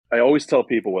I always tell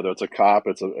people, whether it's a cop,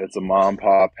 it's a mom,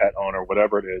 pop, pet owner,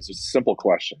 whatever it is, it's a simple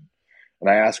question. And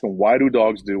I ask them, why do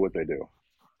dogs do what they do?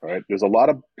 Right? There's a lot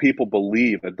of people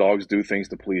believe that dogs do things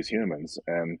to please humans.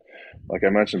 And like I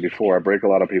mentioned before, I break a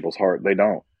lot of people's heart. They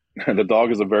don't. The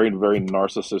dog is a very, very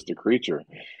narcissistic creature.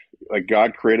 Like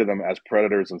God created them as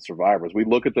predators and survivors. We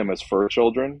look at them as fur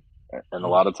children, and a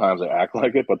lot of times they act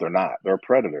like it, but they're not. They're a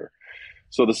predator.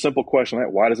 So the simple question,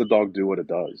 why does a dog do what it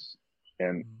does?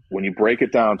 And when you break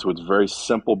it down to its very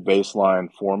simple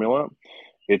baseline formula,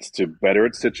 it's to better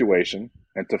its situation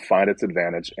and to find its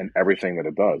advantage in everything that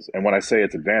it does. And when I say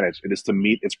its advantage, it is to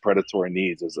meet its predatory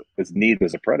needs, as its need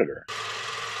as a predator.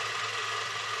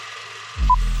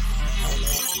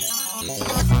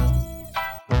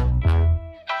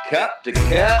 Cap to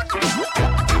cap.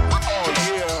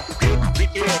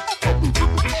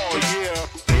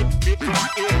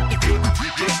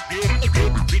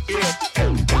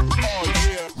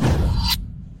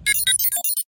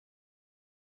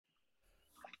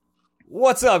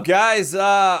 What's up, guys?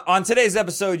 On today's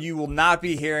episode, you will not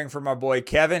be hearing from our boy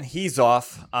Kevin. He's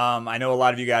off. I know a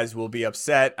lot of you guys will be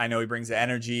upset. I know he brings the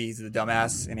energy. He's the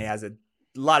dumbass, and he has a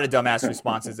lot of dumbass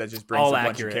responses that just brings all a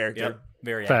accurate. bunch of character. Yep.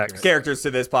 Very Facts. accurate. Characters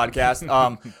to this podcast.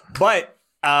 But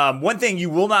one thing you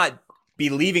will not be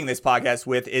leaving this podcast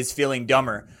with is feeling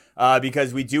dumber.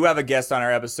 Because we do have a guest on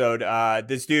our episode.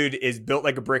 This dude is built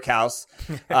like a brick house.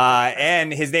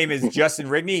 And his name is Justin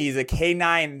Rigney. He's a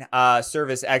canine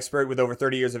service expert with over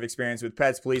 30 years of experience with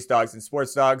pets, police dogs, and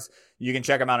sports dogs. You can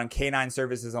check him out on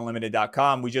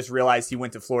canineservicesunlimited.com. We just realized he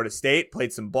went to Florida State,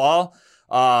 played some ball.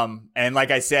 And like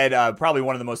I said, probably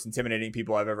one of the most intimidating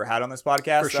people I've ever had on this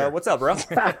podcast. For sure. What's up, bro?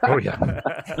 Oh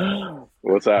yeah.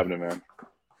 What's happening, man?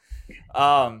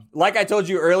 Like I told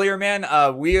you earlier, man,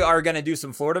 we are going to do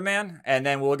some Florida Man, and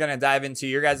then we're going to dive into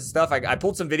your guys' stuff. I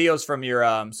pulled some videos from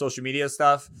your, social media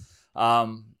stuff.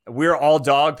 We're all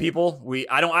dog people.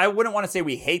 I wouldn't want to say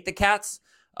we hate the cats.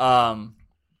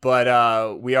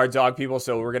 But we are dog people.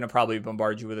 So we're going to probably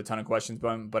bombard you with a ton of questions,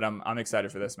 but I'm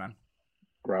excited for this, man.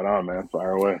 Right on, man.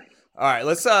 Fire away. All right,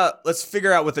 let's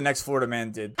figure out what the next Florida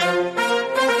Man did.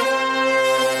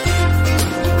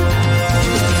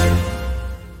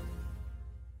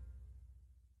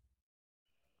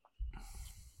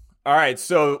 All right,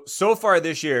 so far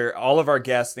this year, all of our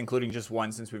guests, including just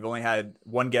one, since we've only had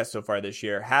one guest so far this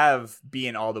year, have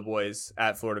been all the boys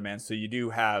at Florida Man. So you do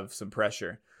have some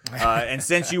pressure. And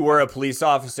since you were a police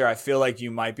officer, I feel like you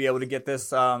might be able to get this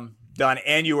done.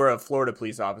 And you were a Florida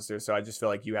police officer, so I just feel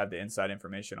like you have the inside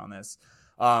information on this.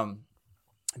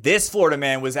 This Florida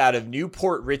Man was out of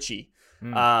Newport Richey.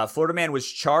 Florida Man was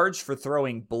charged for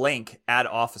throwing blank at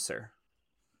officer.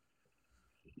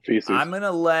 Feces. I'm going to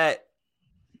let...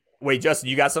 Wait, Justin,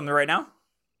 you got something right now?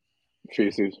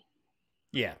 Feces.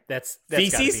 Yeah, that's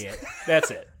Feces? gotta be it.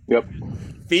 That's it. Yep.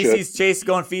 Feces, Shit. Chase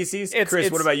going feces. Chris,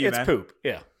 what about you, it's man? poop.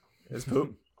 Yeah. It's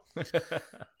poop.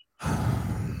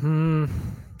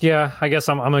 Yeah, I guess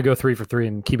I'm gonna go 3 for 3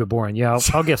 and keep it boring. Yeah,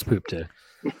 I'll guess poop too.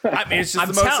 I mean, it's just I'm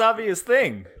the most tell- obvious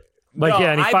thing. Like, No, yeah,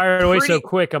 and he I'm fired away so pretty-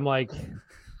 quick. I'm like,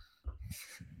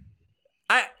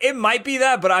 It might be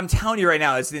that, but I'm telling you right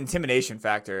now, it's the intimidation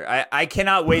factor. I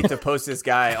cannot wait to post this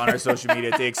guy on our social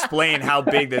media to explain how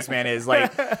big this man is.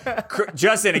 Like,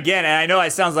 Justin, again, and I know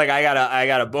it sounds like I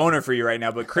got a boner for you right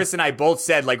now, but Chris and I both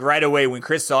said, like, right away when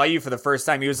Chris saw you for the first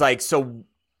time, he was like, so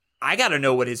I got to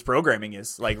know what his programming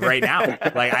is, like, right now.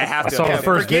 Like, I have to. saw the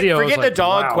first video. I was Forget the like,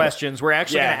 dog wow. questions. We're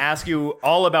actually Yeah. going to ask you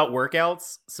all about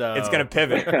workouts. So It's going to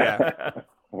pivot. Yeah.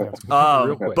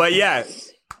 real quick. But yeah.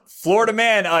 Florida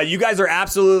Man, you guys are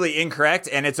absolutely incorrect,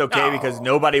 and it's okay because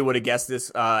nobody would have guessed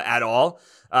this at all.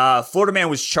 Florida Man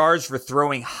was charged for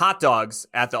throwing hot dogs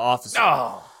at the officer.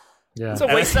 Oh, yeah, it's a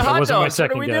waste of That hot wasn't my dogs. What are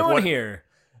second we guess. doing here?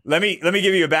 Let me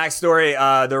give you a backstory.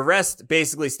 The arrest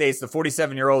basically states the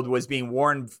 47-year-old was being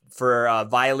warned for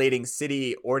violating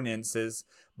city ordinances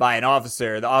by an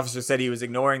officer. The officer said he was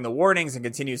ignoring the warnings and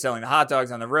continued selling the hot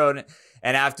dogs on the road.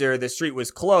 And after the street was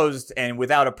closed and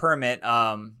without a permit,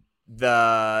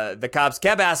 the cops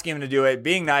kept asking him to do it,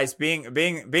 being nice, being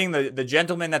the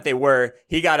gentleman that they were.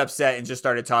 He got upset and just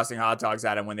started tossing hot dogs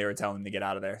at him when they were telling him to get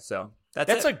out of there. So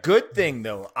that's a good thing,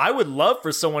 though. I would love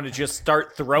for someone to just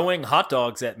start throwing hot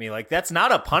dogs at me. Like, that's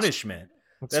not a punishment.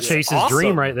 That's Chase's awesome.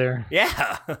 dream right there.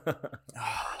 Yeah.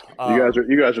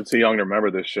 You guys are too young to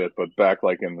remember this shit, but back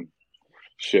like in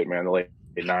the late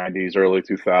 90s, early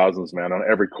 2000s, man, on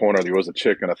every corner there was a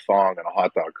chick in a thong and a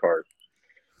hot dog cart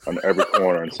on every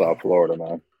corner in South Florida,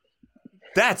 man.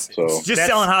 That's So- just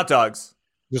selling hot dogs.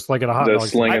 Just like at a hot They're dog.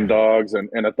 slinging dogs and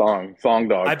a thong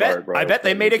dog I cart, bro. bet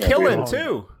they made a Can't beat killing, it.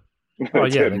 too. Oh, yeah,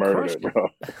 kid they murdered it, bro.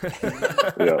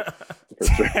 Yeah,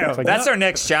 for sure. Damn, that's our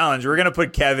next challenge. We're gonna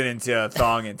put Kevin into a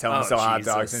thong and tell him to sell hot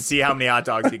dogs Jesus. and see how many hot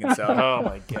dogs he can sell. Oh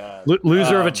my god.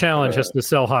 Loser of a challenge has to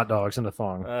sell hot dogs in a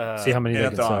thong. See how many In they a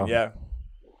can thong, sell. yeah.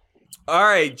 All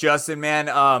right, Justin, man.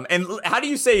 And how do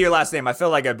you say your last name? I feel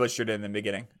like I butchered it in the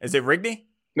beginning. Is it Rigney?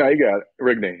 No, you got it.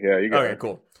 Rigney. Yeah, you got Okay, it.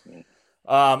 cool.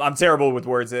 I'm terrible with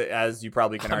words, as you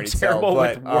probably can already tell. Terrible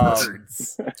But with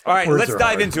words. all right, Words let's are dive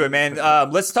hard. into it, man.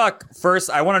 Let's talk first.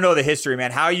 I want to know the history,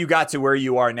 man. How you got to where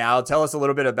you are now. Tell us a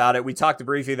little bit about it. We talked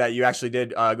briefly that you actually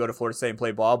did go to Florida State and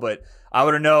play ball, but I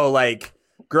want to know, like,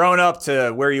 growing up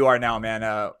to where you are now, man.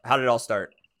 How did it all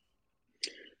start?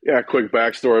 Yeah, quick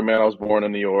backstory, man. I was born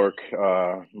in New York.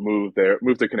 Moved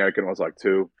to Connecticut when I was like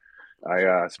 2.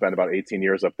 I spent about 18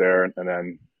 years up there, and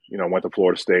then went to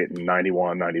Florida State in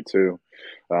 91, 92.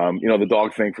 The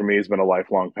dog thing for me has been a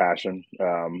lifelong passion.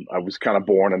 I was kind of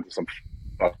born into some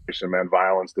man,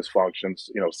 violence, dysfunctions,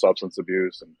 substance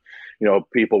abuse, and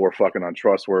people were fucking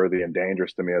untrustworthy and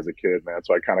dangerous to me as a kid, man.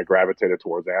 So I kind of gravitated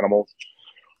towards animals.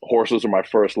 Horses were my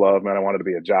first love, man. I wanted to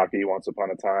be a jockey once upon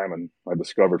a time, and I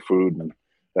discovered food, and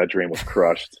that dream was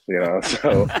crushed,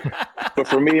 So, but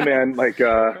for me, man,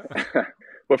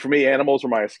 but for me, animals were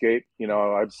my escape.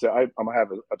 I'd say I'm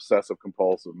have an obsessive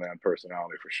compulsive, man,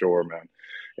 personality for sure, man.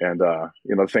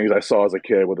 And, things I saw as a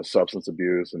kid with the substance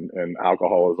abuse and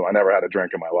alcoholism, I never had a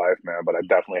drink in my life, man, but I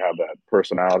definitely have that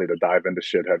personality to dive into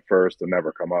shit head first and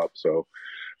never come up. So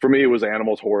for me, it was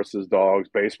animals, horses, dogs,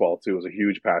 baseball too was a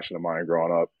huge passion of mine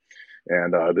growing up.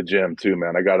 And the gym too,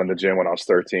 man. I got in the gym when I was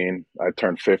 13. I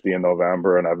turned 50 in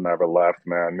November, and I've never left,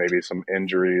 man. Maybe some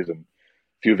injuries and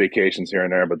a few vacations here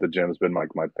and there, but the gym's been like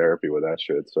my therapy with that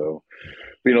shit. So,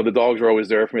 the dogs were always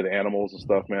there for me, the animals and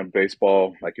stuff, man.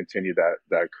 Baseball, I continued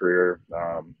that career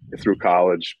through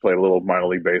college. Played a little minor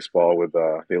league baseball with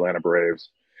the Atlanta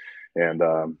Braves, and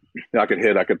I could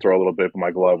hit, I could throw a little bit, but my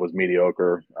glove was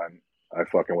mediocre. I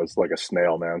fucking was like a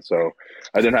snail, man. So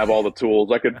I didn't have all the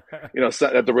tools. I could,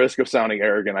 at the risk of sounding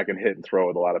arrogant, I can hit and throw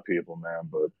with a lot of people, man.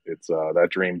 But it's that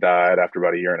dream died after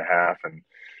about a year and a half, and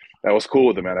that was cool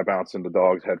with it, man. I bounced into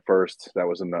dogs head first. That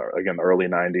was in the early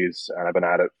 90s, and I've been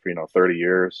at it for 30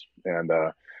 years, and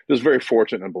just very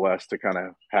fortunate and blessed to kind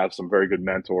of have some very good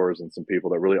mentors and some people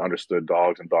that really understood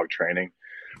dogs and dog training.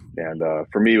 And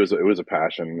for me, it was a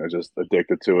passion. I was just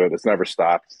addicted to it. It's never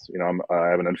stopped. I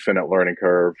have an infinite learning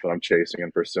curve that I'm chasing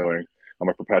and pursuing. I'm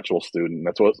a perpetual student.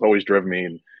 That's what's always driven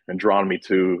me and drawn me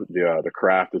to the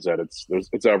craft, is that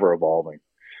it's ever evolving.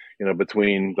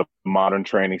 Between the modern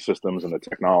training systems and the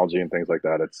technology and things like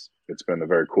that, it's been a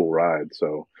very cool ride.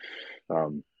 So,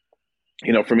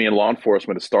 for me in law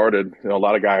enforcement, it started, a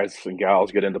lot of guys and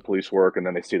gals get into police work and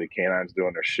then they see the canines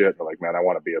doing their shit. And they're like, man, I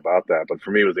want to be about that. But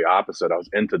for me, it was the opposite. I was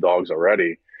into dogs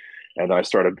already. And then I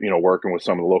started, working with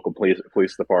some of the local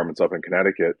police departments up in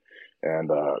Connecticut.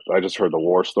 And I just heard the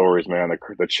war stories, man,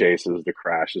 the chases, the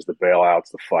crashes, the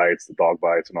bailouts, the fights, the dog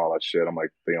bites and all that shit. I'm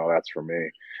like, that's for me.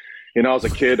 As a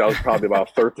kid, I was probably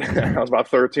about 13. I was about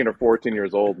 13 or 14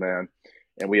 years old, man.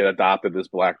 And we had adopted this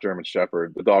black German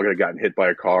Shepherd. The dog had gotten hit by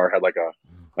a car, had like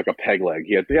a peg leg.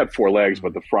 He had 4 legs,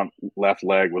 but the front left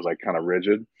leg was like kind of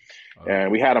rigid.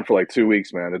 And we had him for like 2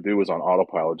 weeks, man. The dude was on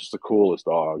autopilot, just the coolest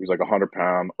dog. He's like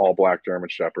 100-pound, all black German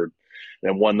Shepherd.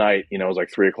 And one night, it was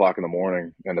like 3 o'clock in the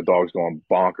morning, and the dog's going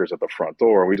bonkers at the front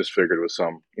door. We just figured it was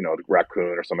some,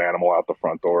 raccoon or some animal out the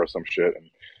front door or some shit. And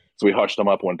so we hushed him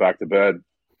up, went back to bed.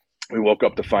 We woke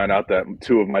up to find out that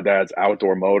 2 of my dad's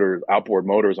outboard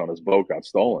motors on his boat got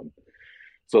stolen.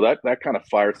 So that kind of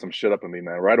fired some shit up in me,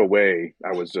 man. Right away,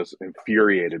 I was just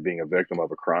infuriated being a victim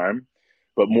of a crime.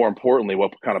 But more importantly,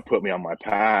 what kind of put me on my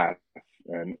path,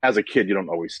 and as a kid, you don't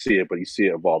always see it, but you see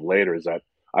it evolve later, is that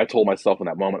I told myself in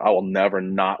that moment, I will never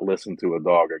not listen to a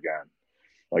dog again.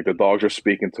 Like, the dogs are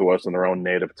speaking to us in their own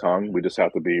native tongue. We just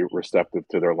have to be receptive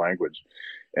to their language.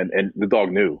 And the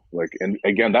dog knew, and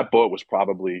again, that boat was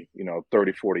probably,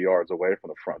 30, 40 yards away from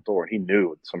the front door. And he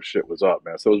knew some shit was up,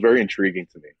 man. So it was very intriguing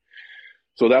to me.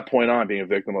 So at that point on, being a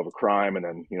victim of a crime and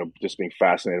then, just being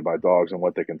fascinated by dogs and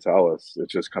what they can tell us, it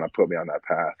just kind of put me on that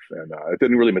path. And it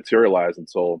didn't really materialize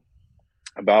until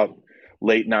about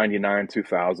late 99,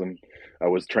 2000. I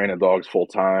was training dogs full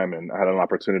time, and I had an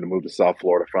opportunity to move to South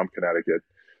Florida from Connecticut.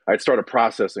 I started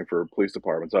processing for police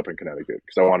departments up in Connecticut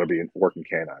because I wanted to be working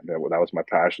canine. That was my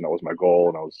passion. That was my goal.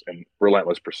 And I was in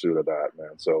relentless pursuit of that,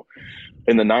 man. So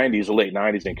in the 90s, the late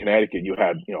 90s in Connecticut, you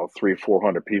had,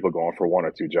 300-400 people going for 1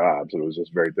 or 2 jobs. It was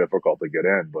just very difficult to get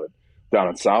in. But down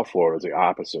in South Florida, it was the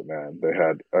opposite, man. They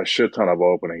had a shit ton of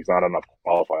openings, not enough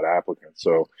qualified applicants.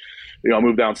 So, I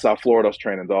moved down to South Florida. I was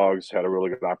training dogs, had a really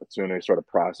good opportunity, started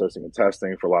processing and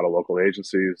testing for a lot of local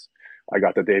agencies. I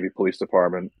got the Davie Police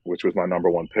Department, which was my number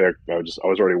one pick. I was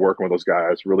already working with those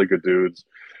guys, really good dudes.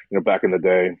 Back in the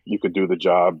day, you could do the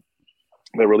job.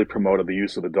 They really promoted the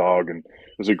use of the dog, and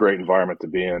it was a great environment to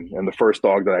be in. And the first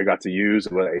dog that I got to use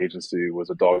in the agency was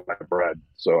a dog I bred.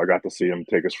 So I got to see him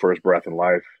take his first breath in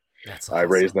life. That's awesome. I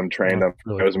raised them, trained them.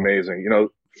 Really It was amazing.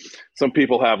 Some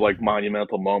people have like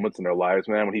monumental moments in their lives,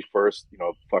 man. When he first,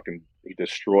 he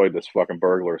destroyed this fucking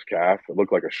burglar's calf. It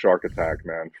looked like a shark attack,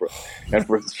 man.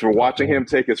 For watching him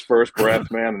take his first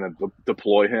breath, man, and then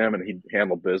deploy him, and he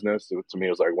handled business. To me, it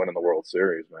was like winning the World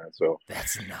Series, man. So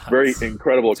That's nuts. very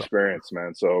incredible experience,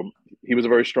 man. So he was a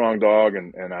very strong dog,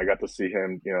 and I got to see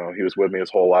him. He was with me his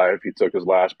whole life. He took his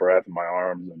last breath in my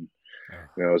arms, and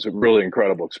it was a really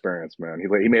incredible experience, man.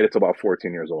 He made it to about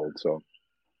 14 years old. So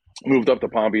moved up to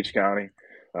Palm Beach County.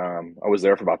 I was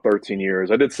there for about 13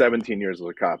 years. I did 17 years as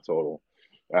a cop total.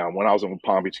 When I was in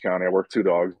Palm Beach County, I worked 2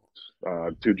 dogs,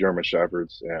 2 German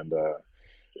Shepherds, and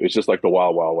it's just like the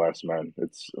wild, wild west, man.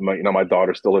 It's my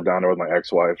daughter still lived down there with my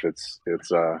ex-wife. It's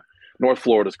North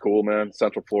Florida's cool, man.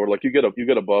 Central Florida, like you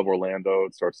get above Orlando,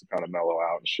 it starts to kind of mellow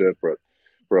out and shit. But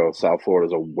bro, South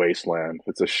Florida's a wasteland.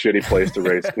 It's a shitty place to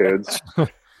raise kids.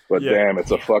 But damn,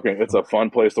 it's a fun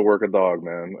place to work a dog,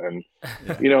 man. And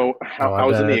I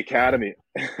was in the academy.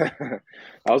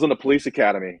 I was in the police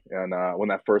academy, and when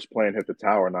that first plane hit the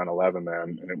tower, 9/11,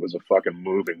 man, and it was a fucking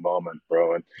moving moment,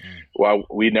 bro. And while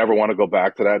we never want to go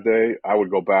back to that day, I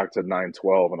would go back to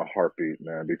 9/12 in a heartbeat,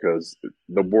 man, because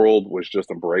the world was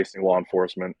just embracing law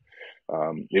enforcement.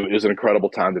 It was an incredible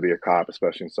time to be a cop,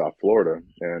 especially in South Florida.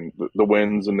 And the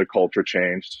winds and the culture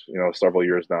changed, several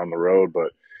years down the road,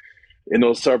 but in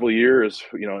those several years,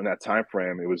 in that time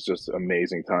frame, it was just an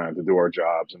amazing time to do our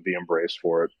jobs and be embraced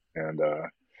for it. And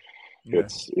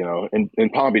it's in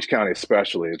Palm Beach County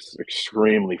especially, it's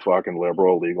extremely fucking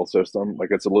liberal legal system. Like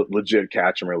it's a legit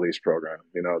catch and release program.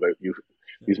 That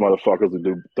these motherfuckers that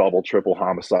do double, triple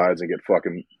homicides and get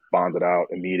fucking bonded out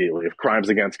immediately. If crimes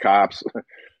against cops,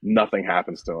 nothing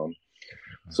happens to them.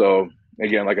 So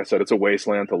again, like I said, it's a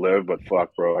wasteland to live. But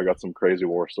fuck, bro, I got some crazy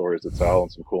war stories to tell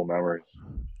and some cool memories.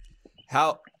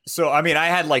 I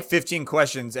had like 15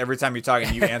 questions every time you're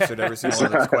talking. You answered every single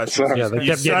one of those questions. Yeah, they You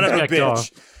kept son of a getting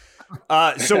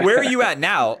bitch. So where are you at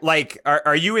now? Like,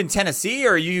 are you in Tennessee,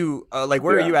 or are you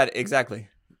where are you at exactly?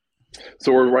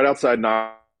 So we're right outside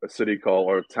a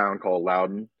town called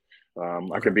Loudon.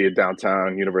 I could be at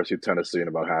downtown University of Tennessee in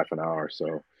about half an hour.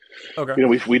 So, Okay.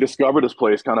 we discovered this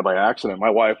place kind of by accident. My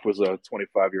wife was a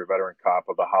 25-year veteran cop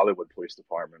of the Hollywood Police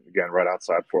Department, again, right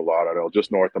outside Fort Lauderdale, just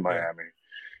north of Miami.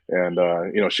 And,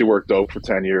 she worked dope for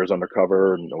 10 years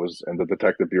undercover and was in the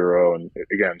detective bureau. And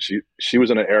again, she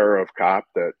was in an era of cop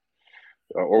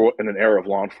or in an era of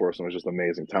law enforcement. It was just an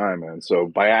amazing time. And so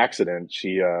by accident,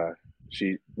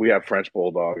 we have French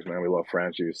bulldogs, man. We love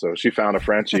Frenchies. So she found a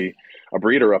Frenchie, a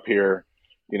breeder up here,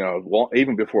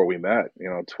 even before we met,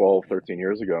 12, 13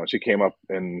 years ago. And she came up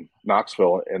in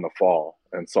Knoxville in the fall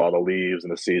and saw the leaves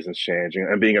and the seasons changing,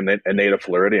 and being a native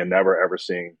Floridian, never ever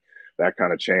seeing that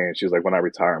kind of change. She's like, when I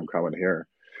retire, I'm coming here.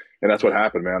 And that's what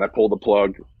happened, man. I pulled the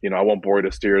plug. I won't bore you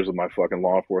to steers with my fucking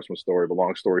law enforcement story, but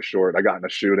long story short, I got in a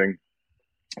shooting.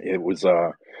 It was,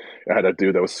 I had a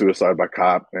dude that was suicide by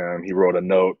cop, and he wrote a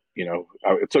note.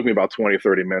 It took me about 20,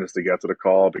 30 minutes to get to the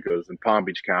call, because in Palm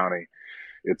Beach County,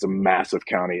 it's a massive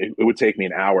county. It would take me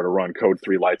an hour to run code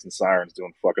 3 lights and sirens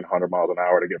doing fucking 100 miles an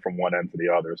hour to get from one end to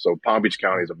the other. So Palm Beach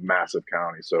County is a massive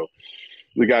county. So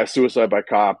the guy's suicide by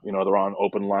cop, they're on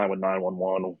open line with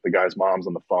 911. The guy's mom's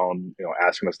on the phone,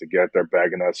 asking us to get there,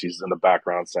 begging us. He's in the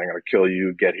background saying, I'm going to kill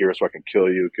you. Get here so I can kill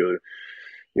you.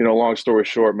 Long story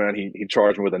short, man, he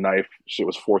charged me with a knife. Shit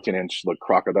was 14-inch, like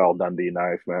Crocodile Dundee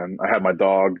knife, man. I had my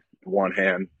dog in one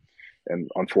hand, and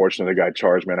unfortunately, the guy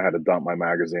charged me, and I had to dump my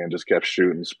magazine. Just kept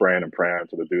shooting, spraying, and praying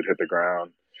until the dude hit the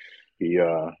ground.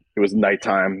 It was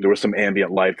nighttime. There was some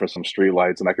ambient light from some street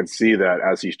lights, and I can see that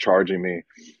as he's charging me.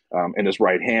 In his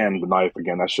right hand, the knife,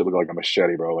 again, that shit looked like a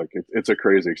machete, bro. Like it's a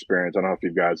crazy experience. I don't know if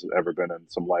you guys have ever been in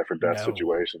some life or death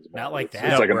situations. Man. Not like It's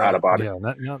that. like an out of body. Yeah,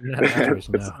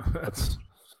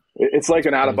 It's like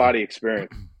an out of body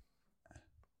experience.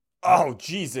 Oh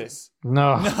Jesus!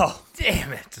 no.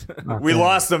 Damn it. We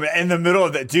lost him in the middle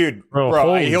of that, dude. Bro, Bro,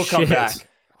 holy he'll come shit. back.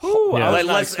 Ooh, Yeah. I was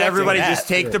not Let's expecting everybody that. just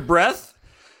take the breath.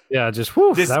 Yeah, just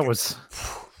This- that was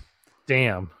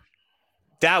damn.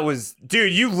 That was,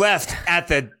 dude. You left at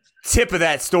the tip of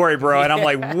that story, bro, and I'm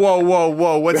like,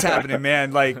 whoa, what's happening,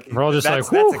 man? Like, We're all just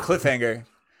that's like, a whew. cliffhanger.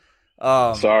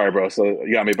 Sorry, bro. So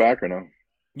you got me back or no?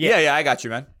 Yeah, I got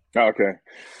you, man. Oh, okay.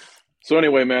 So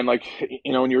anyway, man, like,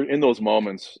 when you're in those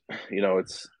moments,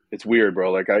 it's weird,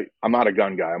 bro. Like I'm not a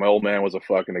gun guy. My old man was a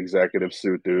fucking executive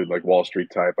suit dude, like Wall Street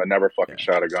type. I never fucking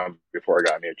shot a gun before I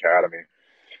got in the academy.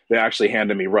 They actually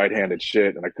handed me right-handed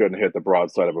shit, and I couldn't hit the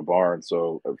broadside of a barn.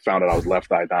 So I found out I was left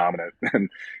eye dominant.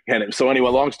 So anyway,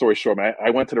 long story short, man, I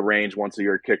went to the range once a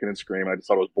year, kicking and screaming. I just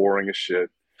thought it was boring as shit.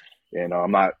 And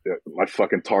I'm not. My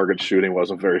fucking target shooting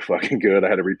wasn't very fucking good. I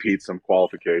had to repeat some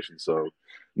qualifications, so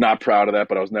not proud of that.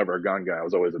 But I was never a gun guy. I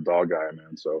was always a dog guy,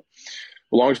 man. So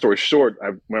long story short, I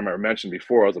remember I mentioned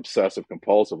before I was obsessive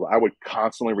compulsive. I would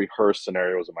constantly rehearse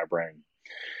scenarios in my brain.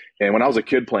 And when I was a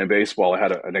kid playing baseball, I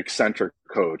had an eccentric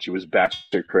coach. He was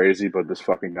batshit crazy, but this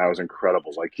fucking guy was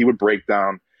incredible. Like, he would break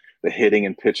down the hitting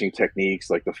and pitching techniques,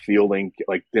 like the fielding,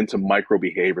 like into micro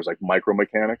behaviors, like micro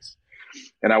mechanics.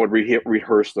 And I would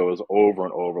rehearse those over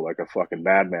and over like a fucking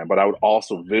madman. But I would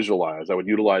also visualize. I would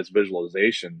utilize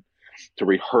visualization to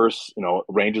rehearse,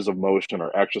 ranges of motion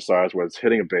or exercise, whether it's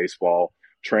hitting a baseball,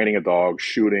 training a dog,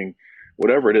 shooting,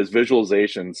 whatever it is.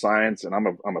 Visualization, science, and I'm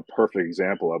a perfect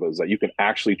example of it, is that you can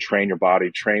actually train your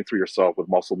body, train through yourself with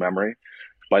muscle memory,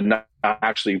 but not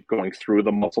actually going through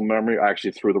the muscle memory,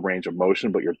 actually through the range of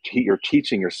motion, but you're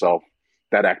teaching yourself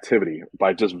that activity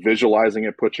by just visualizing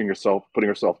it, putting yourself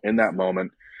in that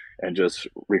moment, and just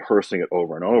rehearsing it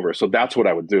over and over. So that's what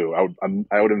I would do.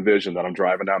 I would envision that I'm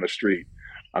driving down the street.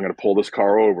 I'm going to pull this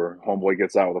car over. Homeboy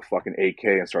gets out with a fucking AK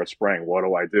and starts spraying. What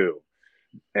do I do?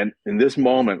 And in this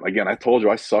moment, again, I told you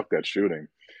I sucked at shooting,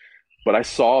 but I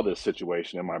saw this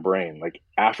situation in my brain. Like,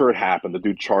 after it happened, the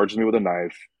dude charged me with a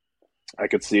knife. I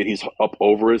could see it. He's up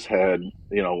over his head,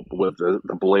 with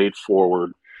the blade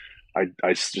forward. I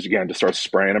just start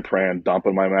spraying and praying,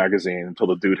 dumping my magazine until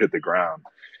the dude hit the ground.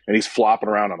 And he's flopping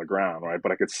around on the ground, right?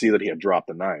 But I could see that he had dropped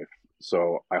the knife.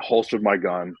 So I holstered my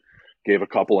gun, gave a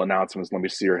couple announcements, let me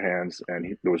see your hands,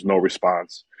 and there was no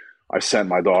response. I sent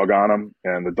my dog on him,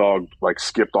 and the dog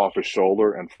skipped off his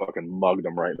shoulder and fucking mugged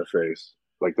him right in the face.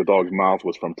 Like, the dog's mouth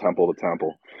was from temple to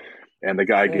temple. And the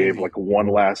guy gave one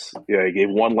last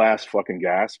fucking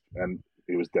gasp, and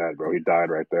he was dead, bro. He died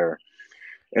right there.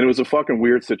 And it was a fucking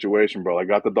weird situation, bro. I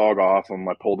got the dog off him.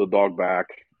 I pulled the dog back.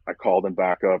 I called him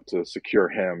back up to secure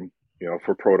him,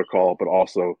 for protocol, but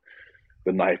also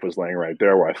the knife was laying right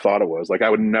there where I thought it was. Like, I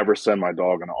would never send my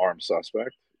dog an armed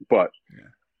suspect, but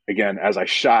again, as I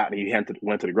shot and he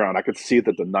went to the ground, I could see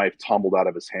that the knife tumbled out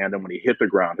of his hand. And when he hit the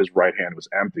ground, his right hand was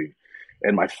empty.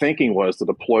 And my thinking was to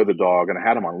deploy the dog, and I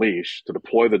had him on leash, to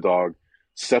deploy the dog,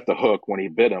 set the hook when he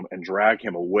bit him, and drag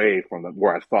him away from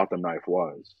where I thought the knife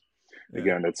was. Yeah.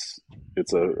 Again, it's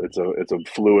a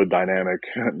fluid, dynamic,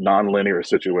 non-linear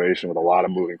situation with a lot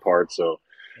of moving parts. So,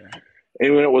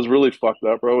 and when it was really fucked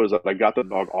up, bro, is that I got the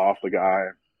dog off the guy.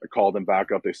 I called him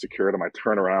back up. They secured him. I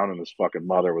turned around, and his fucking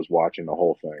mother was watching the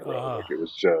whole thing, bro. Like, it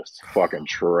was just fucking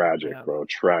tragic, bro.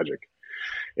 Tragic.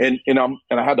 And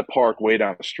I had to park way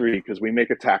down the street because we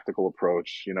make a tactical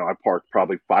approach. I parked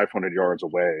probably 500 yards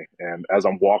away, and as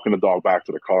I'm walking the dog back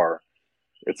to the car,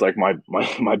 it's like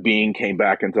my being came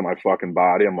back into my fucking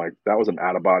body. I'm like, that was an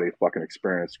out of body fucking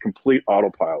experience, complete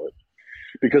autopilot,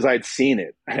 because I'd seen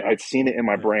it. I'd seen it in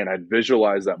my brain. I'd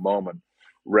visualized that moment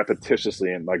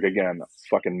repetitiously, and again,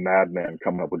 fucking madman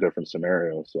coming up with different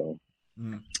scenarios. So,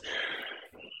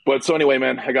 but so anyway,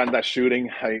 man, I got in that shooting.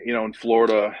 In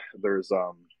Florida, there's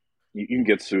you can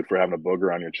get sued for having a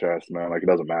booger on your chest, man. Like, it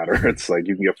doesn't matter. It's like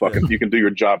you can get fucking you can do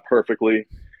your job perfectly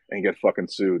and get fucking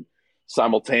sued.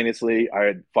 Simultaneously, I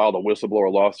had filed a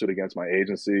whistleblower lawsuit against my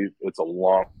agency. It's a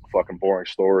long, fucking boring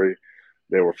story.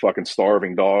 They were fucking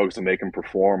starving dogs to make them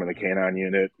perform in the canine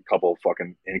unit. A couple of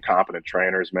fucking incompetent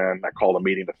trainers, man. I called a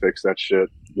meeting to fix that shit.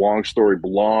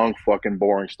 Long, fucking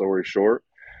boring story short.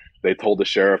 They told the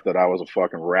sheriff that I was a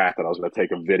fucking rat, that I was going to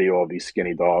take a video of these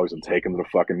skinny dogs and take them to the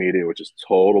fucking media, which is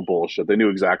total bullshit. They knew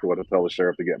exactly what to tell the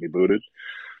sheriff to get me booted.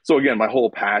 So again, my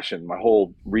whole passion, my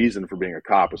whole reason for being a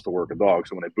cop is to work a dog.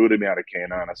 So when they booted me out of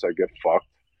canine, I said, get fucked.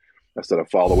 I said, I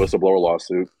filed a whistleblower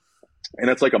lawsuit.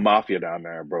 And it's like a mafia down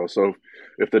there, bro. So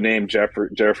if the name Jeffrey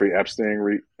Epstein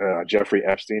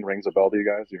rings a bell to you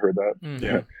guys, you heard that? Mm-hmm.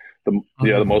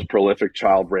 Yeah. The most prolific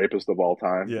child rapist of all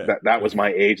time. Yeah. That was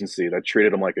my agency that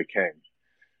treated him like a king,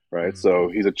 right? Mm-hmm.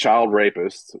 So he's a child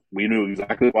rapist. We knew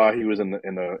exactly why he was in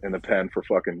the pen for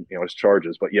fucking his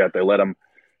charges, but yet they let him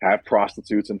have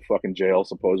prostitutes in fucking jail.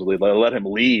 Supposedly, they let him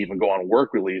leave and go on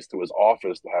work release to his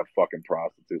office to have fucking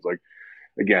prostitutes. Like,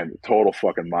 again, total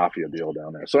fucking mafia deal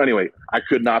down there. So anyway, I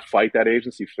could not fight that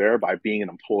agency fair by being an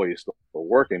employee still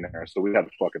working there. So we had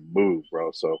to fucking move,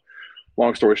 bro. So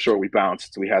long story short, we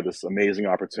bounced. We had this amazing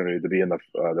opportunity to be in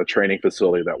the training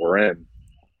facility that we're in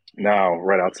now,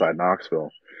 right outside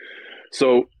Knoxville.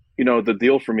 So, the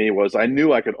deal for me was I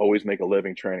knew I could always make a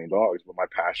living training dogs, but my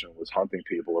passion was hunting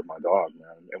people with my dog,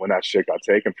 man. And when that shit got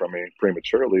taken from me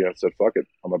prematurely, I said, fuck it,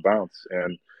 I'm a bounce.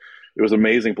 And it was an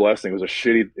amazing blessing. It was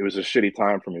a shitty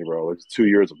time for me, bro. It was 2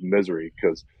 years of misery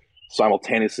because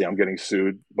simultaneously I'm getting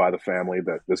sued by the family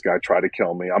that this guy tried to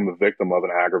kill me. I'm the victim of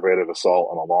an aggravated assault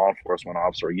on a law enforcement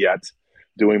officer, yet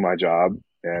doing my job,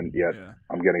 and yet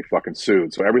I'm getting fucking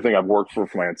sued. So everything I've worked for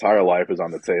my entire life is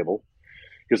on the table.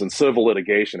 Because in civil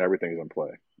litigation, everything's in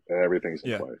play. Everything's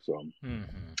in play. So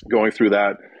going through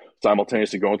that,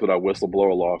 simultaneously going through that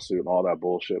whistleblower lawsuit and all that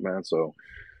bullshit, man. So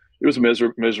it was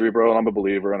misery, bro. And I'm a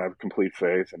believer and I have complete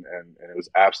faith. And it was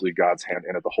absolutely God's hand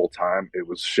in it the whole time. It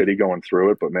was shitty going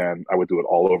through it, but man, I would do it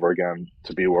all over again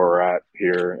to be where we're at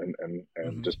here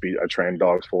and just be, I train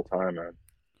dogs full time, man.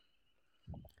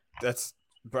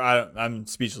 I'm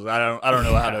speechless. I don't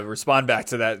know how to respond back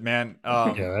to that, man.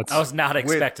 I was not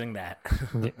expecting that.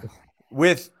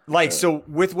 With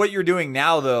what you're doing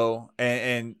now though,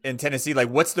 and in Tennessee, like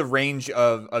what's the range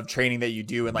of training that you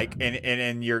do, and like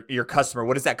and your customer?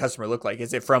 What does that customer look like?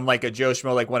 Is it from like a Joe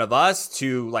Schmo like one of us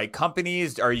to like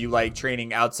companies? Are you like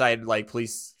training outside like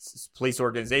police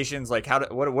organizations? Like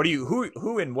what are you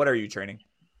who and what are you training?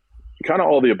 Kind of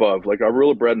all the above. Like our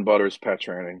real bread and butter is pet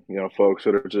training. Folks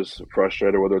that are just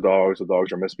frustrated with their dogs. The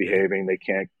dogs are misbehaving. They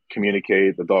can't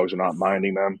communicate. The dogs are not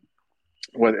minding them.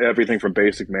 With everything from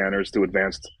basic manners to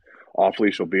advanced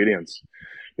off-leash obedience.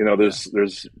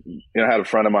 There's I had a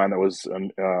friend of mine that was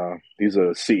he's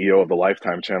a CEO of the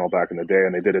Lifetime channel back in the day,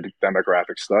 and they did a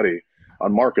demographic study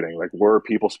on marketing, like where are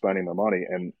people spending their money,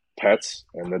 and pets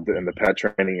and the pet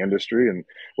training industry, and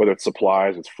whether it's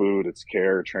supplies, it's food, it's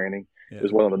care, training.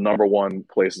 Is one of the number one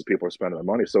places people are spending their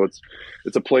money. So it's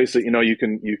a place that you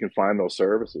can find those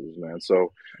services, man.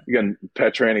 So again,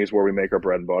 pet training is where we make our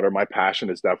bread and butter. My passion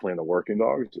is definitely in the working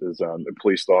dogs, is the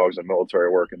police dogs and military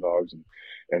working dogs,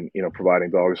 and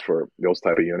providing dogs for those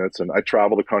type of units. And I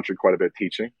travel the country quite a bit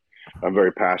teaching. I'm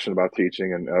very passionate about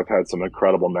teaching, and I've had some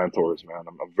incredible mentors, man.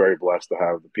 I'm very blessed to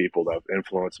have the people that have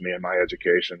influenced me in my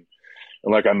education.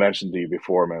 And like I mentioned to you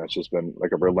before, man, it's just been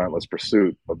like a relentless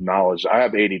pursuit of knowledge. I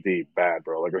have ADD bad,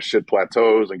 bro. Like if shit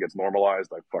plateaus and gets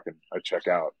normalized, I check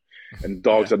out. And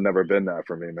dogs have never been that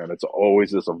for me, man. It's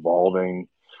always this evolving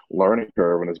learning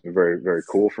curve, and it's been very, very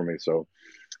cool for me. So,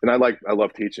 and I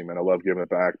love teaching, man. I love giving it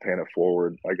back, paying it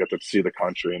forward. I get to see the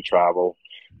country and travel,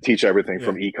 teach everything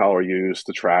from e-collar use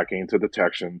to tracking to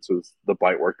detection to the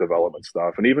bite work development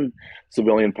stuff, and even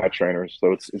civilian pet trainers.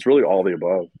 So it's really all the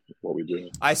above what we do.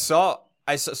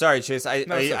 Sorry, Chase.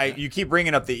 You keep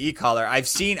bringing up the e-collar. I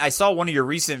saw one of your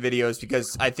recent videos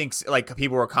because I think like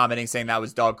people were commenting saying that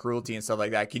was dog cruelty and stuff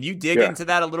like that. Can you dig into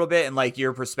that a little bit and like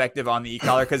your perspective on the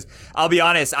e-collar? Because I'll be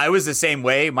honest, I was the same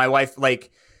way. My wife,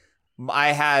 like,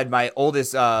 I had my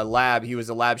oldest lab. He was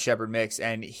a lab shepherd mix,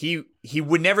 and he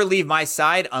would never leave my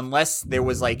side unless there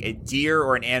was like a deer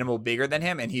or an animal bigger than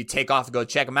him, and he'd take off to go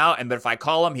check him out. But if I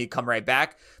call him, he'd come right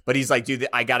back. But he's like, dude,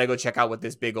 I gotta go check out what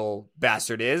this big old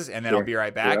bastard is, and then I'll be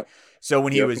right back. Yeah. So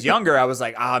when he was younger, I was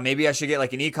like, maybe I should get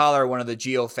like an e-collar or one of the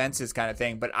geo fences kind of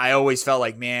thing. But I always felt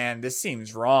like, man, this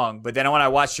seems wrong. But then when I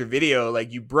watched your video,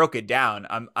 like you broke it down.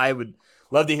 I would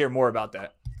love to hear more about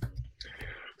that.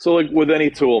 So like with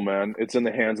any tool, man, it's in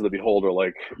the hands of the beholder.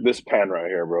 Like this pen right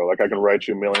here, bro. Like I can write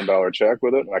you $1 million check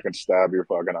with it, and I can stab your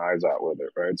fucking eyes out with it,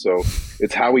 right? So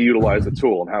it's how we utilize the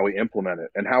tool and how we implement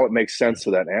it and how it makes sense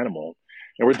to that animal.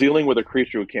 And we're dealing with a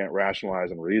creature who can't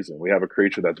rationalize and reason. We have a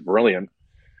creature that's brilliant,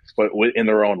 but in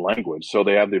their own language. So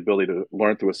they have the ability to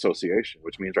learn through association,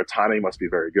 which means our timing must be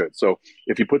very good. So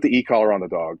if you put the e-collar on the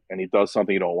dog and he does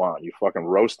something you don't want, you fucking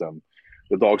roast him.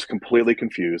 The dog's completely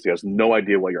confused. He has no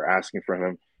idea what you're asking from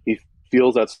him. He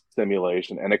feels that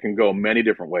stimulation, and it can go many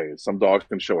different ways. Some dogs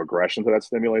can show aggression to that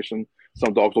stimulation.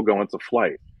 Some dogs will go into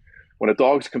flight. When a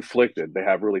dog's conflicted, they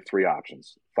have really 3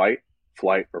 options: fight,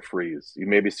 flight, or freeze. You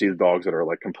maybe see the dogs that are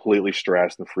like completely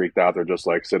stressed and freaked out. They're just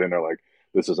like sitting there like,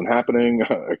 this isn't happening.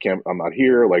 I'm not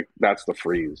here. Like that's the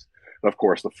freeze. And of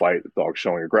course, the fight, the dog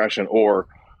showing aggression, or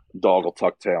dog will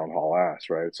tuck tail and haul ass,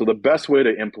 right? So the best way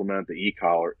to implement the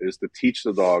e-collar is to teach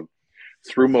the dog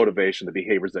through motivation the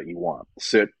behaviors that you want: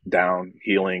 sit, down,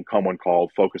 heeling, come when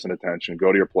called, focus and attention,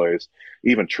 go to your place,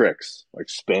 even tricks like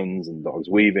spins and dogs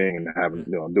weaving and having,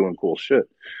 doing cool shit.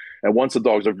 And once the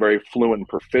dogs are very fluent and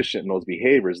proficient in those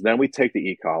behaviors, then we take the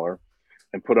e-collar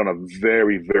and put on a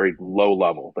very, very low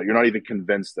level that you're not even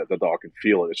convinced that the dog can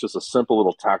feel it. It's just a simple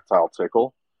little tactile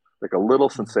tickle, like a little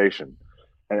sensation.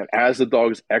 And as the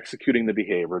dog is executing the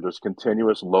behavior, there's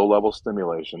continuous low-level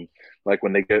stimulation. Like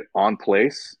when they get on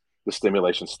place, the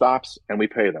stimulation stops and we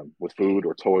pay them with food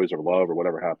or toys or love or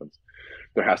whatever happens.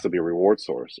 there has to be a reward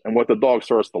source. And what the dog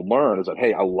starts to learn is that,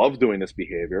 hey, I love doing this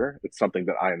behavior. It's something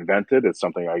that I invented. It's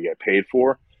something I get paid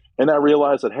for. And I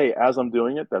realize that, hey, as I'm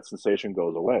doing it, that sensation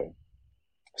goes away.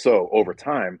 So over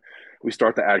time, we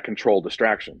start to add controlled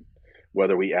distraction,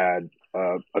 whether we add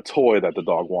a toy that the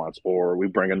dog wants, or we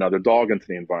bring another dog into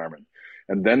the environment.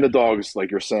 And then the dogs,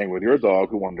 like you're saying with your dog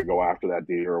who wanted to go after that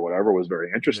deer or whatever was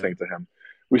very interesting to him,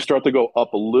 we start to go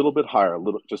up a little bit higher,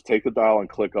 just take the dial and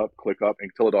click up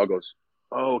until the dog goes,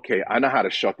 oh, okay, I know how to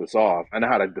shut this off. I know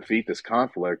how to defeat this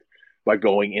conflict by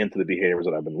going into the behaviors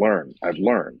that I've learned.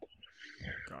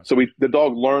 Gotcha. So the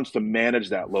dog learns to manage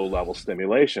that low level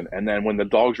stimulation. And then when the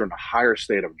dogs are in a higher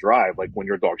state of drive, like when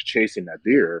your dog's chasing that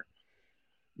deer,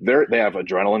 they have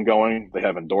adrenaline going, they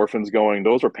have endorphins going.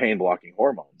 Those are pain blocking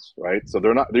hormones, right? So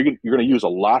you're going to use a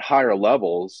lot higher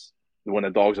levels when a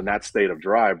dog's in that state of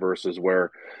drive versus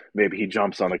where maybe he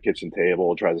jumps on a kitchen table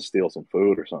and tries to steal some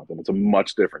food or something. It's a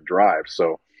much different drive.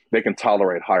 So they can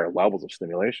tolerate higher levels of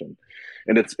stimulation.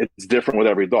 And it's different with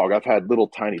every dog. I've had little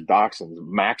tiny dachshunds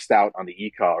maxed out on the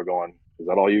e-collar going, is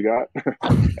that all you got?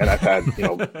 And I've had,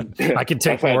 I can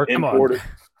take more. Come on.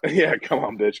 Yeah, come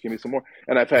on, bitch, give me some more.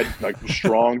 And I've had like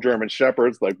strong German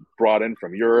shepherds like brought in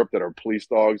from Europe that are police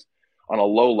dogs on a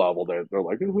low level. They're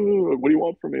like, what do you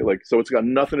want from me? Like, so it's got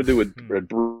nothing to do with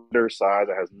breeder size.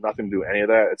 It has nothing to do with any of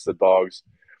that. It's the dog's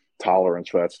tolerance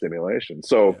for that stimulation.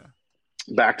 So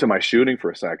back to my shooting for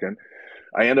a second,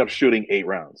 I ended up shooting 8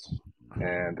 rounds.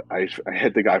 And I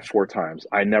hit the guy 4 times.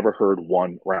 I never heard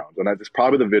one round. And that's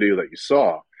probably the video that you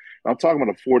saw. I'm talking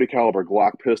about a 40 caliber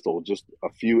Glock pistol just a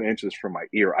few inches from my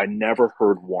ear. I never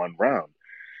heard one round.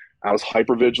 I was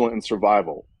hypervigilant in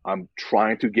survival. I'm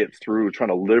trying to get through, trying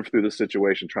to live through the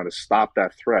situation, trying to stop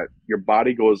that threat. Your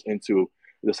body goes into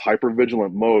this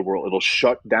hypervigilant mode where it'll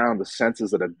shut down the senses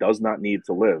that it does not need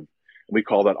to live. And we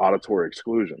call that auditory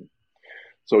exclusion.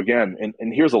 So again,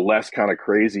 and here's a less kind of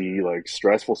crazy, like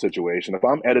stressful situation. If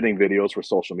I'm editing videos for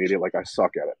social media, like I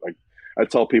suck at it. Like I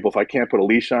tell people, if I can't put a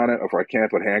leash on it, or if I can't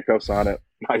put handcuffs on it,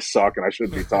 I suck and I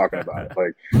shouldn't be talking about it.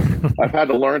 Like I've had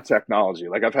to learn technology.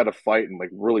 Like I've had to fight and like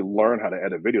really learn how to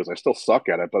edit videos. I still suck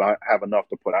at it, but I have enough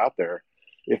to put out there.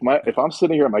 If I'm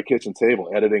sitting here at my kitchen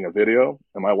table editing a video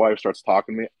and my wife starts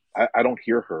talking to me, I don't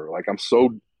hear her. Like I'm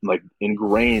so like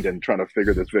ingrained in trying to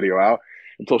figure this video out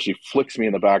until she flicks me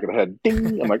in the back of the head.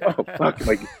 Ding! I'm like, oh fuck!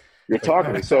 Like you're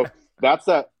talking to me. So that's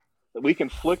that. We can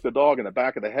flick the dog in the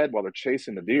back of the head while they're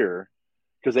chasing the deer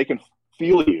because they can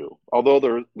feel you.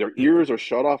 Although their ears are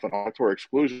shut off and auditory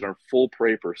exclusion are full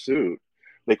prey pursuit,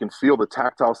 they can feel the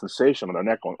tactile sensation on their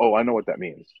neck going, oh, I know what that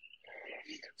means.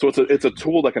 So it's a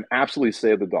tool that can absolutely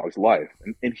save the dog's life.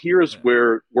 And here's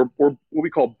where we're what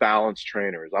we call balanced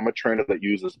trainers. I'm a trainer that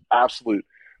uses absolute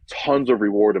tons of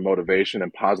reward and motivation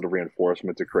and positive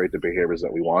reinforcement to create the behaviors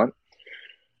that we want.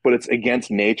 But it's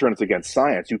against nature and it's against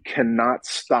science. You cannot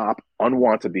stop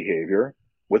unwanted behavior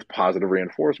with positive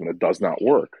reinforcement. It does not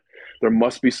work. There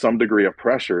must be some degree of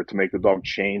pressure to make the dog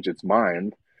change its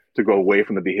mind to go away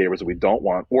from the behaviors that we don't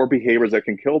want or behaviors that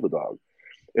can kill the dog.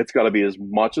 It's got to be as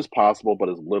much as possible, but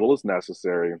as little as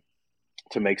necessary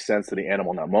to make sense to the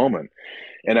animal in that moment.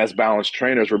 And as balanced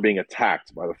trainers, we're being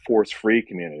attacked by the force-free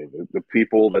community, the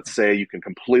people that say you can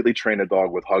completely train a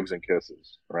dog with hugs and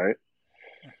kisses, right?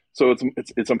 So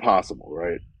it's impossible,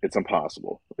 right? It's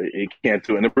impossible. You can't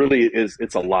do it. And it really is,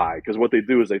 it's a lie. Because what they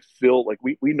do is they feel like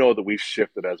we know that we've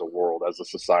shifted as a world, as a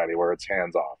society where it's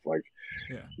hands off. Like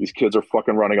these kids are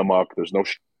fucking running amok. There's no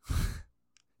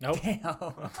Nope.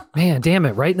 Man, damn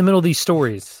it. Right in the middle of these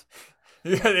stories.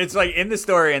 Yeah, it's like in the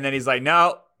story, and then he's like,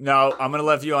 no, I'm going to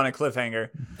leave you on a cliffhanger.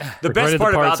 The Right best at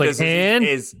part the about like, this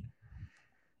is,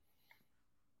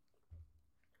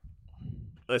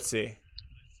 let's see.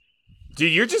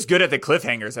 Dude, you're just good at the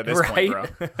cliffhangers at this point, bro.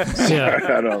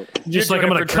 Yeah. I know. Just like I'm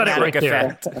going to cut it right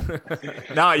there.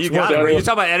 No, you got it. Bro. You're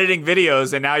talking about editing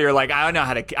videos, and now you're like, I know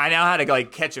how to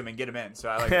like catch them and get them in. So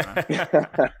I like it,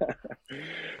 man.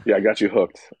 Yeah, I got you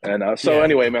hooked. And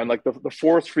anyway, man, like the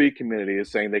force-free community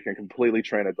is saying they can completely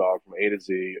train a dog from A to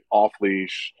Z, off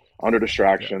leash, under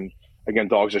distraction. Again,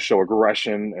 dogs just show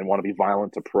aggression and want to be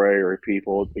violent to prey or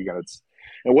people. Again,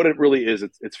 and what it really is,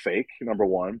 it's fake, number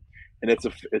one. And it's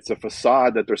a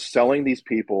facade that they're selling these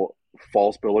people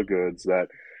false bill of goods that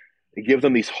give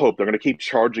them these hope. They're going to keep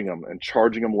charging them and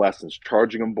charging them lessons,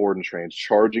 charging them board and trains,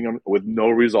 charging them with no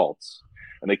results.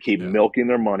 And they keep milking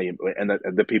their money and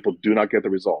the people do not get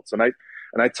the results. And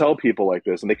I tell people like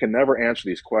this, and they can never answer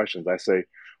these questions. I say,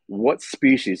 what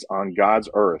species on God's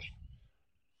earth,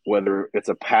 whether it's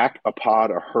a pack, a pod,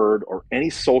 a herd, or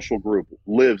any social group,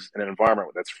 lives in an environment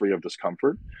that's free of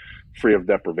discomfort, free of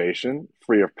deprivation,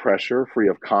 free of pressure, free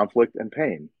of conflict and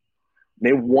pain?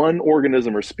 Name one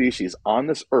organism or species on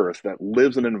this earth that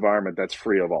lives in an environment that's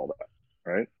free of all that,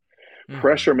 right?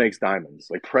 Pressure makes diamonds.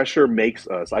 Like pressure makes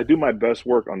us. I do my best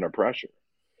work under pressure,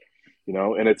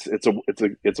 and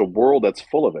it's a world that's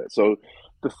full of it. So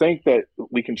to think that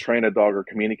we can train a dog or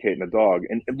communicate in a dog,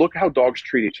 and look how dogs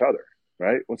treat each other,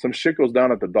 right? When some shit goes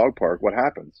down at the dog park, what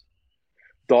happens?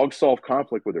 Dogs solve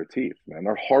conflict with their teeth, man.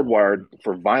 They're hardwired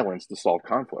for violence to solve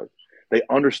conflict. They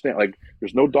understand, like,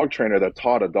 there's no dog trainer that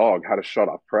taught a dog how to shut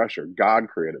off pressure. God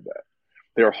created that.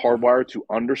 They are hardwired to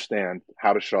understand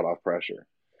how to shut off pressure.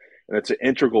 And it's an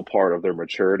integral part of their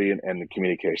maturity and the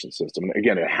communication system. And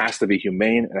again, it has to be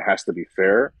humane and it has to be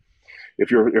fair.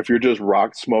 If you're just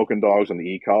rock smoking dogs on the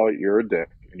e-collar, you're a dick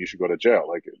and you should go to jail.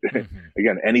 Like,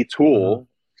 again, any tool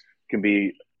can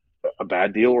be a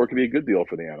bad deal or it can be a good deal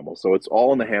for the animal. So it's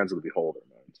all in the hands of the beholder,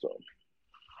 man. So,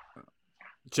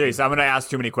 Chase, I'm going to ask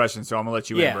too many questions, so I'm going to let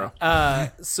you in, bro.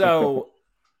 So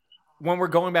when we're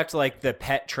going back to like the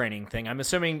pet training thing, I'm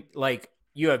assuming like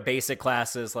you have basic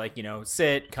classes like,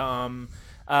 sit, come.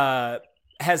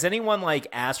 Has anyone like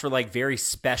asked for like very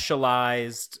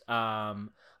specialized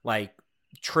like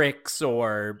tricks,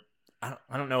 or I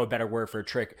don't know a better word for a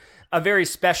trick, a very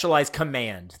specialized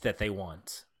command that they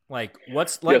want? Like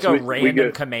what's like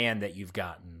random command that you've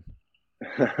gotten?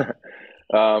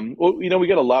 Well, we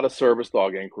get a lot of service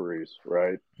dog inquiries,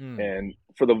 right? And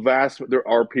for there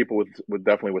are people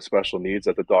with special needs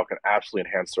that the dog can absolutely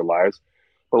enhance their lives.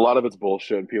 But a lot of it's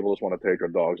bullshit, and people just want to take their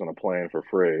dogs on a plane for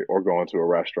free or go into a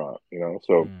restaurant,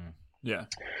 So, yeah,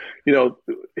 I'm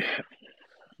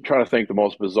trying to think the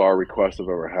most bizarre request I've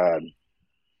ever had.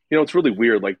 It's really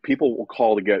weird. Like people will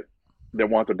call they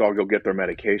want their dog to go get their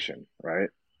medication, right?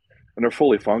 And they're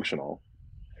fully functional.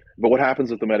 But what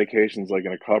happens if the medication's like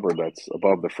in a cupboard that's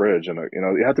above the fridge? And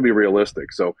you have to be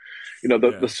realistic. So,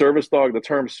 the service dog, the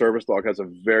term service dog has a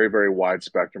very, very wide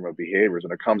spectrum of behaviors,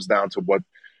 and it comes down to what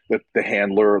the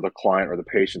handler or the client or the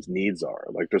patient's needs are.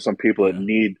 Like there's some people that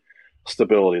need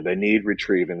stability, they need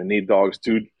retrieving, they need dogs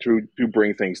to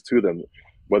bring things to them,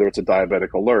 whether it's a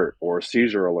diabetic alert or a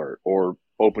seizure alert or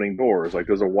opening doors. Like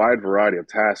there's a wide variety of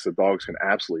tasks that dogs can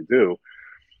absolutely do,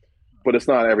 but it's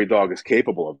not every dog is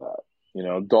capable of that.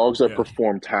 Dogs that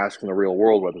perform tasks in the real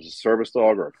world, whether it's a service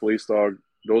dog or a police dog,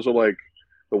 those are like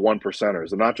the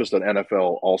 1%ers. They're not just an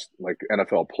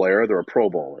NFL player, they're a Pro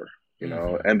Bowler.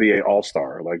 NBA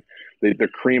All-Star, like the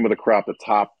cream of the crop, the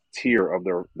top tier of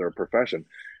their profession.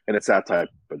 And it's that type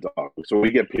of dog. So we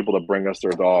get people to bring us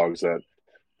their dogs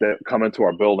that come into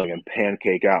our building and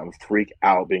pancake out and freak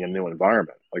out being in a new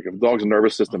environment. Like if a dog's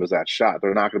nervous system is that shot,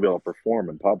 they're not going to be able to perform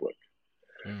in public.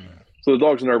 So the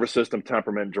dog's nervous system,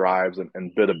 temperament, drives,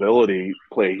 and biddability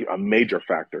play a major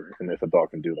factor in if a dog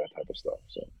can do that type of stuff.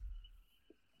 So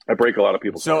I break a lot of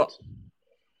people's hearts.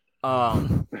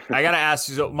 I gotta ask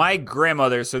you. So my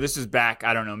grandmother. So this is back,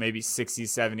 I don't know, maybe 60s,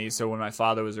 70s. So when my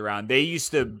father was around, they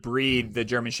used to breed the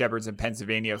German Shepherds in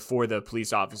Pennsylvania for the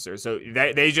police officers. So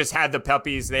they just had the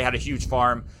puppies. They had a huge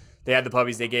farm. They had the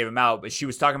puppies. They gave them out. But she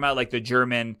was talking about like the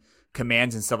German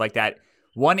commands and stuff like that.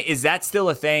 One, is that still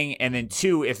a thing? And then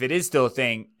two, if it is still a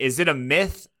thing, is it a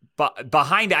myth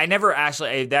behind it? I never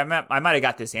actually. I might have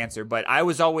got this answer, but I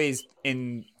was always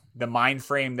in the mind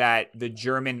frame that the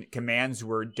German commands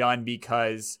were done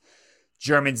because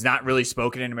German's not really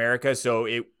spoken in America, so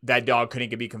that dog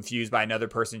couldn't be confused by another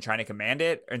person trying to command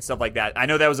it and stuff like that. I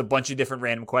know that was a bunch of different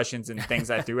random questions and things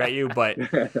I threw at you, but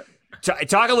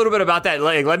talk a little bit about that.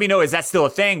 Like, let me know, is that still a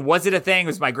thing? Was it a thing?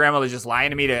 Was my grandmother just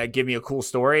lying to me to give me a cool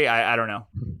story? I don't know.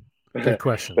 Good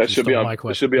question. That should be on my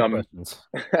question. It should be on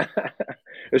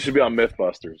it should be on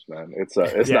Mythbusters, man.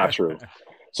 It's not true.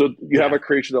 So you have a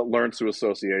creature that learns through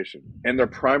association, and their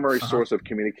primary source of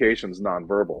communication is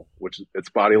nonverbal, which it's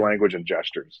body language and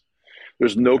gestures.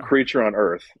 There's no creature on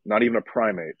earth, not even a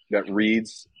primate, that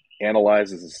reads,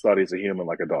 analyzes, and studies a human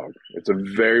like a dog. It's a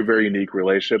very, very unique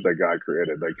relationship that God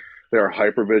created. Like they are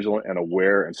hypervigilant and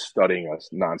aware and studying us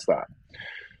nonstop.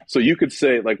 So you could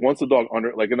say, like, once the dog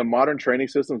like in the modern training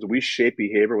systems, we shape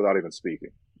behavior without even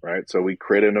speaking, right? So we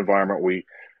create an environment, we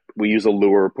use a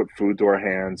lure, put food to our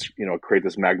hands, create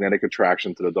this magnetic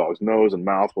attraction to the dog's nose and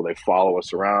mouth where they follow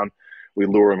us around. We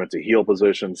lure them into heel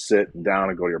position, sit down,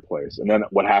 and go to your place. And then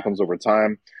what happens over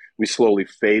time, we slowly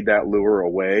fade that lure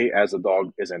away as the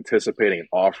dog is anticipating and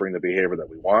offering the behavior that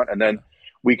we want. And then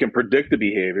we can predict the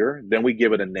behavior. Then we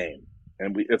give it a name.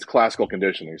 And it's classical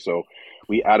conditioning. So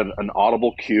we add an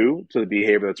audible cue to the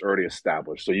behavior that's already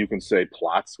established. So you can say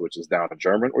Platz, which is down in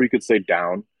German, or you could say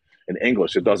down in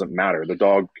English. It doesn't matter. The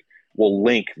dog will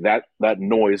link that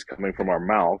noise coming from our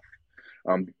mouth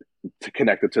to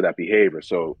connect it to that behavior.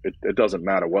 So it doesn't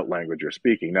matter what language you're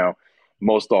speaking. Now,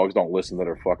 most dogs don't listen to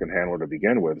their fucking handler to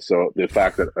begin with. So the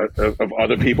fact that of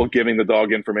other people giving the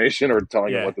dog information or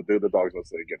telling him what to do, the dog's going to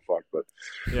say get fucked.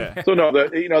 But so no,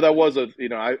 that was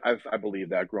I believe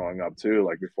that growing up too,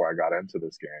 like before I got into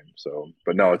this game. So,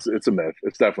 but no, it's a myth.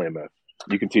 It's definitely a myth.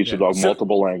 You can teach the dog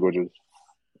multiple languages.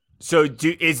 So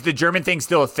is the German thing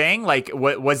still a thing? Like,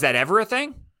 was that ever a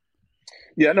thing?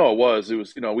 Yeah, no, it was. It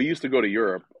was, we used to go to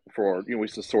Europe for, we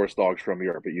used to source dogs from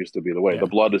Europe. It used to be the way. The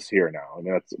blood is here now. I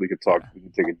mean, we can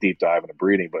take a deep dive into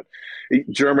breeding, but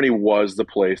Germany was the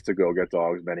place to go get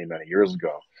dogs many, many years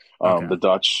ago. The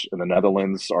Dutch and the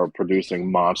Netherlands are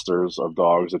producing monsters of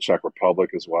dogs, the Czech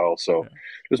Republic as well. So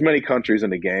there's many countries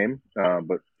in the game,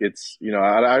 but it's,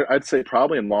 I'd say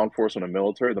probably in law enforcement and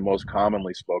military, the most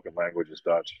commonly spoken language is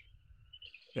Dutch.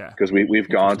 Yeah. Because we've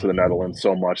gone to the Netherlands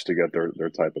so much to get their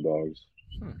type of dogs.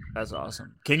 That's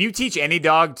awesome. Can you teach any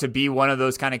dog to be one of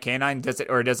those kind of canine? Does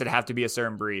it have to be a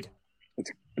certain breed?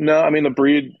 No, I mean the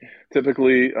breed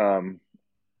typically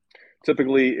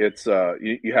it's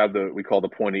you have we call the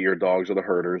pointy ear dogs or the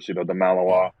herders. The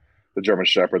Malinois, the German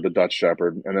Shepherd, the Dutch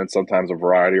Shepherd, and then sometimes a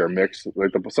variety or mix.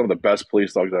 Like some of the best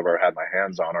police dogs I've ever had my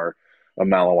hands on are a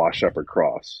Malinois Shepherd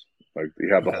cross. Like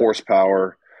you have the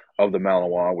horsepower of the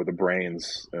Malinois with the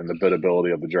brains and the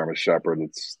biddability of the German Shepherd.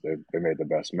 They made the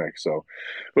best mix. So,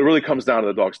 but it really comes down to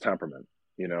the dog's temperament,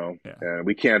 and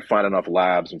we can't find enough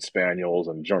labs and spaniels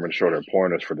and German Shorthair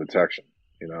pointers for detection.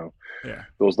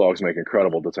 Those dogs make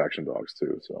incredible detection dogs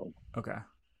too. So, okay.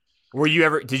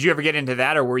 Did you ever get into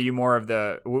that, or were you more of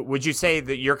would you say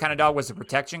that your kind of dog was a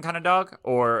protection kind of dog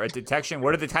or a detection?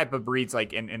 What are the type of breeds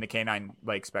like in the canine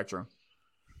like spectrum?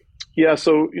 Yeah,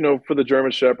 so for the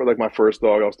German Shepherd, like my first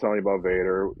dog, I was telling you about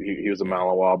Vader. He was a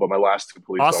Malinois, but my last two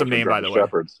police awesome dogs name were by the German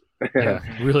Shepherds.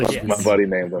 Really, my buddy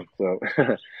named them. So,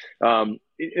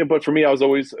 but for me, it was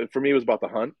about the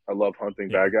hunt. I love hunting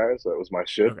bad guys. That was my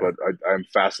shit. Okay. But I'm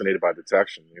fascinated by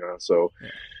detection. So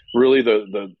really,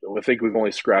 I think we've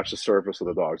only scratched the surface of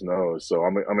the dog's nose. So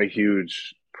I'm a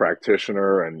huge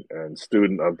practitioner and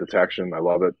student of detection. I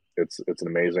love it. It's an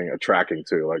amazing tracking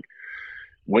too. Like,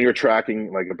 when you're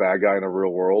tracking like a bad guy in the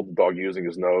real world, the dog using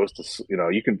his nose to,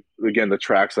 you can, again, the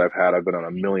tracks I've been on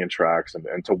a million tracks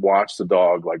and to watch the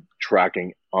dog like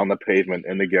tracking on the pavement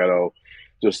in the ghetto,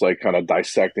 just like kind of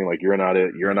dissecting, like you're not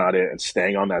it, and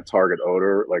staying on that target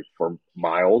odor, like for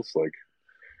miles, like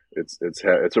it's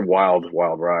a wild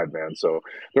ride, man. So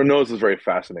their nose is very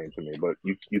fascinating to me, but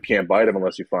you can't bite them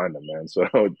unless you find them, man. So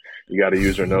you got to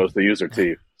use your nose to use their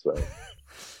teeth. So.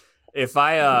 If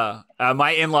my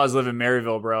in-laws live in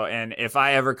Maryville, bro, and if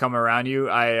I ever come around you,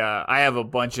 I have a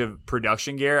bunch of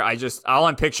production gear. All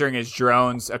I'm picturing is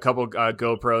drones, a couple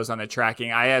GoPros on the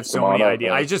tracking. I have so many ideas.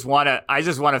 Man. I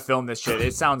just want to film this shit.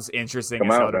 It sounds interesting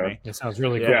as hell to me. It sounds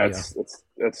really cool. Yeah,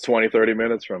 it's 20-30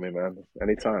 minutes from me, man.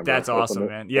 Anytime. That's awesome,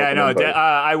 man. Yeah, no,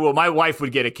 I will. My wife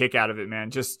would get a kick out of it,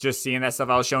 man. Just seeing that stuff.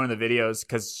 I was showing her the videos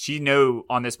because she knew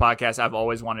on this podcast I've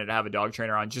always wanted to have a dog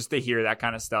trainer on just to hear that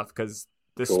kind of stuff because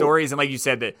the stories and like you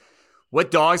said that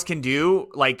what dogs can do,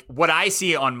 like what I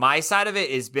see on my side of it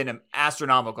has been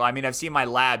astronomical. I mean, I've seen my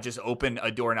lab just open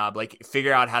a doorknob, like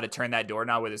figure out how to turn that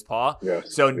doorknob with his paw.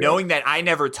 Yes, so knowing that I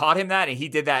never taught him that and he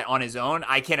did that on his own,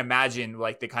 I can't imagine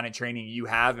like the kind of training you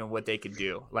have and what they could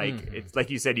do. Like it's like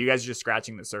you said, you guys are just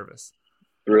scratching the surface.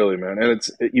 Really, man. And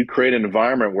you create an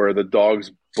environment where the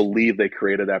dogs believe they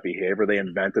created that behavior, they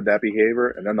invented that behavior,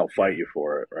 and then they'll fight you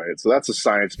for it, right? So that's the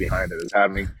science behind it,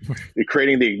 is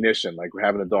creating the ignition, like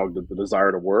having the dog the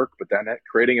desire to work, but then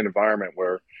creating an environment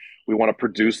where we want to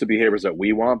produce the behaviors that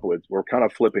we want, but we're kind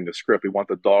of flipping the script. We want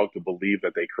the dog to believe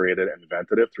that they created and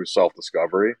invented it through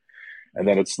self-discovery. And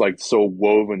then it's like so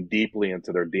woven deeply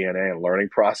into their DNA and learning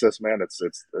process, man. It's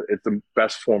the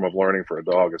best form of learning for a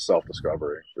dog is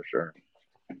self-discovery, for sure.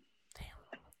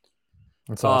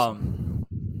 That's awesome.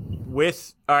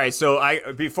 All right, so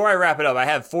before I wrap it up, I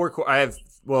have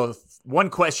one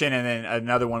question and then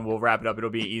another one. We'll wrap it up. It'll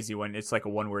be an easy one. It's like a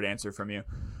 1-word answer from you.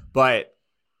 But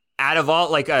out of all,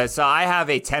 so I have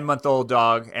a 10-month-old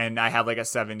dog and I have like a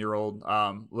 7-year-old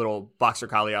little Boxer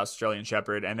Collie Australian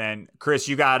Shepherd. And then Chris,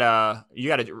 you got a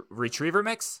retriever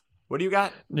mix. What do you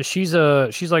got? She's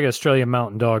like an Australian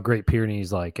Mountain Dog, Great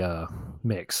Pyrenees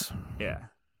mix. Yeah.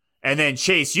 And then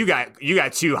Chase, you got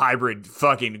 2 hybrid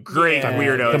fucking great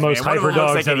weirdos. The most man. hybrid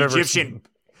dogs like I've ever seen.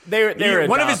 They're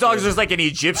one of his dogs was like an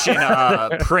Egyptian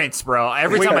prince, bro.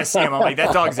 Every time I see him, I'm like,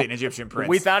 that dog's an Egyptian prince.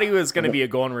 We thought he was going to be a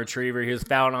golden retriever. He was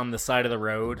found on the side of the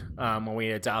road. When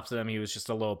we adopted him, he was just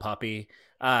a little puppy,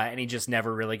 and he just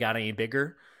never really got any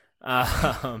bigger.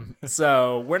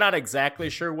 So we're not exactly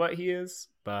sure what he is,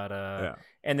 but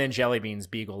and then Jelly Beans,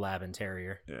 Beagle, Lab, and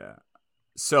Terrier. Yeah.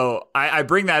 So I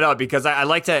bring that up because I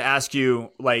like to ask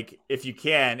you, like, if you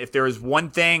can, if there was one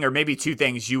thing or maybe two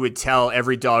things you would tell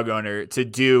every dog owner to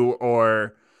do,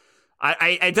 or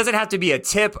it doesn't have to be a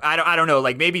tip. I don't know,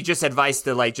 like maybe just advice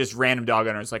to like just random dog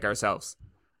owners like ourselves.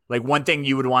 Like one thing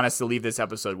you would want us to leave this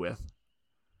episode with.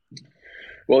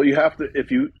 Well, you have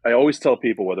to. I always tell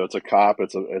people, whether it's a cop,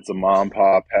 it's a mom,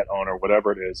 pop, pet owner,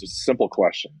 whatever it is, it's a simple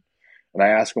question, and I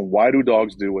ask them, why do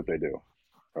dogs do what they do?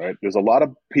 Right? There's a lot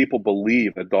of people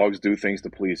believe that dogs do things to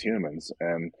please humans,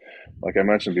 and like I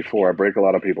mentioned before, I break a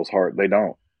lot of people's heart. They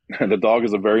don't. The dog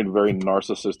is a very, very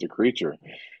narcissistic creature.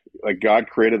 Like God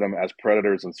created them as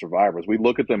predators and survivors. We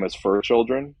look at them as fur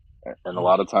children, and a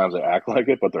lot of times they act like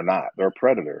it, but they're not. They're a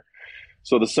predator.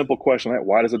 So the simple question,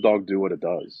 why does a dog do what it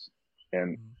does?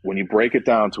 And when you break it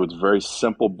down to its very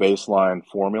simple baseline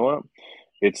formula,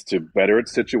 it's to better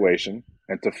its situation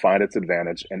and to find its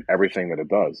advantage in everything that it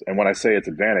does. And when I say its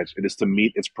advantage, it is to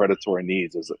meet its predatory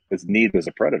needs as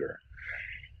a predator.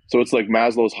 So it's like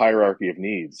Maslow's hierarchy of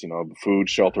needs, food,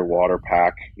 shelter, water,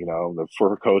 pack, the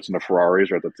fur coats and the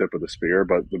Ferraris are at the tip of the spear,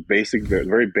 but the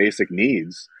very basic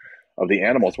needs of the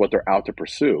animal is what they're out to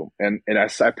pursue. And I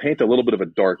paint a little bit of a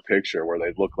dark picture where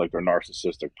they look like they're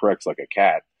narcissistic pricks like a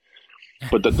cat.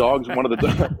 But the dogs, one of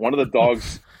the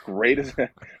dog's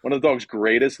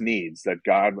greatest needs that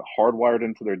God hardwired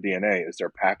into their DNA is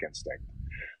their pack instinct,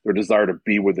 their desire to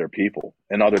be with their people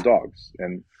and other dogs.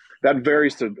 And that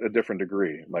varies to a different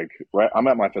degree. Like, I'm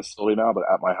at my facility now, but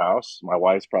at my house, my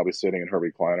wife's probably sitting in her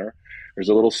recliner. There's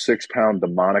a little 6-pound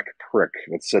demonic prick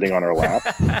that's sitting on her lap.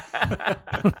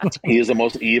 He is the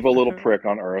most evil little prick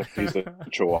on earth. He's a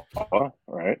chihuahua,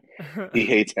 right? He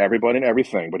hates everybody and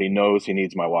everything, but he knows he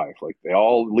needs my wife. Like, they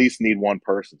all at least need one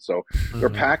person. So their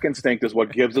pack instinct is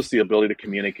what gives us the ability to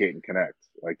communicate and connect.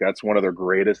 Like, that's one of their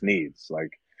greatest needs.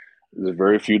 Like, there's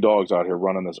very few dogs out here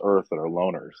running this earth that are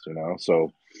loners,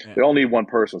 so they all need one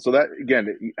person. So that,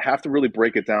 again, you have to really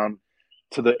break it down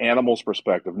to the animal's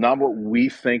perspective, not what we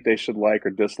think they should like or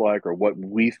dislike or what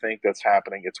we think that's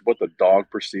happening. It's what the dog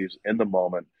perceives in the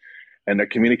moment. And the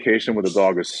communication with the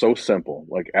dog is so simple.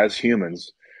 Like, as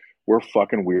humans, we're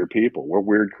fucking weird people. We're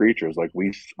weird creatures. Like,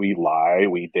 we lie,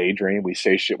 we daydream, we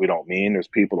say shit we don't mean. There's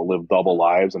people that live double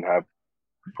lives and have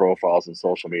profiles in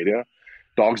social media.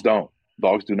 Dogs don't.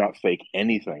 Dogs do not fake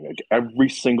anything. Like, every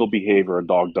single behavior a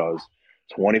dog does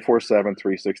 24/7,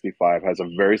 365 has a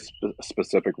very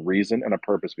specific reason and a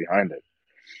purpose behind it.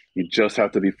 You just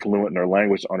have to be fluent in their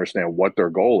language to understand what their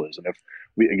goal is. And if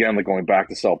we, again, like going back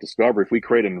to self-discovery, if we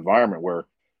create an environment where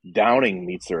downing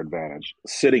meets their advantage,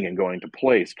 sitting and going to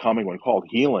place, coming when called,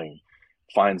 healing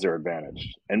finds their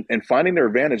advantage. And finding their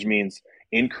advantage means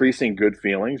increasing good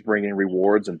feelings, bringing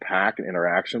rewards and pack and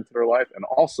interaction to their life, and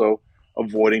also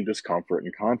avoiding discomfort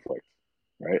and conflict,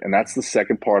 right? And that's the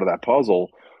second part of that puzzle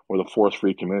where the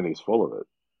force-free community is full of it.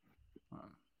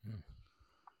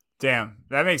 Damn,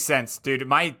 that makes sense, dude.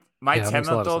 My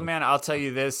 10-month-old, man, I'll tell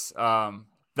you this.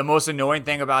 The most annoying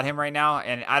thing about him right now,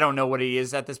 and I don't know what he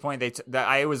is at this point.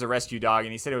 I was a rescue dog,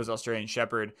 and he said it was Australian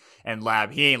Shepherd and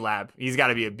Lab. He ain't Lab. He's got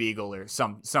to be a Beagle or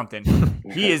something.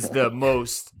 He is the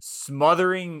most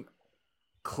smothering,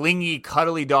 clingy,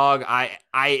 cuddly dog.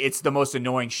 It's the most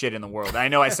annoying shit in the world. I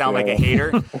know I sound like a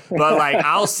hater, but like,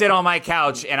 I'll sit on my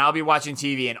couch and I'll be watching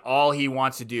TV and all he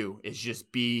wants to do is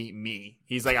just be me.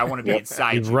 He's like, I want to be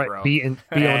inside you, bro. Be on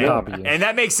top of you. And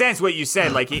that makes sense what you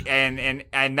said. Like,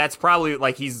 and that's probably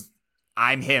like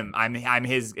I'm him. I'm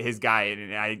his guy,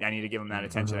 and I need to give him that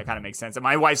attention. That kind of makes sense. And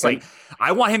my wife's like,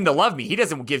 I want him to love me. He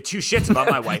doesn't give two shits about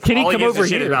my wife. Can he all come he gives over a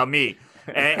shit here? about me.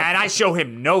 And I show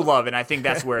him no love, and I think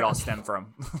that's where it all stemmed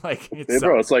from. Like,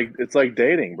 bro, it's like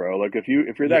dating, bro. Like, if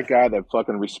you're that guy that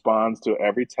fucking responds to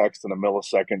every text in a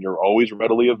millisecond, you're always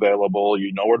readily available,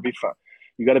 you know where to be found.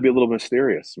 You got to be a little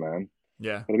mysterious, man.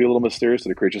 Yeah, got to be a little mysterious to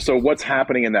the creature. So what's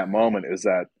happening in that moment is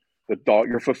that the dog,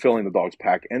 you're fulfilling the dog's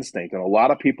pack instinct, and a lot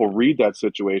of people read that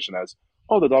situation as,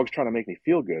 oh, the dog's trying to make me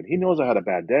feel good. He knows I had a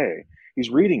bad day.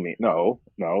 He's reading me. No.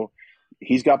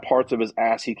 He's got parts of his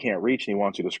ass he can't reach, and he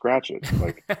wants you to scratch it.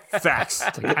 Like, facts.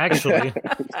 Actually,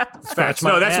 facts.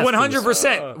 No, that's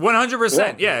 100%.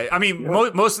 100%. Yeah. I mean,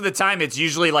 most of the time, it's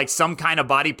usually like some kind of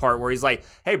body part where he's like,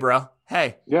 "Hey, bro.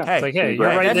 Hey. Yeah. Hey. It's like, hey, you're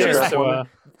right there. Just, So,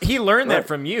 he learned that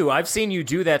from you. I've seen you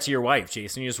do that to your wife,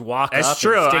 Jason. You just walk That's up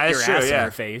true. and stick That's your true, ass in yeah.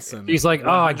 her face. And he's like, oh,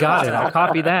 I got it. I'll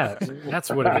copy that. That's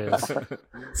what it is.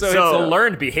 so it's a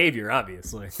learned behavior,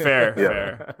 obviously.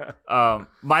 Fair.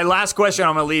 My last question,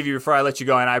 I'm going to leave you before I let you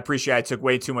go, and I appreciate I took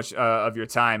way too much of your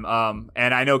time.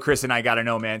 And I know Chris and I got to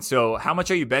know, man. So how much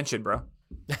are you benching, bro?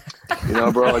 You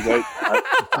know, bro, like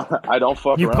I don't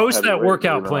fuck You around post with that heavyweight,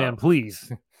 workout believe it or plan,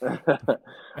 please. not.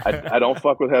 I don't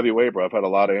fuck with heavyweight, bro. I've had a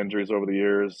lot of injuries over the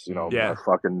years. You know, Yeah. my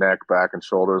fucking neck, back, and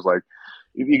shoulders. Like,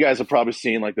 you guys have probably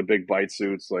seen like the big bite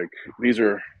suits. Like, these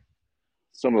are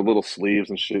some of the little sleeves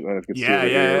and shit. And you can see Yeah, it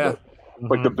here, yeah. but,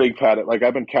 like the big padded, like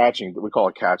I've been catching, we call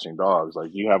it catching dogs.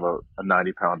 Like you have a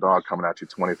 90-pound dog coming at you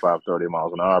 25, 30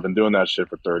 miles an hour. I've been doing that shit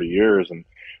for 30 years and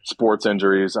sports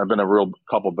injuries. I've been a real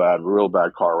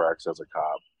bad car wrecks as a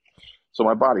cop. So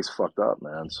my body's fucked up,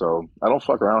 man. So I don't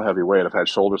fuck around heavyweight. I've had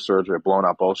shoulder surgery. I've blown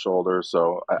out both shoulders.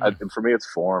 So for me, it's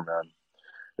form, man.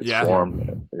 It's Yeah.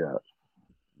 form. Yeah.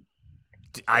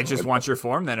 I just want your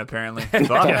form then, apparently. Fuck.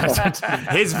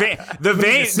 The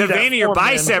vein of your form,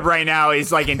 man. bicep right now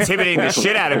is like intimidating the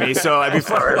shit out of me. So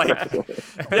before, like,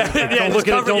 Don't look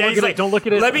at it. Don't look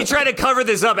at it. Let me try to cover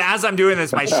this up as I'm doing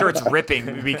this. My shirt's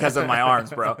ripping because of my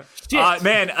arms, bro.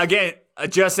 Man, again,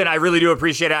 Justin, I really do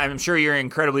appreciate it. I'm sure you're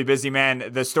incredibly busy, man.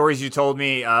 The stories you told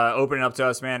me, opening up to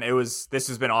us, man, this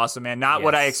has been awesome, man. Not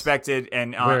what I expected,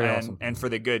 and awesome. and for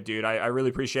the good, dude. I really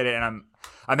appreciate it, and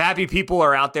I'm happy people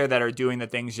are out there that are doing the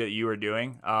things that you are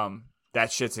doing.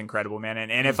 That shit's incredible, man.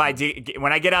 And if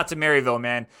when I get out to Maryville,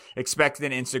 man, expect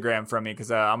an Instagram from me because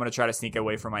I'm gonna try to sneak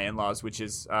away from my in-laws, which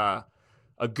is a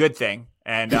good thing.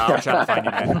 And I'll try to find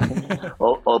you, man.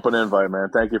 Open invite, man.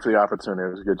 Thank you for the opportunity.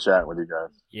 It was a good chat with you guys.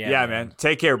 Yeah, man.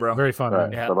 Take care, bro. Very fun. All right.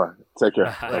 Man. Yeah. Bye-bye. Take care.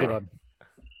 Hey, bud.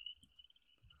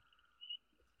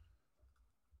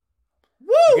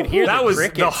 You could hear That the was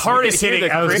crickets. the hardest You could hear hitting-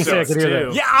 the I was gonna say, I crickets, could hear too.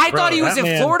 that. Yeah, I Bro, thought he was that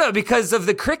in man- Florida because of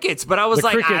the crickets, but I was The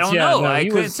like, I crickets, don't yeah, know. no, I he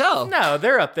couldn't was- tell. No,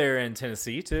 they're up there in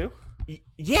Tennessee too.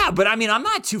 Yeah, but I mean, I'm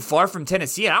not too far from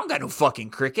Tennessee. I don't got no fucking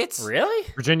crickets. Really?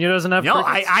 Virginia doesn't have. No,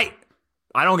 crickets?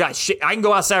 I don't got shit. I can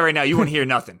go outside right now. You wouldn't hear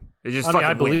nothing. It's just I mean, fucking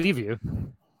I wind. believe you.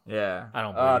 Yeah, I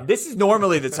don't believe This is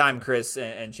normally the time, Chris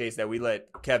and Chase, that we let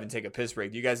Kevin take a piss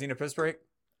break. Do you guys need a piss break?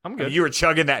 I'm I good. mean, you were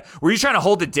chugging that. Were you trying to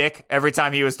hold the dick every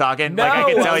time he was talking? No, like I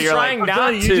could tell I was you're trying like.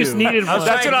 not you to. just needed I was one.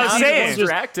 That's trying what I was not to saying.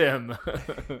 distract him.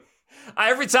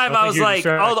 Every time I I think was you're like,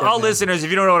 distracted, all man. listeners, if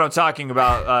you don't know what I'm talking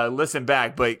about, listen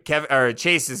back. But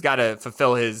Chase has got to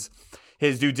fulfill his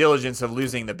due diligence of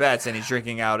losing the bets, and he's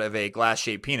drinking out of a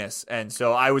glass-shaped penis. And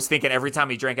so I was thinking every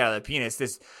time he drank out of the penis,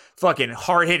 this fucking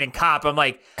hard-hitting cop, I'm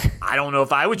like, I don't know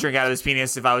if I would drink out of this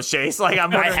penis if I was Chase. Like,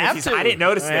 I'm I wondering have if to. I didn't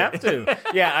notice I it. have to.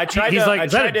 Yeah, I tried He's to. like, I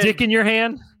is that tried a to, dick in your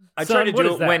hand? I Son, tried to what do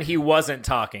is it that? when he wasn't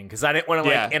talking because I didn't want to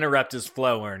Yeah. interrupt his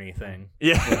flow or anything.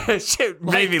 Yeah, shit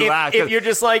made me Like, laugh. if you're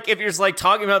just like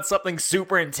talking about something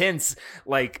super intense,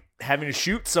 like having to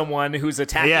shoot someone who's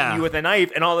attacking Yeah. you with a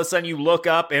knife, and all of a sudden you look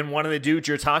up and one of the dudes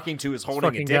you're talking to is holding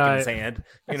a fucking dick in guy. his hand.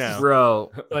 You know,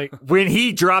 Bro, Like, when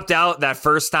he dropped out that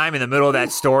first time in the middle of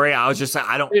that story, I was just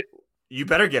like, you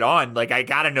better get on. Like, I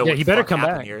gotta know Yeah, what he the better fuck come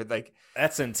happened back. here. Like,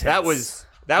 that's intense. that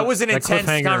was an That intense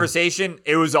cliffhanger. conversation.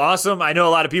 It was awesome. I know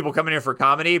a lot of people coming here for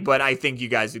comedy, but I think you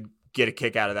guys would get a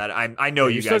kick out of that. I know Yeah,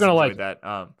 you you're guys still gonna enjoyed like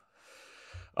that.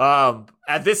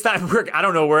 At this time, I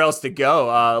don't know where else to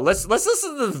go. Let's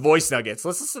listen to the voice nuggets.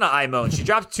 Let's listen to Imone. She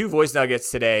dropped 2 voice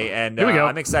nuggets today, and Here we go.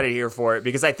 I'm excited to hear for it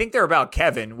because I think they're about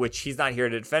Kevin, which he's not here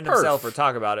to defend himself or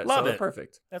talk about it. Love so it.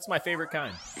 perfect. That's my favorite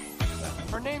kind.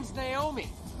 Her name's Naomi.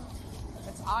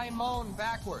 That's Imone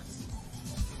backwards.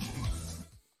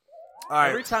 All right.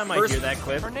 Every time first- I hear that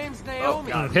clip, Her name's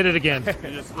Naomi. God. hit it again. Hit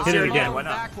Hit it again. Why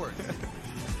not? Backwards.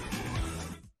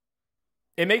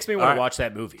 it makes me want All to right. watch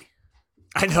that movie.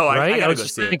 I know. I Right? I gotta was go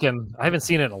just see it. thinking. I haven't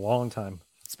seen it in a long time.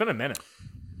 It's been a minute.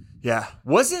 Yeah.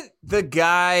 Wasn't the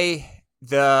guy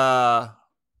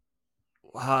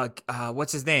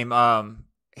what's his name?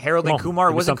 Harold Come and on, Kumar.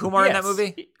 give me Wasn't something. Kumar in Yes. that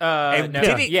movie? No,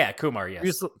 did he- yeah, Kumar. Yes, He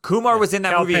was- Kumar was in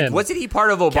that Cal movie. Penn. Wasn't he part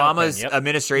of Obama's Penn, yep.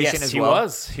 administration yes, as he well?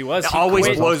 was. He was. It He always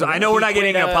quit- blows. I know we're he not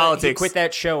getting quit, into politics. He quit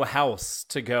that show House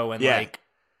to go and Yeah. like.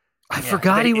 I Yeah,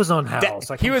 forgot he they- was on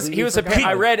House. I He was completely a forgot.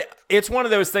 I read it's one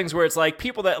of those things where it's like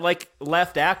people that like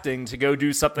left acting to go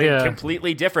do something Yeah.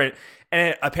 completely different.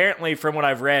 And apparently from what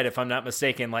I've read, if I'm not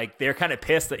mistaken, like they're kind of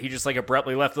pissed that he just like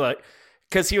abruptly left, like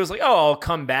because he was like, "Oh, I'll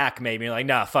come back maybe." Like,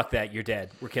 nah, fuck that. You're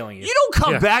dead. We're killing you. You don't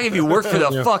come Yeah. back if you work for the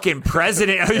Yeah. fucking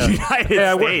president of the United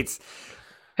Yeah, I work- States.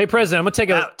 Hey, President, I'm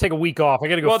gonna take a week off. I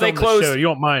gotta go Well, they film closed- the show. You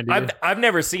don't mind, do you? I've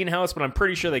never seen House, but I'm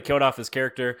pretty sure they killed off his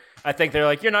character. I think they're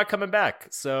like, "You're not coming back,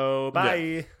 so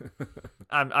bye."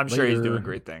 I'm sure he's Later. doing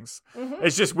great things.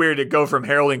 It's just weird to go from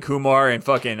Harold and Kumar and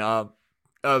fucking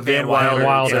Van Wilder.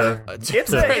 Wilder. It's a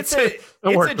Don't work it's a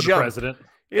for the jump. president.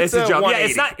 It's a jump. Yeah,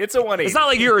 180. It's a 180. It's not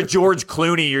like you're a George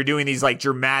Clooney. You're doing these like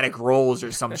dramatic roles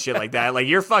or some shit like that. Like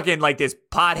you're fucking like this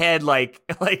pothead, like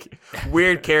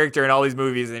weird character in all these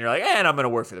movies, and you're like, and I'm gonna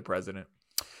work for the president.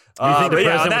 Do you think the but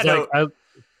yeah, on president that was note,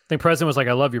 think President was like,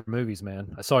 "I love your movies,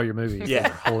 man. I saw your movies. Yeah.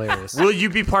 They're hilarious." Will you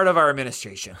be part of our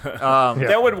administration?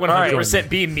 That would 100% right.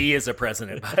 be me as a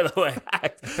president, by the way.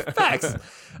 Facts.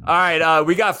 All right,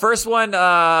 we got first one.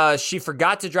 She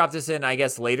forgot to drop this in, I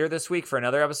guess, later this week for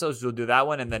another episode, so we'll do that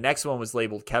one. And the next one was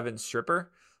labeled Kevin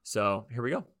Stripper. So here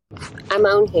we go. I'm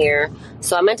on here.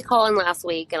 So I meant to call in last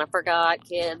week and I forgot.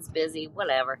 Kids, busy,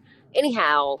 whatever.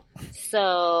 Anyhow,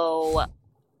 so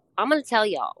I'm going to tell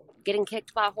y'all, getting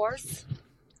kicked by a horse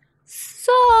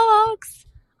sucks.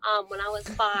 When I was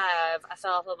 5, I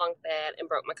fell off a bunk bed and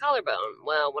broke my collarbone.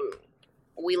 Well, when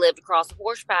we lived across a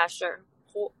horse pasture,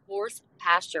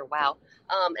 wow.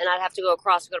 And I'd have to go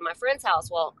across to go to my friend's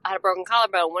house. Well, I had a broken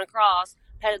collarbone, went across,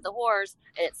 petted the horse,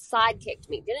 and it side kicked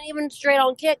me. Didn't even straight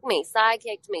on kick me, side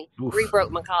kicked me,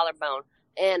 re-broke my collarbone.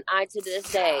 And I, to this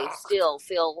day, still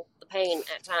feel the pain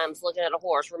at times looking at a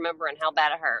horse, remembering how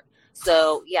bad it hurt.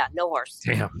 So, yeah, no horse.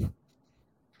 Damn.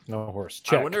 No horse.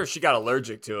 Check. I wonder if she got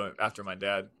allergic to it after my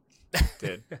dad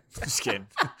did. Just kidding.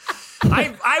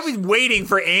 I was waiting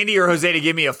for Andy or Jose to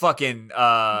give me a fucking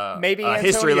Maybe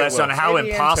history Antonio lesson on will. how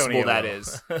Maybe impossible Antonio that will.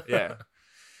 is. Yeah.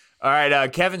 All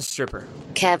right, Kevin Stripper.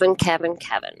 Kevin.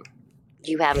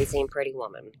 You haven't seen Pretty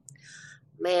Woman.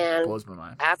 Man, Blows my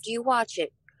mind. after you watch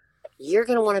it, you're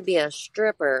going to want to be a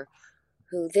stripper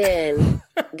who then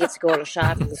gets to go on a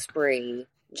shopping spree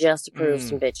just to prove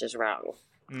some bitches wrong.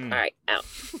 All right, out.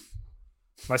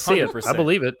 I see it. 100%. I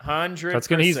believe it. 100%. That's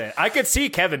gonna easy. I could see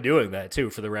Kevin doing that, too,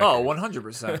 for the record. Oh,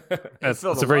 100%. That's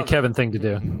a very Kevin thing to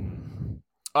do.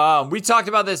 We talked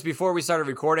about this before we started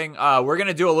recording. We're going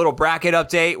to do a little bracket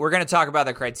update. We're going to talk about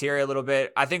the criteria a little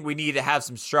bit. I think we need to have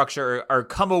some structure or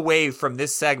come away from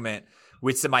this segment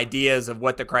with some ideas of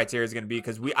what the criteria is going to be.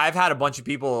 Because I've had a bunch of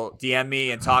people DM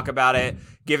me and talk about it,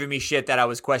 giving me shit that I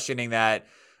was questioning that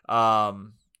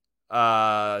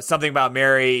Something About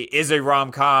Mary is a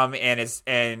rom-com,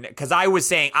 and because I was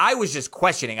just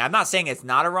questioning. I'm not saying it's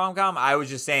not a rom-com. I was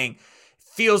just saying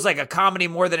feels like a comedy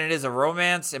more than it is a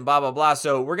romance and blah, blah, blah.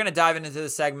 So we're going to dive into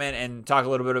this segment and talk a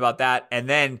little bit about that. And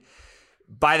then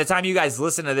by the time you guys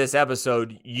listen to this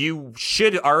episode, you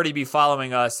should already be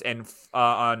following us and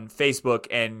on Facebook,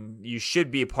 and you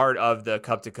should be a part of the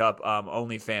Cup to Cup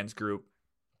OnlyFans group,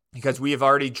 because we have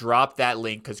already dropped that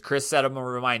link, because Chris set him a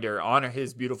reminder on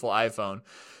his beautiful iPhone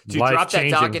to drop that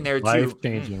doc in there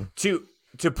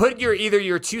to put either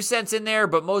your 2 cents in there,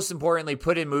 but most importantly,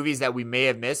 put in movies that we may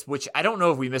have missed, which I don't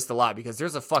know if we missed a lot, because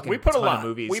there's a fucking ton of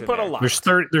movies. We put a lot.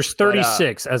 There's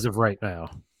 36 as of right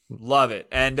now. Love it.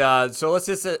 And so let's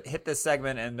just hit this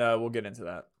segment, and we'll get into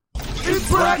that. It's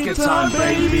bracket time,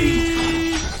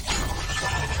 baby!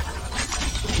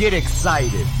 Get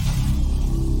excited.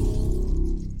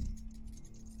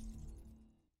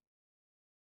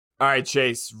 All right,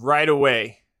 Chase, right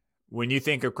away, when you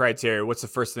think of criteria, what's the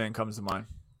first thing that comes to mind?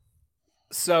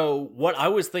 So what I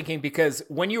was thinking, because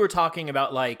when you were talking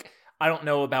about, like, I don't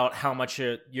know about how much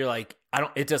you're like,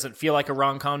 it doesn't feel like a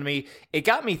rom-com to me. It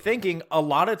got me thinking, a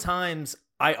lot of times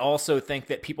I also think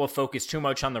that people focus too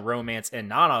much on the romance and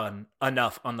not on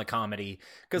enough on the comedy.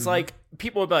 Because like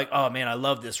people would be like, oh man, I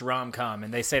love this rom-com.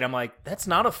 And they say it, I'm like, that's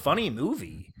not a funny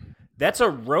movie. That's a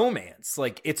romance.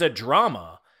 Like, it's a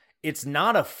drama. It's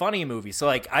not a funny movie. So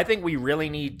like, I think we really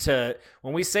need to,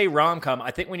 when we say rom-com,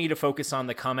 I think we need to focus on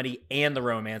the comedy and the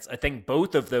romance. I think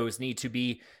both of those need to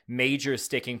be major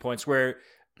sticking points where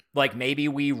like maybe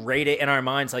we rate it in our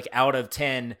minds, like out of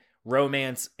 10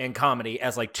 romance and comedy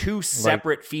as like two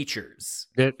separate features.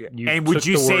 And would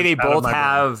you say they both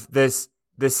have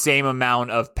the same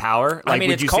amount of power? Like, I mean,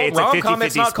 would it's you called say it's a rom-com. 50-50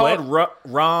 It's not split? called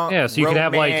rom. Yeah, so you could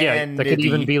have like, that could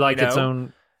even be like its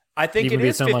own. I think it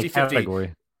is 50-50.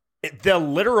 Category. The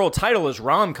literal title is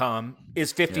rom-com,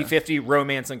 is 50-50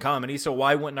 romance and comedy. So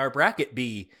why wouldn't our bracket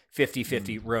be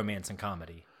 50-50 romance and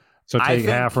comedy? So take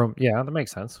half from, that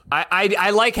makes sense. I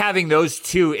like having those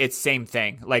two. It's same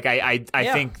thing. Like I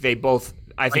think they both.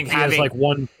 I think having like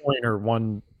 1 point or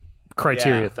one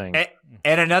criteria thing.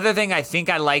 And another thing I think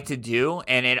I like to do,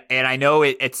 and I know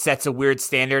it sets a weird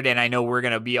standard, and I know we're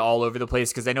gonna be all over the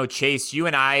place, because I know Chase, you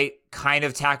and I kind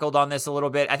of tackled on this a little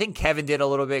bit. I think Kevin did a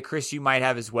little bit. Chris, you might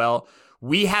have as well.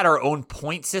 We had our own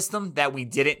point system that we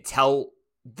didn't tell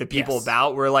the people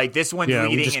about. We're like, this one's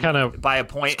leading by a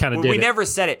point. We never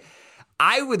said it.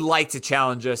 I would like to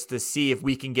challenge us to see if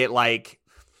we can get like,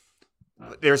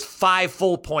 there's 5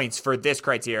 full points for this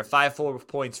criteria, 5 full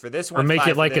points for this one. Or make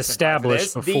it like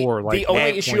established before. The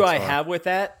only issue I have with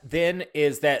that then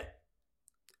is that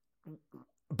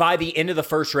by the end of the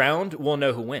first round, we'll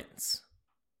know who wins.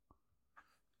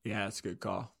 Yeah, that's a good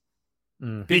call.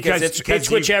 Because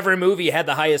it's whichever movie had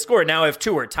the highest score. Now, if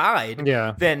two are tied,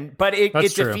 then but it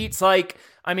defeats like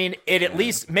it at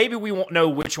least maybe we won't know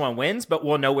which one wins, but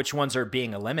we'll know which ones are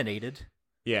being eliminated.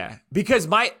 Yeah, because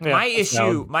my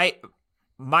issue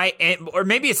or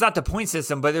maybe it's not the point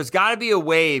system, but there's got to be a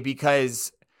way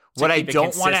because what I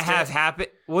don't want to have happen.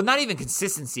 Well, not even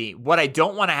consistency. What I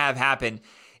don't want to have happen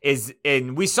is,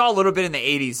 and we saw a little bit in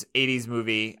the 80s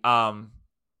movie,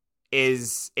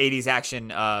 is 80s action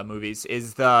movies,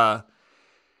 is we're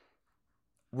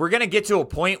going to get to a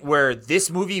point where this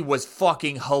movie was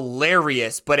fucking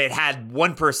hilarious, but it had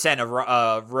 1%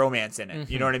 of romance in it.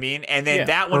 You know what I mean? And then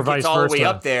that one gets all the way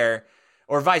up there,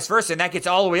 or vice versa, and that gets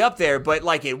all the way up there, but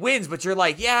like it wins, but you're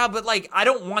like, yeah, but like I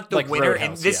don't want the winner. Roadhouse,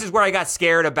 and this is where I got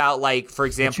scared about, like, for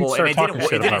example, and it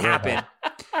didn't happen.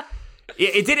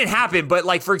 It didn't happen, but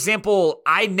like, for example,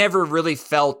 I never really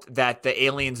felt that the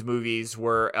Aliens movies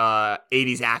were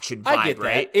 80s action vibe, I get that.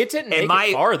 Right? It didn't make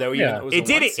it far though. It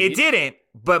didn't.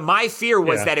 But my fear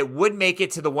was that it would make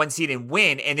it to the 1 seed and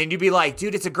win, and then you'd be like,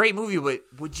 dude, it's a great movie, but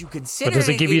would you consider? But does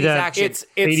it give you that? Action? It's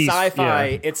 80s, sci-fi.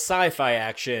 Yeah. It's sci-fi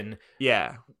action.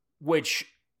 Yeah. Which,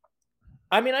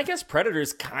 I guess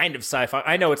Predator's kind of sci-fi.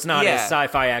 I know it's not as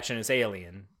sci-fi action as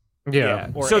Alien. Yeah.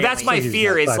 So that's my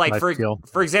fear. Is like,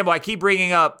 for example, I keep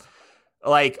bringing up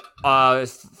like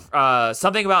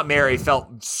Something About Mary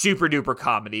felt super duper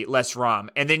comedy, less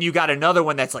rom, and then you got another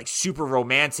one that's like super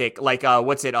romantic, like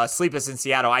Sleepless in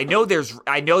Seattle. I know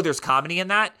there's comedy in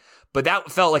that, but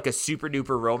that felt like a super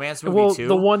duper romance movie too.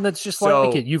 The one that's just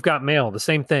like it, You've Got Mail, the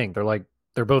same thing.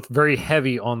 They're both very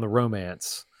heavy on the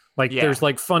romance. There's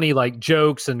like funny like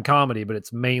jokes and comedy, but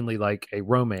it's mainly like a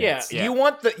romance. Yeah. You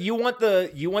want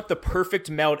the perfect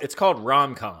melt. It's called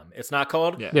rom-com. It's not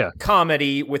called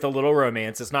comedy with a little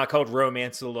romance. It's not called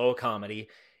romance with a little comedy.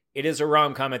 It is a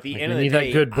rom-com. At the end of the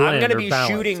day, I'm going to be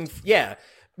shooting. Yeah,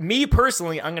 me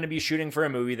personally, I'm going to be shooting for a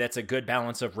movie that's a good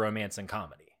balance of romance and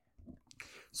comedy.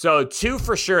 So 2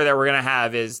 for sure that we're going to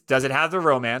have is, does it have the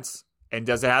romance? And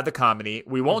does it have the comedy?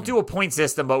 We won't do a point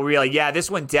system, but we're like, yeah,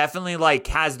 this one definitely like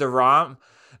has the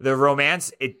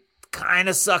romance. It kind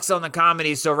of sucks on the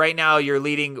comedy. So right now you're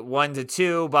leading 1 to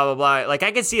 2, blah, blah, blah. Like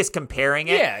I can see us comparing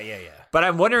it. Yeah. But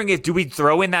I'm wondering do we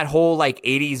throw in that whole like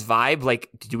 80s vibe? Like,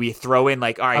 do we throw in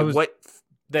like, all right, what?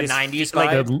 The 90s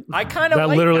vibe. Like, I kind of that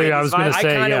like literally 90s I was going to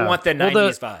say. I kind of want the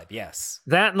 90s vibe. Yes.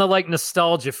 That and the like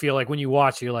nostalgia feel. Like when you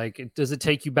watch, you're like, does it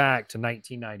take you back to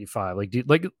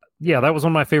 1995? Yeah, that was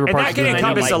one of my favorite parts. And that can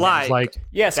encompass a lot. Like,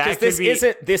 yes, because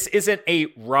this isn't a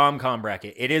rom-com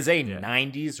bracket. It is a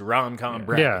 90s rom-com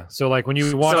bracket. Yeah, so like when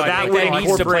you watch, so that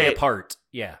needs to play a part.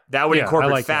 Yeah, that would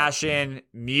incorporate fashion,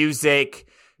 music.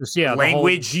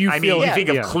 Language. You think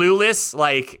of Clueless?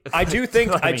 Like, I do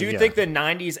think the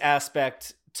 90s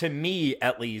aspect, to me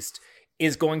at least,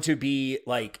 is going to be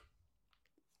like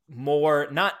more,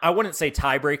 not, I wouldn't say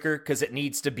tiebreaker because it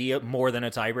needs to be more than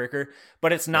a tiebreaker,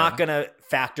 but it's not going to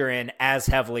factor in as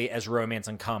heavily as romance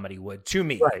and comedy would to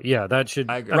me. Right. Yeah, that should.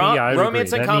 I agree.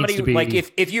 Romance and comedy, like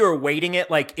if you were weighting it,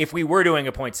 like if we were doing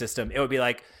a point system, it would be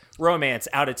like romance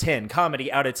out of 10,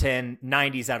 comedy out of 10,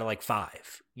 90s out of like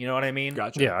 5. You know what I mean?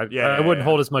 Gotcha. Yeah, I wouldn't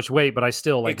hold as much weight, but I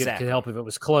still it could help if it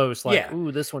was close. Like,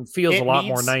 ooh, this one feels a lot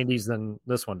more 90s than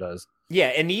this one does. Yeah,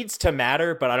 it needs to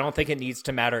matter, but I don't think it needs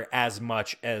to matter as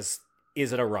much as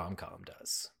Is It a Rom-Com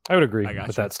does. I would agree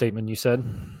with that statement you said.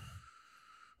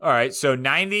 All right, so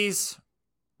 90s,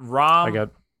 rom, I got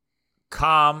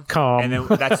calm, and then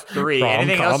that's 3.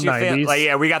 Anything else you feel? Like,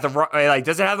 yeah, we got the like.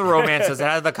 Does it have the romance? Does it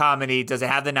have the comedy? Does it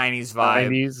have the 90s vibe?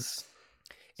 90s.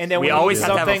 And then we always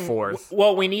have to have a 4th.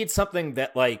 Well, we need something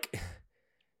that like,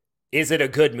 is it a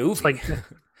good movie? Like,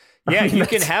 yeah, you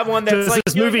can have one that's like,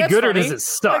 is this movie good or does it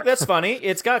suck? Like, that's funny.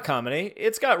 It's got comedy.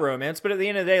 It's got romance. But at the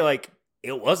end of the day, like,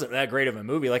 it wasn't that great of a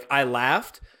movie. Like, I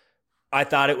laughed. I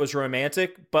thought it was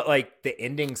romantic, but like the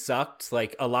ending sucked.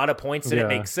 Like a lot of points didn't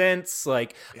make sense.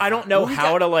 Like I don't know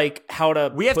how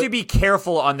to. We have to be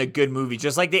careful on the good movie,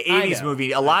 just like the 80s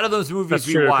movie. A lot of those movies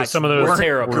we watched, some of those were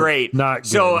terrible, great. Not good.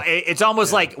 So it's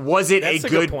almost like, was it a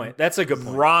good point? That's a good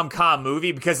point. Rom-com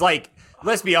movie? Because like,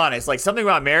 let's be honest, like Something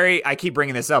About Mary. I keep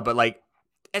bringing this up, but like,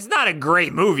 it's not a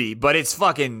great movie, but it's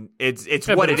fucking. It's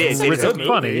what it is. It's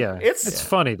funny. Yeah, it's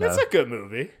funny though. It's a good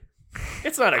movie.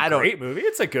 It's not a great movie.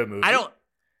 It's a good movie.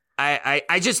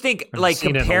 I just think like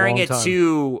comparing it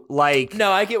to like.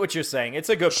 No, I get what you're saying. It's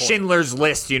a good point. Schindler's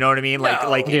List. You know what I mean?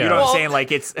 Like you know what I'm saying?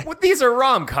 Like it's. Well, these are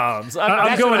rom-coms.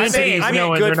 I'm going into these. I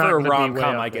mean, good for a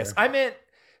rom-com, I guess. I meant,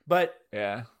 but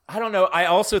yeah, I don't know. I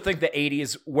also think the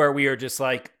 80s where we are just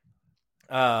like,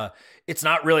 it's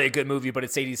not really a good movie, but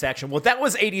it's 80s action. Well, that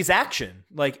was 80s action.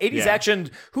 Like 80s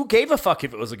action, who gave a fuck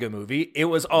if it was a good movie? It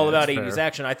was all about 80s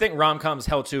action. I think rom-coms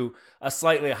held to a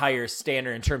slightly higher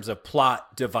standard in terms of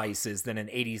plot devices than an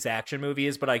 80s action movie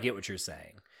is, but I get what you're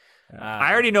saying.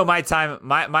 I already know my time.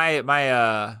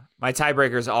 My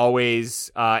tiebreaker is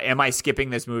always: am I skipping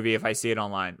this movie if I see it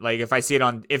online? Like if I see it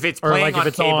on, if it's playing if on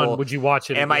it's cable, on, would you watch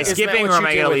it? Am I Isn't skipping that or what am you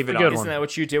I did going to with- leave it good on? one. Isn't that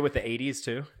what you did with the 80s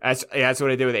too? That's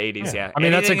what I did with the 80s. Yeah, I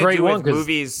mean, that's a Anything to great do one, with 'cause-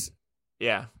 movies.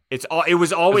 Yeah, it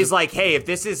was always like, hey, if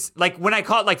this is like when I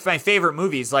caught like my favorite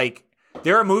movies, like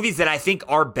there are movies that I think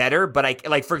are better, but I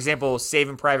like, for example,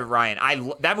 Saving Private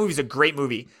Ryan. That movie's a great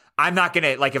movie. I'm not going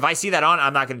to, like, if I see that on,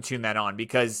 I'm not going to tune that on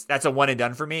because that's a one and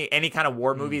done for me. Any kind of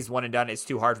war movies, one and done, it's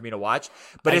too hard for me to watch.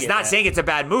 But it's not saying it's a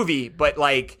bad movie, but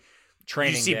like,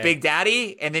 Training you see Day. Big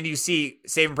Daddy and then you see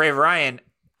Saving Private Ryan.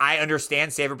 I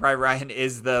understand Saving Private Ryan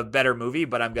is the better movie,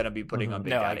 but I'm going to be putting on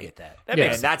Big No, Daddy. I get that. And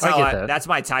makes sense. that's I how get that. that's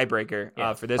my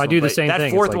tiebreaker for this I one. do the But same that thing.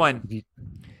 It's fourth like, one.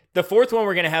 The fourth one,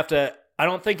 we're going to have to, I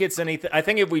don't think it's anything. I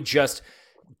think if we just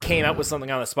came up with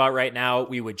something on the spot right now,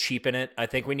 we would cheapen it. I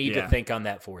think we need to think on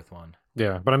that fourth one.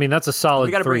 Yeah, but I mean that's a solid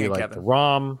We gotta bring three. it, Like Kevin. the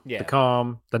ROM, Yeah. the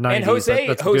COM, the 90s. And Jose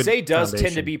that's a good Jose does tend to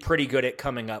foundation. be pretty good at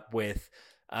coming up with,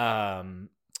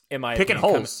 in my Picking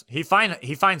opinion, holes. He finds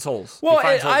holes. He Well,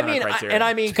 finds holes I in our mean,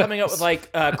 criteria. coming up with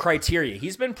like criteria.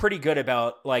 He's been pretty good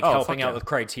about like Oh, helping fuck out yeah. with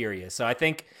criteria. So I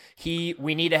think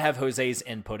we need to have Jose's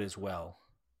input as well.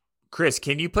 Chris,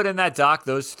 can you put in that doc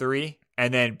those three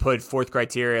and then put fourth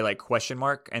criteria like question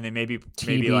mark and then maybe like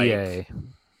TBA.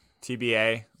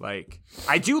 TBA? Like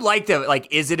I do like the like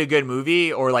is it a good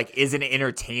movie or like is it an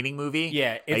entertaining movie?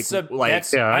 Yeah, it's like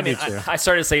that's. Yeah, I I mean, do too. I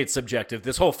started to say it's subjective.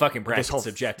 This whole fucking bracket's whole-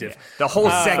 subjective. yeah. The whole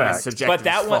segment Fact. subjective. But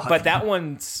that as one, fuck. but that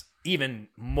one's even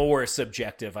more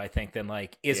subjective, I think, than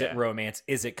like, is it Yeah. romance?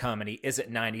 Is it comedy? Is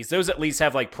it 90s? Those at least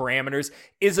have like parameters.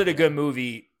 Is it a good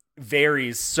movie?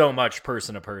 Varies so much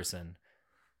person to person.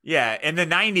 Yeah, in the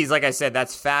 90s, like I said,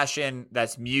 that's fashion,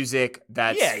 that's music,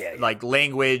 that's Yeah. like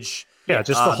language. Yeah,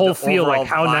 just the whole the feel. overall Like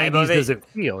how vibe 90s of it. does it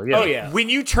feel? Yeah. Oh yeah. When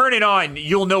you turn it on,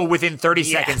 you'll know within 30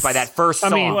 seconds by that first I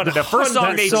song. mean, the first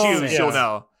song they 100%, choose, yeah. you'll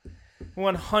know.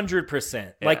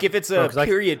 100%. Yeah. Like if it's No, a 'cause I-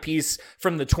 period piece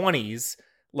from the 20s,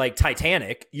 like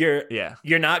Titanic, you're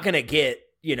not gonna get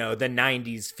the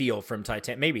 90s feel from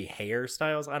Titanic. Maybe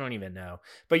hairstyles, I don't even know,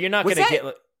 but you're not Was gonna that-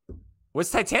 get. Was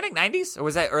Titanic 90s or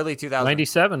was that early 2000s?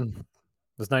 97. It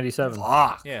was 97.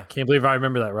 Fuck. Yeah. Can't believe I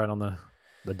remember that right on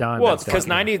the dime. Well, That's because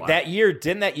down. 90 Wow. that year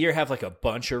that year have like a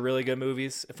bunch of really good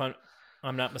movies. If I'm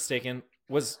not mistaken,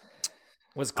 was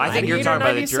I think Gladiator you're talking about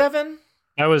the 97?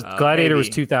 That was Gladiator was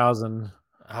maybe. 2000.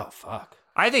 Oh fuck.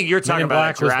 I think you're Men talking in about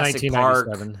Black was Jurassic Park.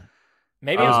 1997.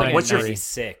 Maybe I was thinking what's your-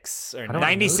 96 or I don't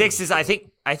 96 is I think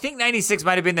 96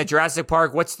 might have been the Jurassic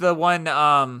Park. What's the one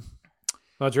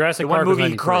Well, Jurassic the one Park was movie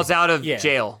he 93. crawls out of Yeah.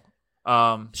 jail?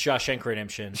 Shawshank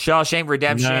Redemption. Shawshank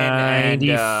Redemption and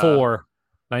 94.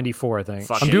 94, I think.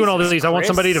 Fuck I'm doing all Jesus these. I want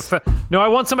somebody to. Christ. I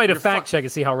want somebody to fact check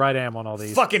and see how right I am on all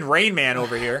these. fucking Rain Man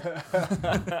over here.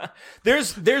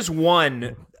 There's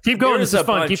one. Keep going. there This was is a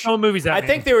fun. bunch- Keep throwing movies at I me.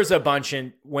 think there was a bunch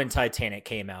when Titanic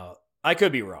came out. I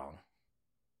could be wrong.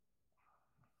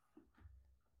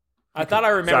 I thought I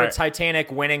remembered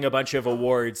Titanic winning a bunch of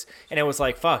awards, and it was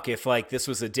like, fuck, if like this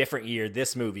was a different year,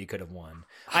 this movie could have won.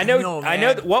 I know.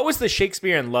 man. What was the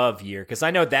Shakespeare in Love year? Because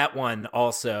I know that one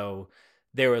also.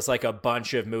 There was like a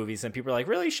bunch of movies, and people are like,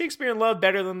 really, Shakespeare in Love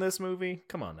better than this movie?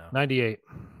 Come on now. 98.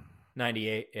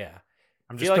 98, yeah.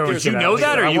 I'm Feel like throwing there's- Did you shit know out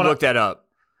that there. or I you wanna- looked that up?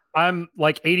 I'm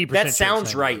like 80%. That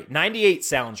sounds right. 98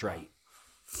 sounds right.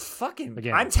 Fucking,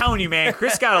 Again. I'm telling you, man.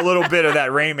 Chris got a little bit of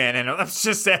that Rain Man in him. I'm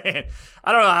just saying.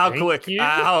 I don't know how Thank quick, you.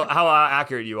 how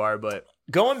accurate you are, but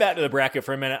Going back to the bracket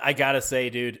for a minute, I gotta say,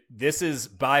 dude, this is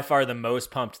by far the most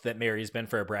pumped that Mary's been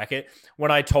for a bracket.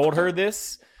 When I told her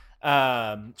this,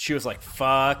 she was like,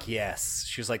 fuck yes.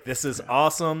 She was like, this is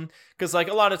awesome. Because like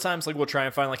a lot of times, like we'll try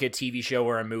and find like a TV show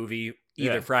or a movie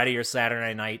either Yeah. Friday or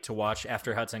Saturday night to watch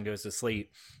after Hudson goes to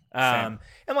sleep. And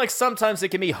like sometimes it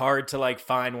can be hard to like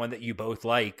find one that you both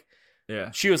like.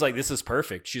 yeah. She was like, this is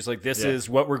perfect. She's like, this Yeah. is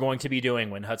what we're going to be doing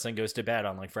when Hudson goes to bed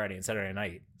on like Friday and Saturday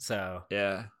night. So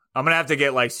Yeah. I'm going to have to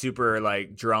get like super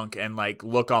like drunk and like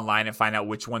look online and find out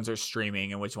which ones are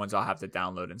streaming and which ones I'll have to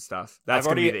download and stuff. That's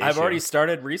I've gonna be the issue. already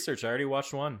started research. I already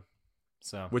watched one.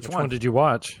 So Which Which one? one did you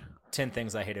watch? 10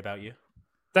 Things I Hate About You.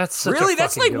 That's such a Really?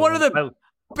 That's fucking like good one of the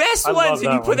best I love ones, and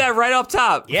that you put one. that right up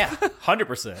top. Yeah,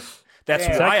 100%. That's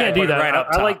Yeah. why I can't put do it that. right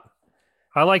up top.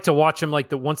 I like to watch them like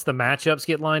once the matchups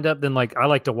get lined up. Then like I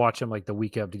like to watch them like the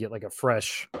week of to get like a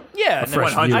fresh. Yeah, a no,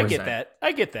 fresh I viewing. get that.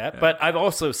 I get that. Yeah. But I've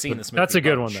also seen this movie. That's a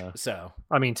good bunch, one, though. So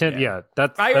I mean, 10. Yeah. Yeah,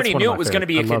 that's. I already that's one knew of it my was going to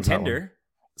be a favorites. I love that one. contender.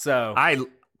 So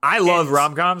I love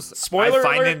rom-coms. Spoiler I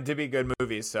find alert. them to be good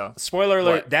movies. So spoiler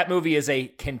alert, What? that movie is a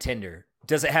contender.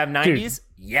 Does it have 90s?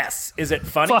 Yes. Is it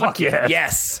funny? Fuck yes.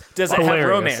 Yes. Does it have Hilarious.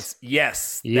 romance?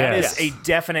 Yes. That Yes. is a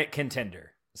definite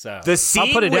contender. So the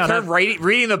scene put it with down. her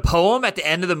reading the poem at the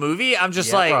end of the movie, I'm just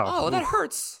Yeah, like, bro. oh, that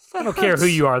hurts. I don't care who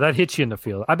you are. That hits you in the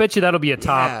field. I bet you that'll be a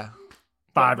top Yeah.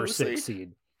 5 or Lucy. 6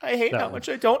 seed. I hate That how one. much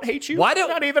I don't hate you. Why don't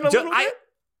not even a do- little I- bit?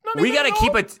 Not We even gotta at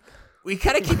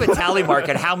keep all? a tally mark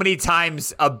at how many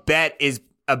times a bet is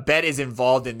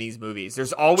involved in these movies.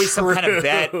 There's always some kind of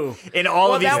bet True. in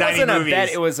all of these that 90 wasn't movies. a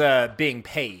bet, it was being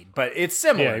paid, but it's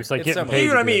similar. Yeah, it's like It's getting similar. paid. You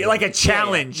know what I to do mean? it. Like a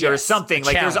challenge or Yes, something. a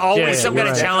Like there's challenge. always Yeah, some you're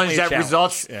kind of right. challenge that Definitely a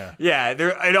results.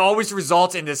 challenge. It always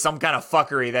results into some kind of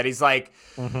fuckery that he's like,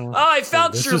 oh, I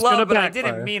found This true is gonna love, but I backfire.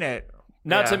 didn't mean it.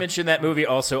 Not Yeah. to mention that movie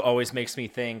also always makes me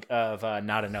think of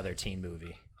Not Another Teen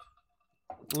Movie.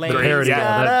 Lady's parody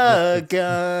got of a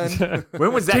gun.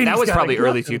 When was that? Dating's That was got a probably gun.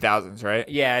 early 2000s, right?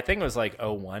 Yeah, I think it was like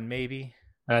 01 maybe.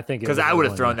 I think Because I would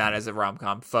have thrown that as a rom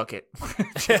com. Fuck it.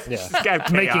 Yeah.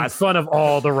 Got Making chaos. fun of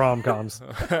all the rom coms.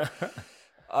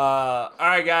 All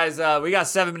right, guys. We got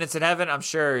 7 minutes in heaven. I'm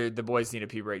sure the boys need a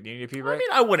pee break. Do you need a pee I break? mean,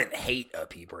 I wouldn't hate a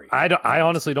pee break. I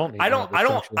honestly don't need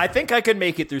I think I could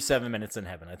make it through 7 minutes in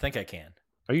heaven. I think I can.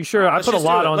 Are you sure? I Let's put a just do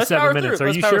lot it. on Let's 7 power minutes. through. Are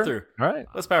Let's you power sure? through. All right.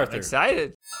 Let's power I'm through.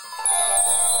 excited.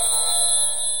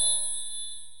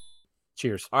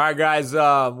 Cheers. All right, guys.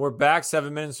 We're back.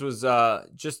 7 minutes was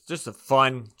just a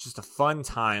fun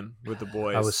time with the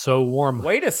boys. I was so warm.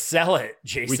 Way to sell it,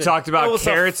 Jason. We talked That about was a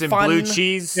carrots and blue fun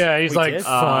cheese. Yeah, he's We like did.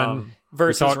 fun.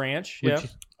 versus We talked- ranch. we- Yeah.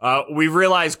 We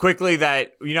realized quickly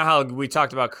that, you know how we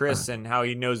talked about Chris and how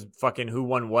he knows fucking who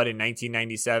won what in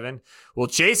 1997? Well,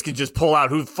 Chase could just pull out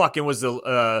who fucking was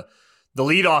the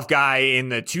leadoff guy in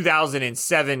the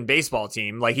 2007 baseball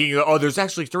team. Like, he can go, oh, there's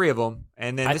actually 3 of them.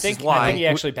 And then I this think is why. he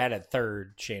actually batted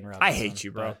third. Shane Robinson. I hate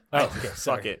you, bro. Oh, okay. Fuck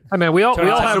Sorry. it. I mean, we all have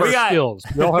So our we got- skills.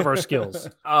 We all have our skills.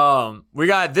 We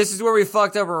got This Is Where We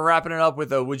Fucked Up. We're wrapping it up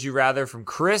with a Would You Rather from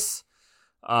Chris.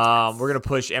 We're gonna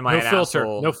push Am I No an filter.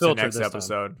 Asshole No to filter next this time.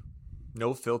 episode.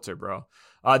 No filter, bro.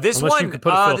 This Unless you one, could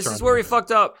put a filter This on Is Where there. We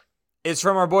Fucked Up is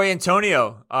from our boy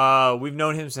Antonio. We've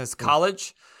known him since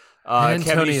college. Kevin used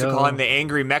to Antonio. call him the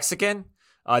Angry Mexican.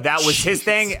 That was his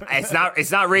thing. It's not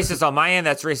racist on my end.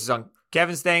 That's racist on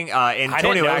Kevin's thing. I didn't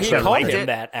Antonio know he actually called liked him it.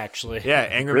 that, actually. Yeah,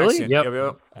 Angry Really? Mexican.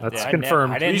 Yep. That's I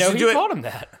confirmed. I didn't We know should do he it. called him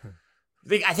that.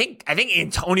 I think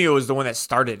Antonio was the one that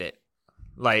started it.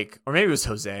 Like, or maybe it was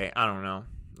Jose. I don't know.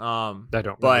 I don't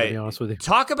know, but to be honest with you.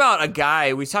 talk about a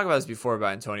guy. We talked about this before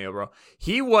about Antonio, bro.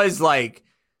 He was like,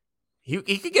 he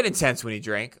could get intense when he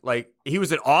drank. Like, he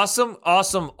was an awesome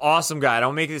guy. I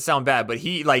don't make it sound bad, but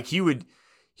he'd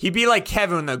be like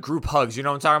Kevin in the group hugs. You know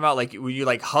what I'm talking about? Like, when you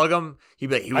like hug him, he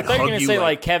would I thought you were hug going to you. say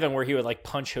like Kevin, where he would like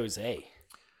punch Jose.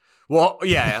 Well,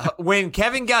 yeah. When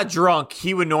Kevin got drunk,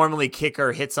 he would normally kick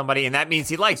or hit somebody, and that means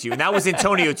he likes you. And that was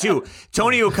Antonio too.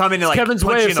 Antonio would come in and like Kevin's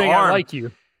punch way you of in the saying arm. I like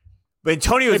you. But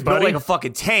Antonio is Hey, built buddy. like a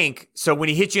fucking tank, so when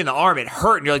he hits you in the arm, it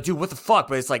hurt, and you're like, dude, what the fuck?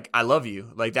 But it's like, I love you.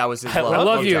 Like, that was his love. I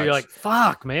love you. touch. You're like,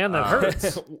 fuck, man, that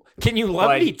hurts. Can you love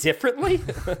But- me differently?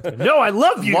 No, I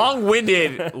love you.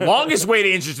 Long-winded, longest way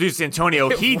to introduce Antonio.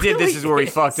 He did really This Is Where We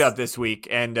is. Fucked Up this week,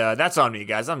 and that's on me,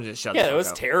 guys. I'm just shut Yeah, the that was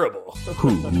fuck up. terrible.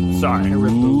 Sorry.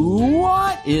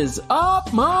 What is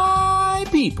up, my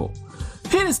people?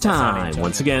 It is time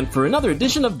once again for another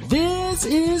edition of This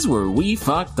Is Where We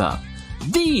Fucked Up,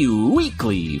 the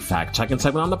weekly fact-checking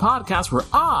segment on the podcast where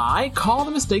I call the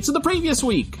mistakes of the previous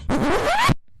week.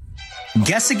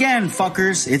 Guess again,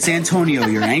 fuckers. It's Antonio,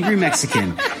 your angry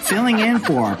Mexican, filling in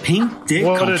for our pink dick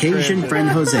What a Caucasian transition. friend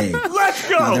Jose. Let's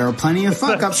go. Now, there are plenty of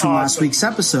fuck ups from last week's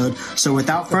episode, so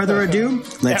without further ado,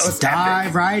 let's was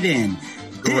dive right in.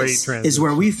 Great This transition. is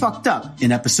where we fucked up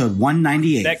in episode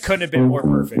 198. That couldn't have been more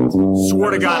perfect.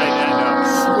 Swear to God, I didn't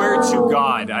know. Swear to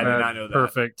God, I did not know that.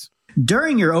 Perfect.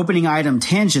 During your opening item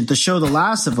tangent, the show The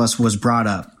Last of Us was brought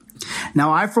up.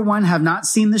 Now, I, for one, have not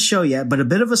seen the show yet, but a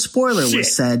bit of a spoiler Shit.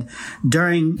 was said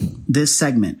during this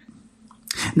segment.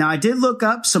 Now, I did look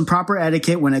up some proper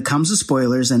etiquette when it comes to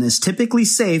spoilers, and it's typically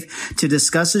safe to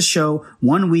discuss a show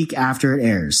 1 week after it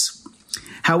airs.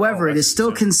 However, it is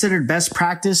still considered best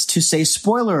practice to say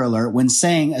spoiler alert when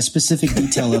saying a specific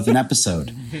detail of an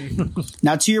episode.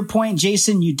 Now, to your point,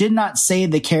 Jason, you did not say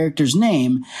the character's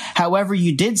name. However,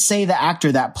 you did say the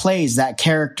actor that plays that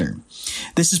character.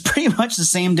 This is pretty much the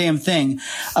same damn thing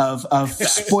of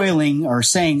spoiling or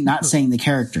not saying the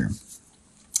character.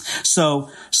 So,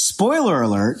 spoiler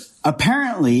alert,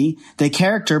 apparently the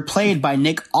character played by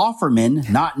Nick Offerman,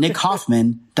 not Nick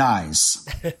Hoffman, dies.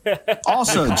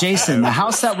 Also, Jason, the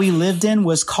house that we lived in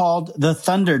was called the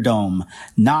Thunderdome,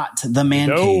 not the Man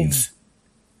Cave. Dome. Now, to your point, Jason, you did not say the character's name. However, you did say the actor that plays that character. This is pretty much the same thing of saying not saying the character. So, spoiler alert, apparently the character played by Nick Offerman, not Nick Hoffman, dies. Also, Jason, the house that we lived in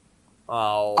was called the Thunderdome, not the Man Cave.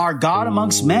 Our God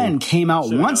Amongst Men came out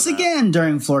once again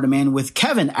during Florida Man, with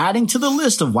Kevin adding to the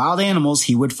list of wild animals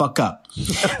he would fuck up.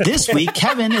 This week,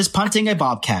 Kevin is punting a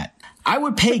bobcat. I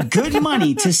would pay good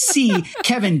money to see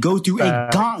Kevin go through a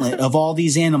gauntlet of all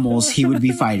these animals he would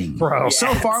be fighting.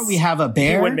 So far, we have a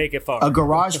bear, a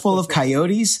garage full of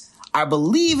coyotes, I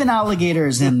believe an alligator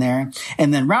is in there,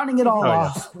 and then rounding it all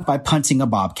off by punting a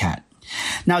bobcat.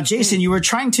 Now, Jason, you were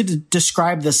trying to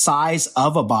describe the size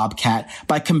of a bobcat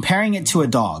by comparing it to a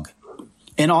dog.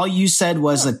 And all you said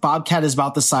was a bobcat is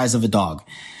about the size of a dog.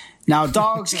 Now,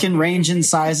 dogs can range in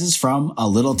sizes from a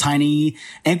little tiny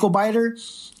ankle biter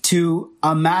to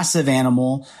a massive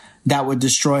animal that would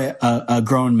destroy a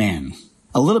grown man.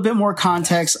 A little bit more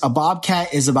context, a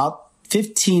bobcat is about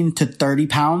 15 to 30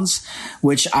 pounds,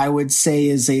 which I would say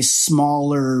is a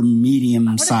smaller,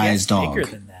 medium-sized dog.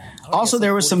 Also,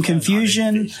 there was some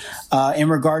confusion in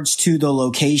regards to the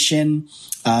location.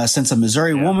 Since a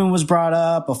Missouri woman was brought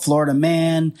up, a Florida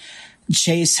man,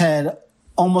 Chase had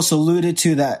almost alluded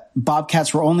to that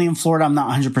bobcats were only in Florida. I'm not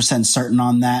 100% certain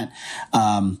on that.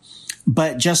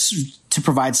 But just to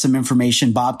provide some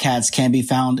information, bobcats can be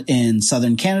found in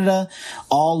southern Canada,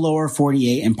 all lower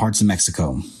 48, and parts of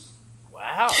Mexico.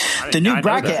 Wow. The new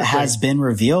bracket has been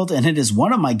revealed, and it is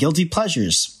one of my guilty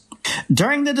pleasures.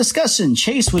 During the discussion,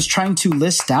 Chase was trying to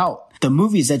list out the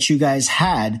movies that you guys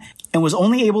had and was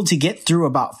only able to get through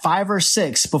about 5 or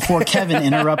 6 before Kevin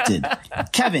interrupted.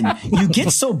 Kevin, you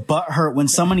get so butthurt when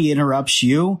somebody interrupts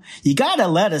you. You gotta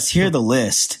let us hear the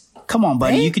list. Come on,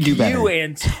 buddy. You can do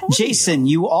better. Jason,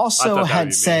 you also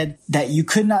had said that you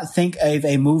could not think of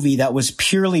a movie that was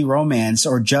purely romance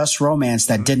or just romance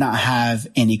that did not have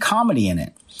any comedy in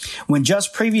it. When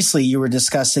just previously you were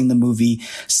discussing the movie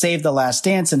Save the Last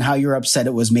Dance and how you're upset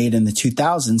it was made in the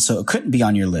 2000s, so it couldn't be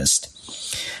on your list.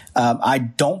 I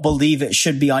don't believe it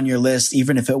should be on your list,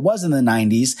 even if it was in the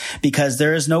 90s, because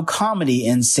there is no comedy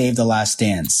in Save the Last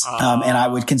Dance. And I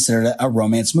would consider it a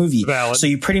romance movie. Valid. So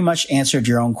you pretty much answered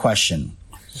your own question.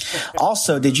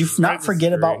 Also, did you not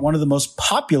forget about one of the most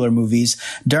popular movies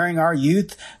during our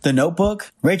youth, The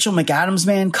Notebook? Rachel McAdams,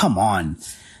 man, come on.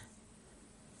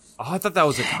 Oh, I thought that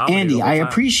was a comedy. Andy, I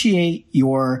appreciate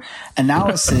your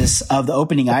analysis of the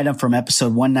opening item from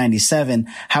episode 197.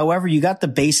 However, you got the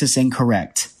basis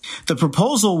incorrect. The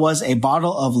proposal was a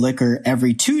bottle of liquor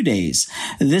every 2 days.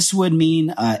 This would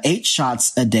mean 8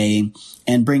 shots a day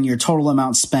and bring your total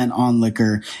amount spent on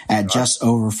liquor at just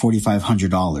over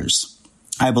 $4,500.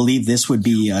 I believe this would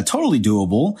be totally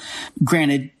doable.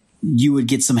 Granted, you would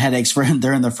get some headaches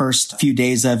during the first few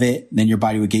days of it. Then your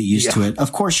body would get used to it.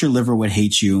 Of course, your liver would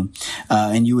hate you,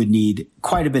 and you would need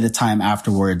quite a bit of time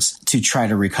afterwards to try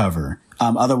to recover.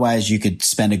 Otherwise, you could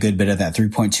spend a good bit of that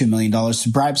 $3.2 million to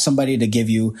bribe somebody to give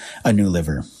you a new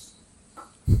liver.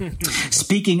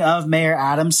 Speaking of Mayor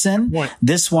Adamson,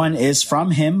 this one is from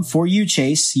him for you,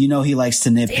 Chase. You know he likes to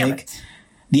nitpick.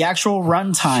 The actual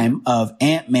runtime of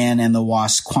Ant-Man and the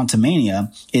Wasp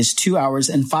Quantumania is 2 hours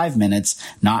and 5 minutes,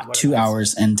 not 2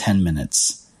 hours and 10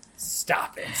 minutes.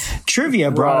 Stop it. Trivia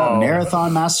brought up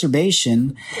marathon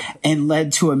masturbation and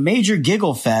led to a major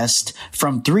giggle fest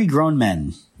from 3 grown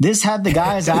men. This had the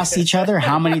guys ask each other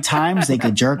how many times they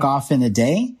could jerk off in a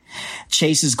day.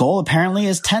 Chase's goal apparently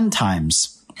is 10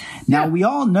 times. Now, we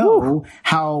all know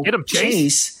how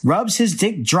Chase rubs his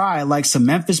dick dry like some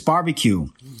Memphis barbecue.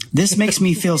 This makes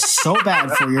me feel so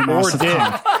bad for your massive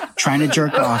cock trying to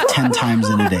jerk off 10 times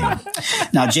in a day.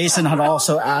 Now, Jason had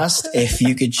also asked if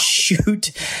you could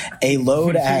shoot a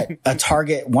load at a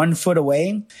target 1 foot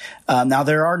away. Now,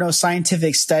 there are no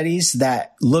scientific studies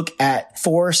that look at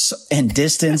force and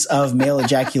distance of male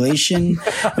ejaculation,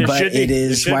 but it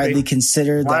is widely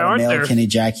considered that a male can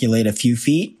ejaculate a few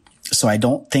feet. So I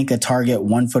don't think a target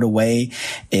 1 foot away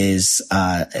is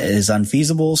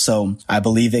unfeasible. So I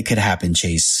believe it could happen,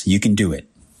 Chase. You can do it.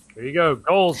 There you go.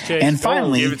 Goals, Chase. And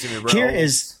finally, here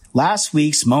is last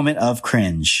week's moment of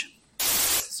cringe.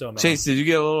 So Chase, did you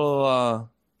get a little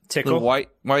tickle, little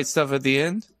white stuff at the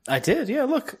end? I did. Yeah,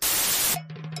 look.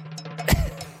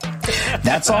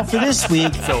 That's all for this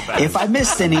week. If I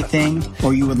missed anything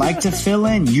or you would like to fill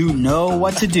in, you know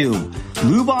what to do.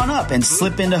 Lube on up and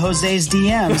slip into Jose's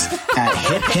DMs at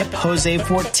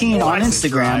HipHipJose14 on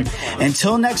Instagram.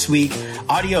 Until next week,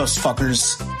 adios,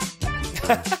 fuckers.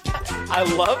 I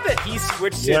love that he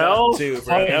switched it up too,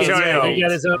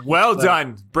 bro. Well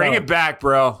done. Bring it back,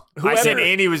 bro. I said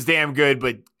Andy was damn good,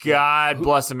 but God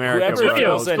bless America. Whoever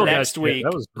fills in next week,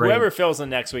 whoever fills in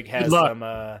next week has some.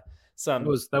 That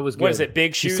was good. What is it?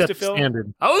 Big shoes to fill.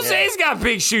 Jose's got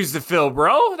big shoes to fill,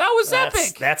 bro. That was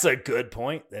epic. That's a good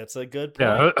point. That's a good point.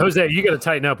 Yeah, Jose, you got to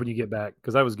tighten up when you get back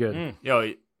because that was good.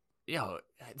 Yo,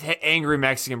 The angry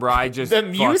Mexican, bro. I just the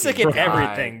music and fucking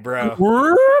everything, bro.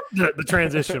 The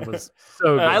transition was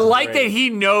so good. I like that he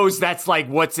knows that's like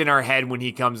what's in our head when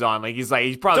he comes on. Like he's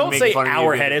probably Don't making say fun of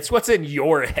our you. head. It's what's in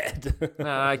your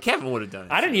head. Kevin would have done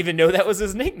it. I didn't even know that was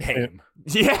his nickname.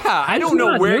 Yeah, I don't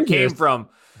know where it came from,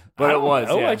 but it was.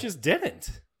 Oh, yeah. I just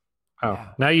didn't. Oh,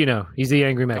 now you know. He's the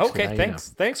angry Mexican. Okay, Now thanks.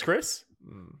 Thanks, Chris.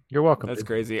 You're welcome. That's dude.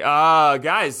 crazy.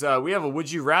 Guys, we have a Would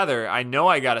You Rather. I know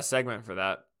I got a segment for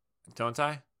that. Don't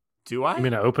I? Do I? You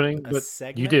mean an opening? A But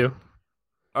segment? you do.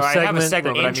 All right, I have a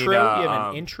segment, but intro? I mean, You have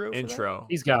an intro for that? Intro.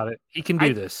 He's got it. He can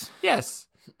do this. Yes.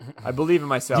 I believe in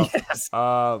myself. Yes.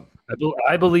 I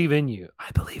believe in you.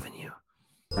 I believe in you.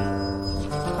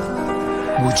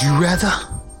 Would you rather?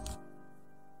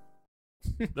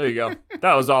 There you go.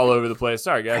 That was all over the place.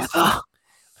 Sorry, guys.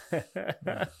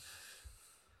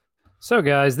 So,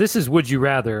 guys, this is Would You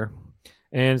Rather,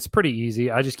 and it's pretty easy.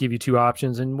 I just give you two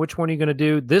options, and which one are you going to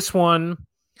do? This one,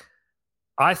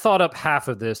 I thought up half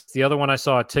of this. The other one I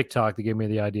saw a TikTok that gave me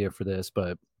the idea for this.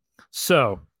 But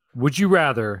so, would you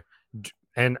rather?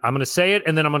 And I'm going to say it,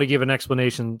 and then I'm going to give an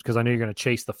explanation because I know you're going to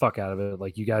chase the fuck out of it,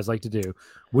 like you guys like to do.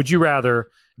 Would you rather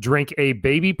drink a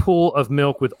baby pool of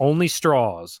milk with only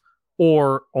straws,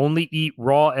 or only eat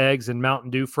raw eggs and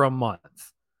Mountain Dew for a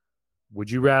month?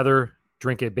 Would you rather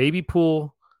drink a baby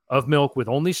pool of milk with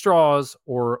only straws,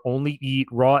 or only eat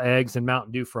raw eggs and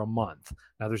Mountain Dew for a month?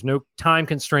 Now, there's no time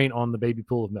constraint on the baby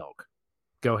pool of milk.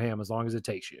 Go ham as long as it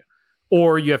takes you.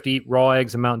 Or you have to eat raw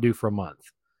eggs and Mountain Dew for a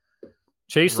month.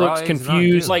 Chase Raw looks eggs and Mountain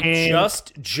confused. Dew. Like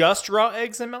and- just raw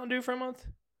eggs and Mountain Dew for a month?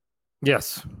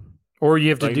 Yes. Or you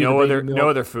have to Like do no the other baby no milk.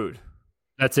 other food.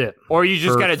 That's it. Or you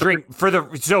just For- got to drink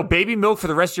so baby milk for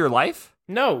the rest of your life?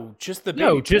 No, just the baby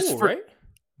No, just pool, for- right?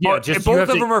 Yeah, Or- just you both have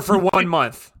of to- them are for 1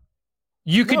 month.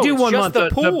 You could No, do it's 1 just month. the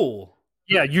pool.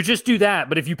 Yeah, you just do that.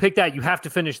 But if you pick that, you have to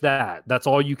finish that. That's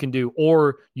all you can do.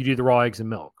 Or you do the raw eggs and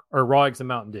milk, or raw eggs and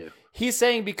Mountain Dew. He's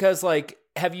saying because, like,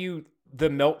 have you the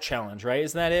milk challenge, right?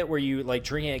 Isn't that it? Where you, like,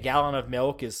 drinking a gallon of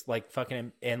milk is, like,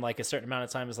 fucking in like a certain amount of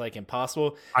time is, like,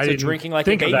 impossible. I So didn't drinking, like, a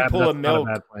think of baby that, but pool of that's not a milk,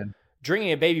 bad plan.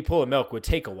 drinking a baby pool of milk would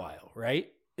take a while,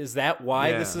 right? Is that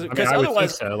why Yeah. this is? I mean, Because I would think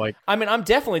otherwise, so. Like, I mean, I'm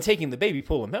definitely taking the baby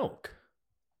pool of milk.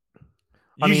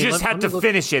 You I mean, just let have me to look-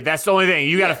 finish it. That's the only thing.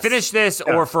 You got to Yes. finish this,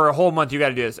 Yeah. or for a whole month you got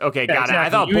to do this. Okay, yeah, got it. I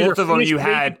exactly. thought You both either of them finish you the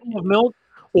baby had. pool of milk,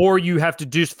 or you have to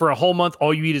just for a whole month.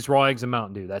 All you eat is raw eggs and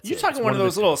Mountain Dew. That's You're it. talking It's one of the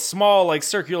those two. little small, like,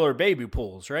 circular baby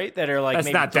pools, right? That are like That's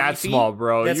maybe not 3 that feet? small,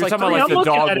 bro. That's You're like talking three- about I'm like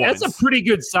the looking dog at it. ones. That's a pretty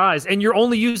good size, and you're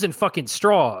only using fucking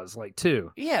straws, like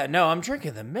too. Yeah, no, I'm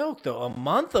drinking the milk though. A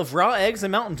month of raw eggs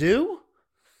and Mountain Dew?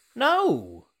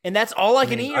 No. And that's all I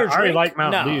can eat or I drink? already like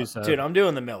Mountain no, Dew, so- dude, I'm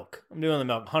doing the milk. I'm doing the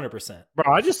milk 100%.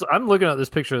 Bro, I'm looking at this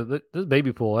picture of this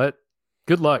baby pool.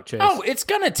 Good luck, Chase. Oh, it's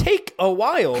going to take a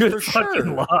while good for fucking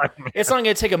sure. luck, man. It's not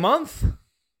going to take a month.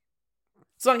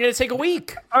 It's not going to take a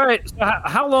week. All right, so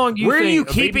how long do you Where are think you a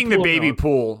keeping the pool baby milk-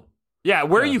 pool? Yeah,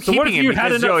 where are you So what keeping if you it? had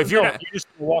Because, enough Joe, if you're milk, not, you just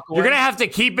walk away? you're gonna have to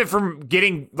keep it from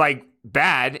getting like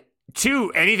bad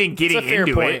to anything getting That's a fair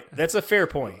into point. it. That's a fair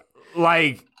point.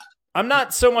 Like, I'm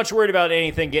not so much worried about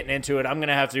anything getting into it. I'm going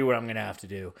to have to do what I'm going to have to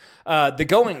do. The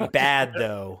going bad,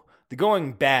 though,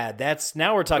 that's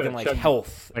now we're talking like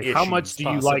health. Like, how much issues, do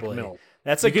you like possibly. milk?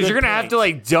 That's a because good you're gonna have to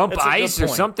like dump That's a good ice or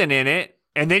point. something in it,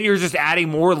 and then you're just adding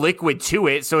more liquid to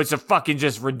it, so it's a fucking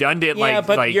just redundant. Yeah,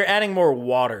 but like you're adding more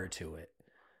water to it.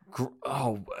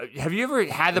 oh, have you ever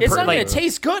had the? It's not like, going to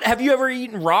taste good. Have you ever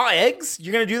eaten raw eggs?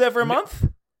 You're going to do that for a month?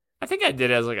 I think I did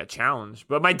as like a challenge,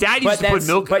 but my dad used to put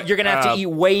milk. But you're going to have to eat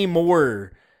way more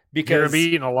You're because gonna be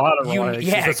eating a lot of raw eggs.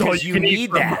 yeah, That's all because you you can eat need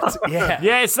for a that. month. Yeah.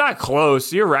 Yeah, it's not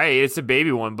close. You're right. It's a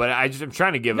baby one, but I'm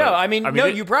trying to give. No, I mean, no,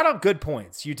 it- you brought up good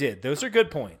points. You did. Those are good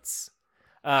points.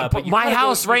 But you my gotta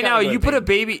house go, right now, gotta go you put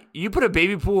baby. a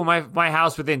baby pool in my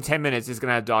house within 10 minutes, it's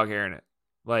gonna have dog hair in it.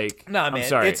 Like, No, I'm man,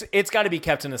 sorry. it's got to be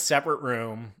kept in a separate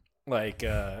room, like,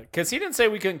 because he didn't say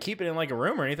we couldn't keep it in like a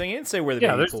room or anything. He didn't say where the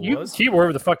Yeah, baby pool you was. can keep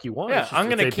wherever the fuck you want. Yeah, It's just I'm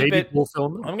gonna if they keep baby it. pool fill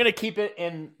milk. I'm gonna keep it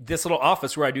in this little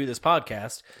office where I do this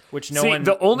podcast, which See,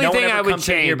 the only no one thing ever I would comes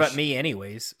in here change- but me,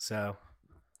 anyways. So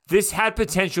This had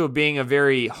potential of being a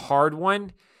very hard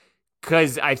one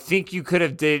because I think you could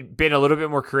have been a little bit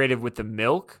more creative with the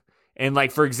milk. And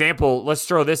like, for example, let's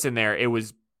throw this in there. It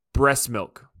was breast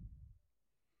milk.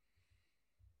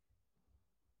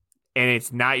 And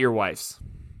it's not your wife's.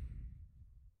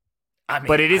 I mean,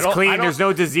 But it is I don't- clean. I don't- There's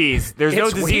no disease. There's no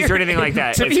It's disease or weird. anything like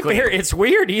that. To It's be clean. fair, it's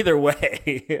weird either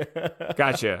way.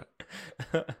 Gotcha.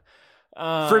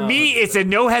 For me, it's a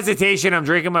no hesitation. I'm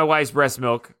drinking my wife's breast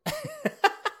milk.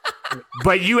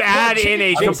 but you add in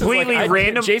a completely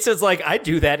random. Jason's like, I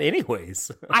do that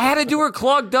anyways. I had to do her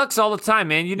clogged ducks all the time,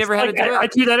 man. You never had to do it. I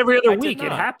do that every other week.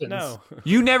 It happens. No.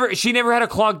 She never had a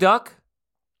clogged duck.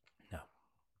 No.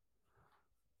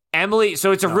 Emily,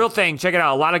 so it's a real thing. Check it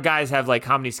out. A lot of guys have like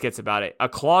comedy skits about it. A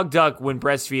clogged duck when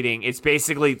breastfeeding,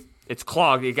 it's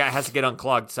clogged. It has to get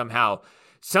unclogged somehow.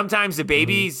 Sometimes the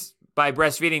babies by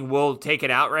breastfeeding will take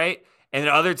it out, right? And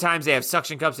then other times they have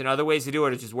suction cups and other ways to do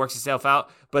it. It just works itself out.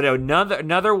 But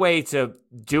another way to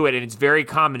do it, and it's very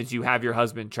common, is you have your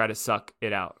husband try to suck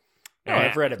it out. No,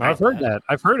 I've read about I've heard that.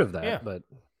 I've heard of that. Yeah. But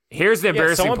here's the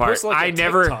embarrassing part. Posts, like, I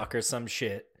never TikTok or some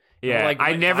shit. Yeah, like,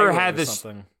 I never had this.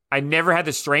 Something. I never had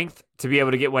the strength to be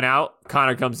able to get one out.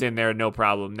 Connor comes in there, no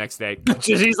problem. Next day,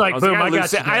 he's like, boom, I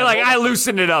got you. I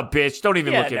loosened it up, bitch. Don't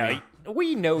even look at me.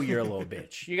 We know you're a little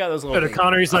bitch. You got those little. But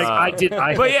Connor, he's like,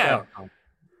 but yeah.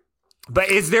 But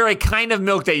is there a kind of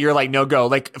milk that you're like, no go?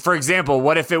 Like, for example,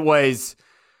 what if it was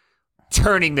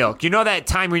turning milk? You know that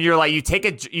time when you're like, you take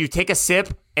a sip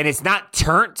and it's not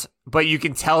turnt, but you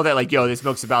can tell that like, yo, this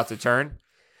milk's about to turn.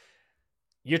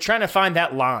 You're trying to find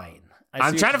that line.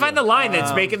 I'm trying to find the line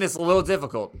that's making this a little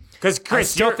difficult. Because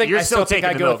Chris, you're still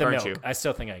taking the milk, aren't you? I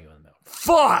still think I go with milk.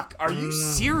 Fuck, are you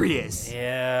serious?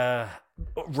 Yeah.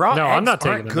 Raw no, eggs I'm not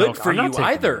taking aren't the good milk. for you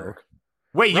either.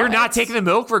 Wait, you're not taking the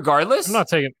milk regardless? I'm not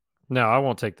taking. No, I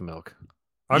won't take the milk.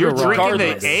 You're drinking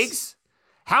the eggs?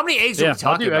 How many eggs are we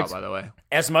talking about, by the way?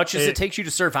 As much as it takes you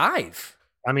to survive.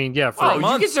 I mean, yeah. For you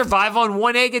can survive on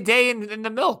one egg a day in the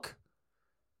milk.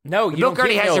 No, the milk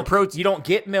already has your protein. You don't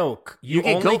get milk. You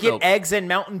only get eggs and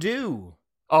Mountain Dew.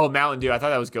 Oh, Mountain Dew. I thought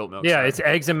that was goat milk. Yeah, it's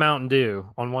eggs and Mountain Dew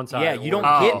on one side. Yeah, you don't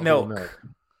get milk.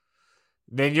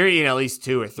 Then you're eating at least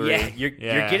 2 or 3. Yeah, you're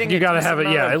getting. You got to have it.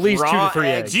 Yeah, at least 2 to 3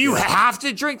 eggs. Do you have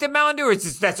to drink the Mountain Dew, or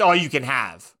is that's all you can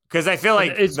have? Because I feel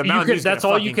like the Mountain Dew. That's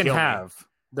all you can have.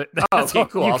 Okay,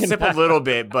 cool. I'll sip a little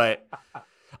bit, but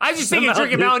I just think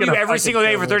drinking Mountain Dew every single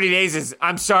day for 30 days is.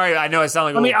 I'm sorry, I know I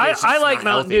sound like. I like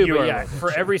Mountain Dew, but yeah,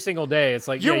 for every single day, it's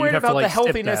like you're worried about the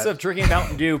healthiness of drinking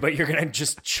Mountain Dew, but you're gonna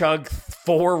just chug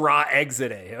 4 raw eggs a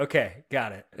day. Okay,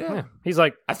 got it. Yeah, he's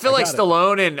like. I feel like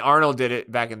Stallone and Arnold did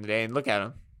it back in the day, and look at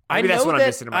him. Maybe that's what I'm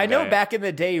missing in my diet. Back in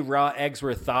the day, raw eggs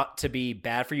were thought to be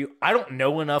bad for you. I don't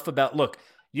know enough about. Look.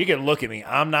 You can look at me.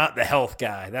 I'm not the health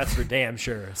guy. That's for damn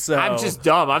sure. So I'm just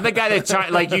dumb. I'm the guy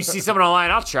that like you see someone online.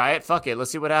 I'll try it. Fuck it.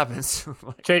 Let's see what happens.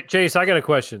 Chase, I got a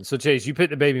question. So Chase, you put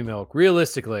the baby milk.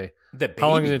 Realistically, how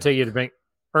long is it to take you to drink?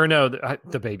 Or no,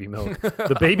 the baby milk.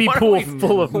 The baby pool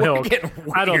full of milk.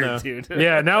 I don't know, dude.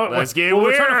 Yeah, now let's get weird.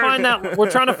 We're trying to find that.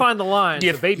 We're trying to find the line.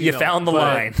 You found the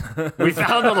line. We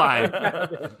found the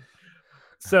line.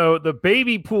 So the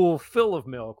baby pool full of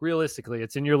milk. Realistically,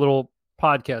 it's in your little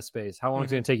podcast space. How long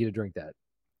is it going to take you to drink that?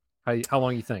 How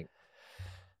long you think?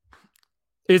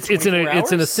 It's in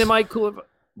a semi cool.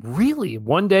 Really,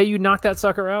 one day you knock that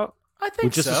sucker out? I think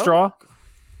with just so. a straw.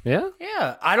 Yeah.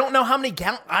 Yeah. I don't know how many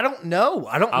gallons. I don't know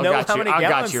how many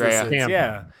gallons this is.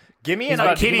 Yeah. Give me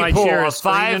a kiddie pool. A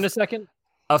 5 in a second.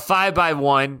 A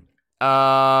 5x1.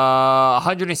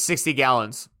 160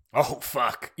 gallons. Oh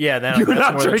fuck! Yeah, that's more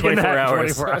than 24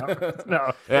 hours. 24 hours.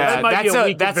 No,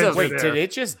 yeah, that's a. Wait, did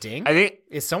it just ding? I think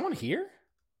is someone here?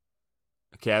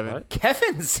 Kevin. What?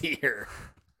 Kevin's here.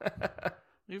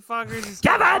 You fuckers, is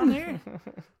Kevin here.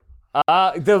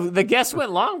 The guest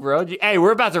went long, bro. Hey,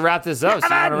 we're about to wrap this up. So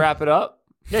you want to wrap it up?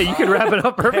 Yeah, you can wrap it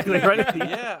up perfectly, right?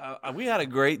 Yeah, we had a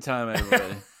great time,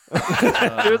 everybody.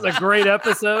 It was a great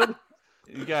episode.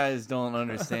 You guys don't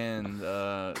understand,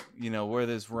 where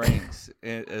this ranks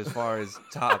as far as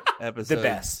top episodes. The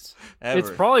best. Ever. It's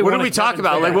probably what did we talk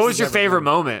about? Like, what was your favorite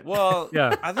moment? Well,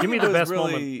 yeah, I think give me it the was best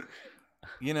really,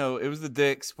 moment. It was the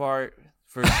dicks part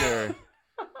for sure.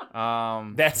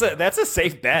 That's a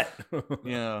safe bet.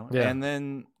 Yeah. And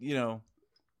then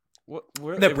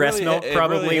the breast milk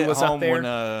probably was up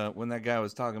there when that guy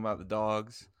was talking about the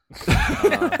dogs.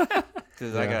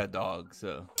 Because I got a dog,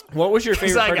 so. What was your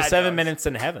favorite part of 7 Minutes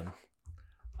in Heaven?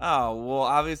 Oh, well,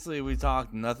 obviously we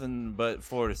talked nothing but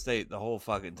Florida State the whole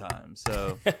fucking time.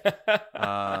 So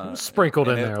sprinkled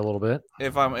in there a little bit.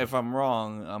 If I'm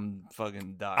wrong, I'm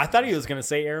fucking dying. I thought he was gonna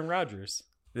say Aaron Rodgers.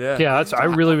 Yeah. I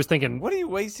really was thinking. What are you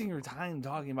wasting your time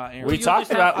talking about Aaron? We talked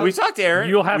to Aaron.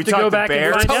 You'll have to go back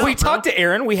and find out. We talked to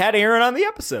Aaron. We had Aaron on the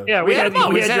episode. Yeah, we had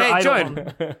him. We said, "Hey,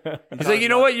 join." He's like, you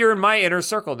know what? You're in my inner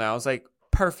circle now. It's like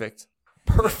perfect.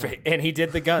 And he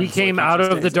did the guns. He came out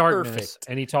of the darkness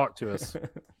and he talked to us.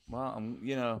 Well,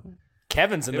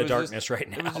 Kevin's in the darkness right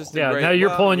now. Now you're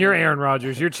pulling your Aaron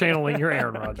Rodgers. You're channeling your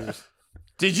Aaron Rodgers.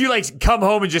 Did you come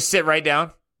home and just sit right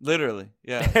down? Literally,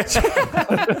 yeah.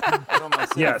 On my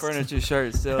City Yes. Furniture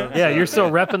shirt still. Yeah, so, you're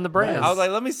still repping the brand. I was like,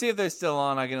 let me see if they're still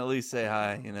on. I can at least say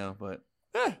hi, but.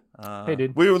 Hey,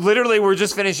 dude. We were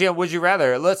just finishing up. Would you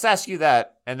rather? Let's ask you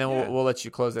that, and then we'll let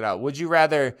you close it out. Would you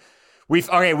rather? We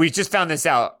just found this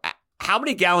out. How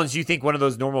many gallons do you think one of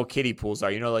those normal kiddie pools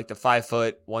are? You know, like the 5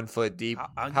 foot, 1 foot deep.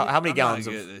 How many gallons?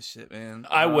 I'm not good at this shit, man.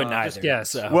 I wouldn't either. Just guess.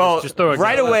 So. Well, Just throw a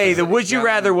right gallon. away, the would you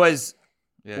rather was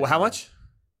Yeah, how much?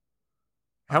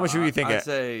 How much were you thinking? I'd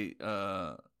say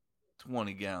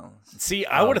 20 gallons. See,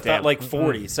 I would have thought like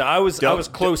 40. So I was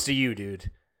close to you,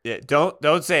 dude. Yeah,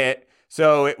 don't say it.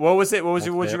 So what was it? What was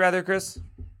your would you rather, Chris?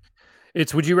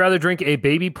 It's would you rather drink a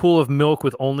baby pool of milk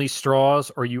with only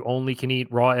straws, or you only can eat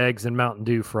raw eggs and Mountain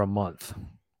Dew for a month?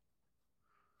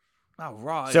 Oh,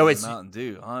 raw So eggs it's- and Mountain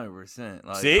Dew, 100%.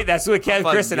 Like, See, that's what I'm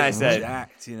fucking Chris and I getting said.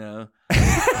 Jacked,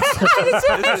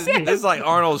 this is like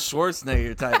Arnold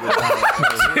Schwarzenegger type of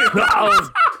diet.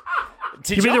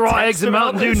 Give me the raw eggs and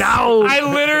Mountain Dew now. I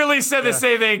literally said the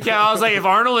same thing, Cal. I was like, if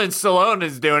Arnold and Stallone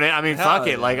is doing it, I mean, Hell fuck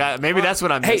it. yeah. Like, maybe that's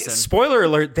what I'm Hey, missing. spoiler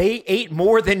alert, they ate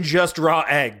more than just raw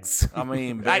eggs. I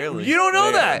mean, barely. You don't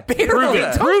know that. Prove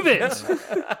it. Prove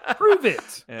it. Prove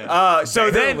it. Yeah.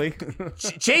 So Barely. then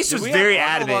Chase Did was we very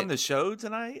have Arnold adamant. on the show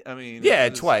tonight? I mean, Yeah,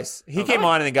 it was- twice. He came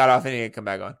on and then got off and he didn't come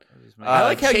back on. I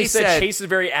like how you Chase said said- Chase is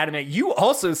very adamant. You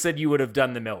also said you would have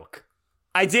done the milk.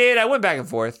 I did. I went back and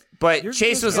forth. But You're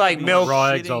Chase just was gonna like, be milk. Raw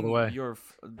eggs all the shitting way. Your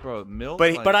bro, milk.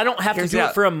 But- like, But I don't have to Here's do the-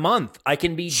 it for a month. I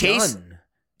can be Chase- done.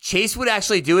 Chase would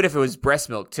actually do it if it was breast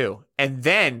milk too. And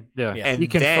then, Yeah. Yeah. and He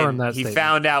confirmed then that he statement.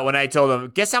 found out when I told him,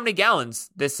 guess how many gallons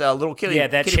this little kiddie, Yeah,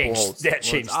 that kiddie pool changed. holds? That well,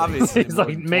 changed. it's things. obviously He's more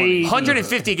like, than made- 20.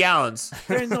 150 gallons.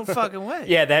 There's no fucking way.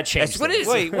 Yeah, that changed. That's what it things.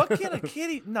 is. Wait, what kind of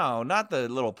kitty? No, not the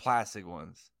little plastic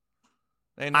ones.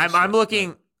 They ain't no I'm shit.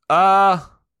 looking. I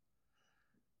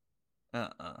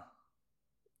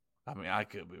mean, I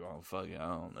could be wrong. Fuck it, I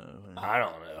don't know. I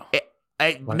don't know.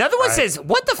 Another one says,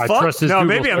 what the I fuck? trust his No,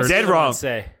 Google maybe I'm search. dead What did I wrong.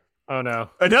 Say. Oh no.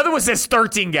 Another one says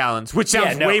 13 gallons, which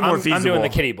sounds way more feasible. I'm doing the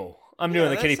kiddie bowl. I'm doing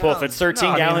the that kiddie pool. If it's 13 I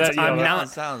mean, gallons, that- yeah, I'm that not.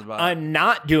 Sounds about I'm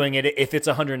not doing it if it's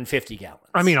 150 gallons.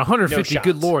 I mean, 150. No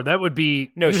Good shots. lord, that would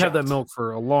be. No you'd have that shots. milk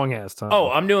for a long ass time. Oh,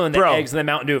 I'm doing the Bro. eggs and the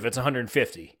Mountain Dew if it's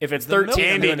 150. If it's The milk 13,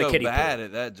 I'm ain't doing the go kiddie bad pool.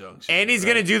 at that junction. And he's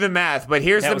right? going to do the math, but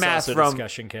here's That the was math also from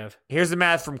discussion, Kev. here's the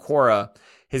math from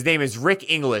Quora.Is name is Rick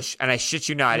English, and I shit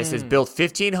you not. It says built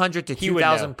 1,500 to He would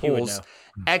 2,000 know. He would pools. know.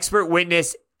 Expert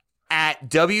witness at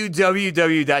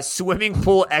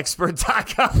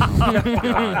www.swimmingpoolexpert.com.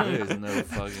 God, there's no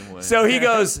fucking way. So he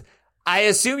goes, I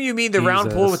assume you mean the round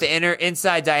Jesus. pool with the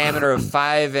inside diameter of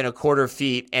 5.25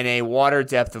 feet and a water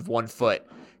depth of 1 foot.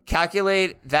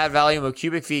 Calculate that volume of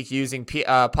cubic feet using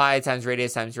pi times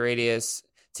radius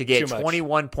to get Too much.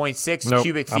 21.6 Nope,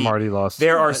 cubic feet. I'm already lost.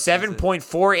 There are That's easy.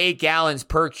 7.48 gallons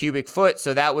per cubic foot,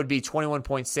 so that would be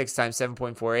 21.6 times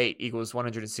 7.48 equals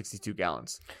 162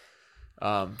 gallons.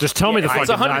 Just tell me the If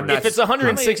it's, fucking. 100, I'm not- if it's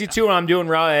 162 and I'm doing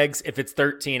raw eggs, if it's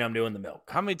 13, I'm doing the milk.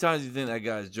 How many times do you think that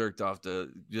guy's jerked off to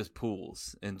just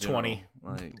pools in general? 20.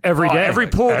 Like, Every day. Every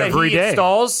pool that Every he day.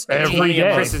 installs, Every he day.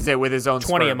 impresses it with his own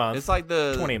 20 a sperm. month. it's like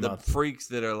 20 a the month. freaks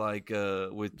that are like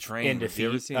with trains. Into Have you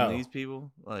ever feet? seen Oh. these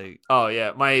people? Like, Oh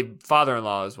yeah, my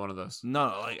father-in-law is one of those.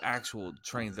 no, like actual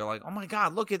trains. They're like, oh my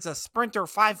god, look, it's a Sprinter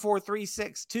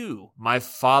 54362. My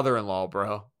father-in-law,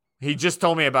 bro. He just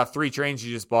told me about 3 trains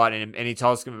he just bought, and he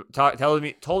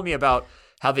told me about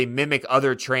how they mimic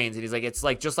other trains, and he's like, it's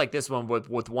like just like this one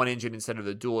with one engine instead of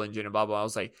the dual engine, and blah blah. I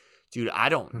was like, dude, I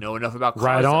don't know enough about cars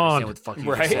Right to on. understand what the fuck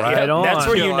you Right? just said. Right on. That's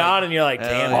where you You're like, nod and you're like, damn,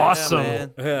 Hell yeah, Awesome.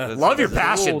 man. Yeah. That's- Love your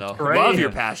that's- passion, Cool though. train. Love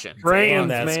your passion. damn, Trains,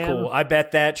 that's man. cool. I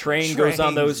bet that train goes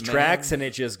on those Trains, man. tracks and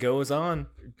it just goes on.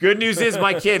 Good news is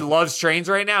my kid loves trains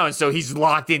right now, and so he's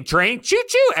locked in train choo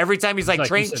choo every time he's like Like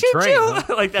train you said, choo train, choo.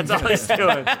 huh? Like that's all he's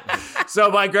doing. So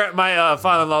my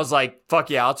father-in-law's like, fuck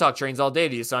yeah, I'll talk trains all day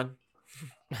to you, son.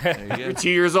 There you You're go. 2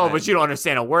 years old, but you don't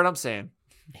understand a word I'm saying.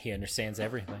 He understands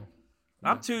everything.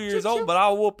 I'm 2 years old, but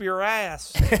I'll whoop your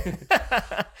ass.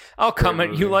 I'll come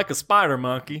at you like a spider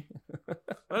monkey.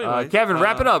 Anyway, Kevin,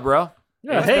 wrap it up, bro.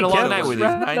 Yeah, It's hey, been a long Kevin, night with you.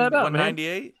 wrap that up, man.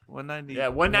 198? 190? Yeah,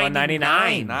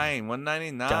 199.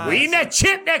 199. We eating that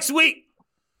chip next week.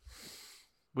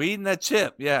 We eating that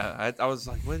chip. Yeah. I was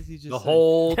like, what did he just The say?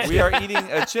 whole. We are eating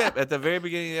a chip at the very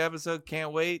beginning of the episode.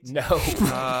 Can't wait. No.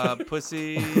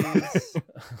 Pussies.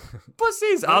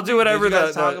 Pussies. I'll do whatever Did you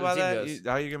guys the talk about team that. does.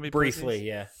 How you gonna be Briefly, pussies?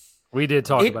 yeah. We did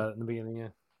talk It- about it in the beginning. Yeah.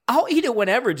 I'll eat it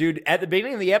whenever, dude. At the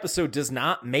beginning of the episode does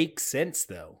not make sense,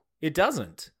 though. It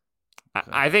doesn't.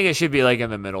 I think it should be like in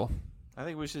the middle. I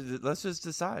think we should. Let's just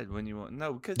decide when you want.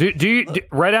 No, because Do you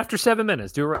right after 7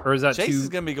 minutes? Or is that Chase too? is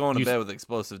gonna be going to you- bed with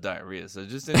explosive diarrhea. So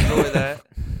just enjoy that.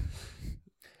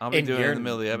 I'll be And doing it in you're the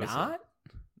middle of the episode. not?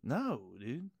 No,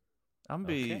 dude. I'm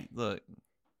be Okay. look.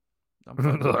 I'm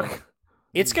fucking Look.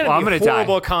 It's gonna Well, be I'm gonna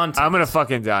horrible die. content. I'm gonna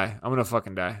fucking die.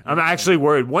 I'm actually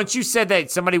worried. Once you said that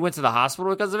somebody went to the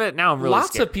hospital because of it, now I'm really Lots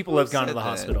scared. of people have gone to said the that?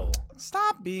 hospital.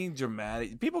 Stop being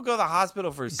dramatic. People go to the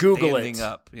hospital for Google standing it.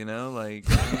 up. You know, like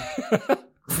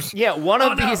Yeah, one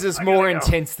of these is more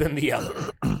intense than the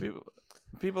other.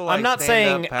 people like I'm not stand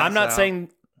saying up, pass I'm not out. saying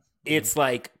it's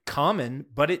like common,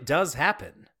 but it does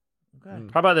happen.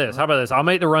 How about this? I'll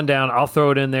make the rundown. I'll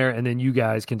throw it in there, and then you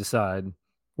guys can decide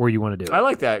where you want to do it. I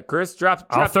like that, Chris.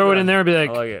 I'll throw it in there and be I like,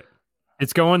 like it.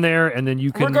 it's going there, and then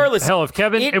you can. Regardless, hell, if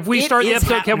Kevin, it- if we it start the is episode,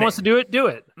 Kevin happening. wants to do it, do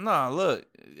it. No, look,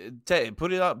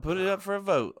 put it up for a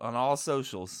vote on all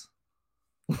socials.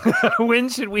 When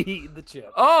should we eat the chip?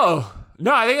 Oh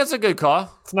no, I think that's a good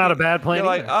call. It's not a bad plan. You're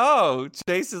like, either. oh,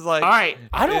 Chase is like, All right,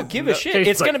 I don't give a shit.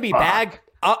 It's like, going to be fuck. bad.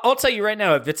 I'll tell you right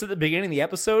now, if it's at the beginning of the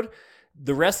episode,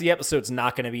 the rest of the episode's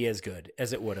not going to be as good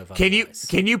as it would have. Can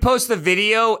otherwise. you post the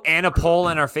video and a poll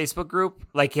in our Facebook group?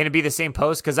 Like, can it be the same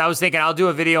post? Because I was thinking I'll do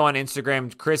a video on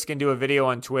Instagram. Chris can do a video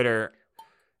on Twitter,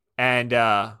 and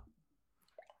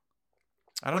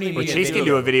I don't What do you think or mean you Chase do can it.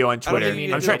 do a video on I don't Twitter. think you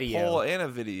I'm can do trying- a video. poll and a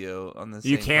video on the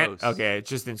same You can't. post. Okay, it's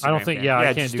just Instagram. I don't think. can. Yeah, I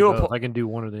can't just do a both. poll. I can do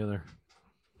one or the other.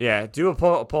 Yeah, do a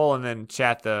poll and then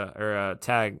chat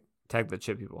tag the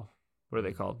chip people. What are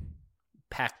they called?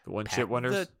 pack The one pack- chip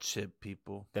wonders. The chip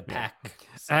people. The pack.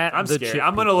 I'm The scared. chip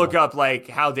I'm gonna people. look up like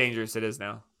how dangerous it is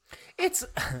now. It's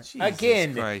Jesus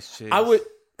again. Christ, Chase. I would.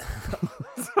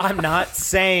 I'm not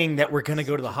saying that we're going to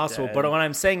go to the hospital, but what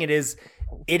I'm saying it is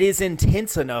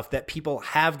intense enough that people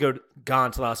have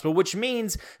gone to the hospital, which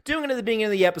means doing it at the beginning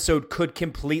of the episode could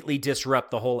completely disrupt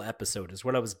the whole episode. Is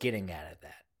what I was getting at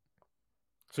that.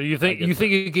 So you think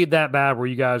it get that bad where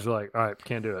you guys are like, all right,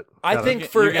 can't do it. I Gotta- think You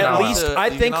for can at also- least, I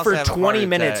you can think also for have a heart 20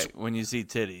 minutes. attack when you see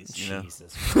titties, you know.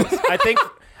 Jesus Christ.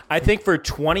 I think for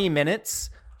 20 minutes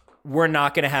we're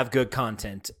not going to have good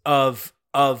content of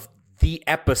the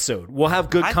episode. We'll have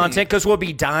good I content think- because we'll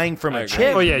be dying from a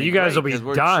chip. Oh yeah, you guys will be Because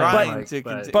we're dying. trying like, to but-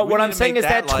 conti- But we what need I'm to saying make is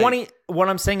that that, 20 what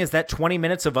I'm saying is that 20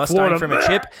 minutes of us Florida. dying from a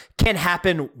chip can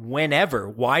happen whenever.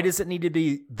 Why does it need to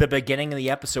be the beginning of the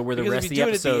episode where the Because rest if of you the do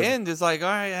it at episode the end, it's like, all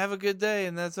right, have a good day,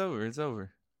 and that's over. It's over.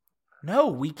 No,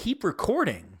 we keep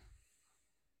recording.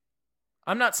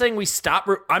 I'm not saying we stop.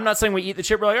 I'm not saying we eat the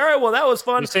chip. We're like, all right, well, that was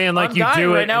fun. You're saying like I'm you dying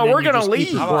do it right now. and then We're you gonna just keep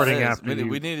leave. How about recording this? after we, you-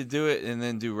 we need to do it and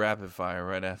then do rapid fire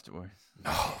right afterwards.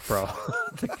 bro.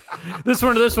 this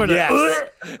one. Yes.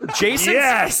 Jason's,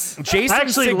 Yes. Jason's I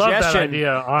actually love that suggestion.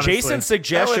 idea. Honestly, Jason's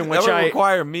suggestion, that which would I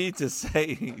require me to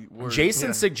say words.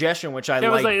 Jason's suggestion, which I Yeah,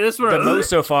 it was like like, this one- the most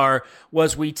so far,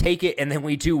 was we take it and then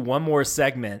we do one more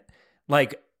segment,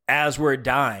 like as we're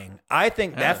dying. I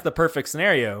think that's Yeah. the perfect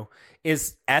scenario.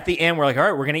 Is at the end we're like, all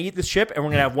right, we're gonna eat this chip and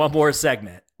we're gonna have one more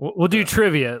segment. we'll do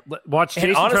trivia. Watch And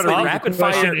Jason honestly, try to read rapid the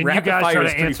question, fire, and you rapid guys fire try is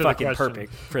to pretty answer the fucking question.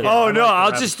 perfect for that. Oh I no, like the I'll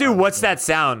rapid just fire do one. what's that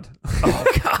sound? Oh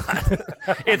god,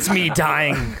 it's me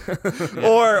dying.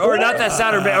 or not that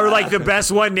sound, or like the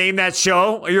best one, name that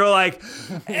show. You're like,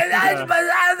 like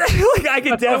I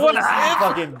could definitely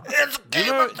fucking. Do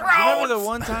you remember the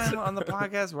one time on the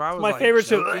podcast where I was My like favorite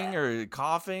show. choking or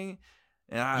coughing?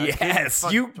 And I couldn't Yes,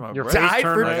 fuck you my Your breath? face died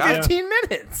turned for red, yeah. 15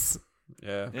 minutes.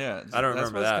 Yeah, Yeah, I don't that's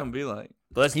remember what that. It's gonna be like.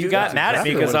 Let's You do got that. mad at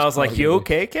me exactly because what I it's was like, probably "You gonna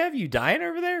okay, Kev? You dying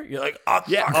over there?" You're like, "Oh,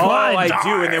 Yeah, fuck, oh, I'm I do,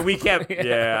 dying." and then we kept.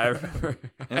 Yeah, I remember.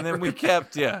 And then we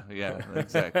kept, yeah,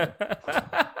 exactly.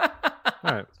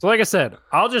 All right. So like I said,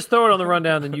 I'll just throw it on the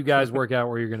rundown, then you guys work out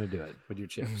where you're going to do it with your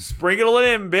chips. Sprinkle it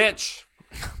in, bitch.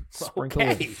 Sprinkle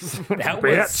Okay, it. that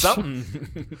was Bitch.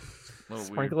 something.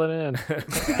 Sprinkle it in.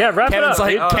 Yeah, wrap it up. Kevin's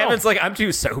like, dude. Kevin's like, I'm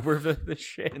too sober for this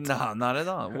shit. No, not at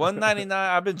all. $1.99.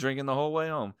 I've been drinking the whole way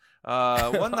home.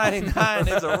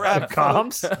 $1.99 is a wrap.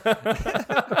 Comms.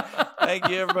 Thank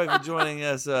you everybody for joining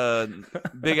us.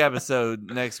 Big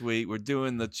episode next week. We're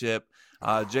doing the chip.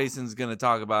 Jason's gonna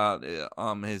talk about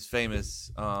his famous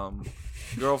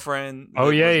girlfriend. Oh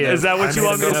yeah, yeah. Is that what you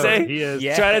want me to say? He is.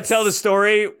 Yeah. Try to tell the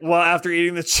story while after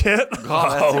eating the chip. Oh,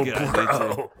 that's a good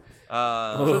idea too.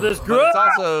 So this But girl. it's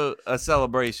also a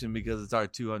celebration because it's our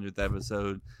 200th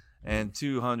episode and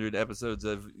 200 episodes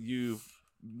of you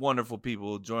wonderful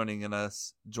people joining in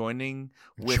us.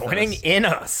 In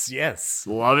us, yes.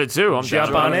 Love it too. I'm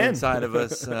Jump down. on in. inside of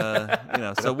us. So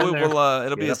in we there. will.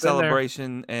 It'll be Get a up in there.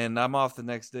 celebration, and I'm off the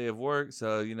next day of work,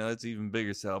 so it's even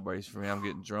bigger celebration for me. I'm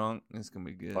getting drunk. It's gonna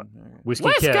be good. All Whiskey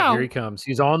Let's Cat, go. here he comes.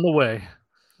 He's on the way.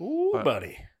 Ooh, But-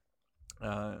 buddy.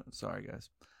 right. Sorry guys.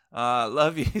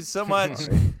 Love you so much.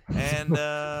 And you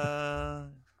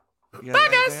guys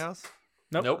got anything else?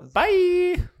 Nope. Nope.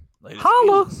 Bye. Latest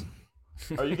Holla. news.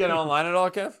 Are you getting online at all,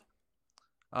 Kev?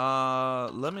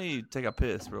 Let me take a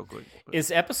piss real quick.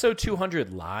 Is episode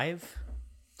 200 live?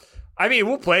 I mean,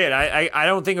 we'll play it. I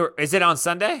don't think. Is it on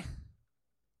Sunday?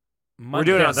 We're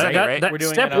doing it on Sunday, right? We're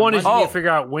doing step it on one is you Monday. need to figure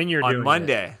out when you're doing On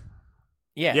Monday.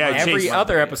 Yeah, Yeah, every change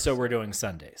other Monday. episode we're doing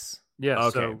Sundays. Yeah,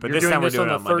 Okay, so but you're this time we're this doing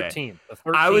on it the on Monday.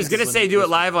 13th. I was 13th gonna is say when do it this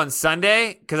live on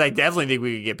Sunday because I definitely think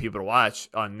we could get people to watch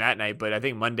on that night. But I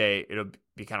think Monday it'll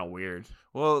be kind of weird.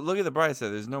 Well, look at the bright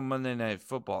side. There's no Monday Night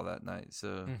Football that night,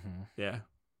 so Yeah.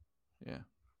 yeah,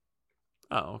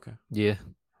 Oh, okay. Yeah,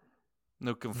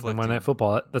 no no conflicting. Monday Night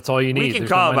Football. That's all you need. We can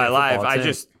There's call no it by Monday Night live. Football. I It's in.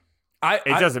 just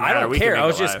It doesn't matter. I don't We can care. make I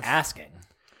was it just live. asking.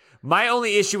 my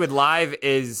only issue with live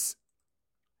is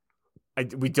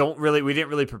we didn't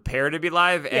really prepare to be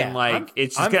live, Yeah, and like I'm-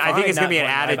 it's I'm just. I think fine it's gonna be an not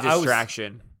going added live. I was-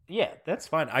 distraction. Yeah, that's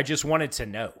fine. I just wanted to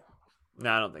know.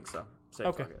 No, I don't think so. Say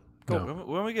Okay. fuck it. No.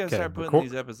 When we gonna Okay, start putting record-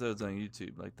 these episodes on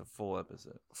YouTube, like the full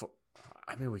episode?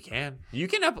 I mean, we can. You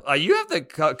can you have the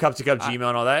cup to cup Gmail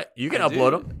and all that. You can I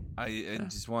upload do. them. I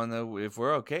just want to know if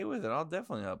we're okay with it. I'll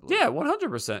definitely upload. Yeah,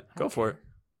 100%. Go for it.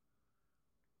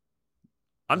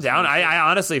 I'm down. I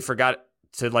honestly forgot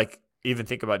to like even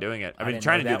think about doing it. I've I been didn't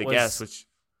trying to know do that the guests, was- which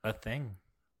A thing.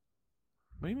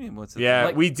 What do you mean? What's the yeah,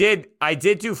 Like- we did. I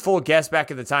did do full guests back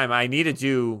at the time. I need to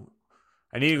go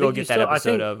think get you that still- I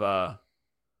episode think- of.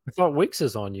 I thought Wix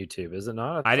is on YouTube, is it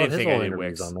not? I thought didn't his think I whole did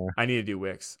interview's Wix. on there. I need to do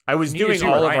Wix. I was You need to doing do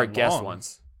all of Ryan our guest Long.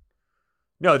 ones.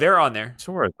 No, they're on there. I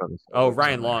swear I thought it was Oh, Wix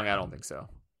Ryan on there. Long. I don't think so.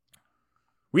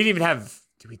 We didn't even have.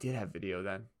 We did have video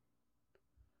then.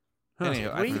 Huh.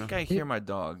 Anyway, I think I hear my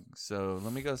dog, so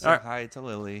let me go say All right. hi to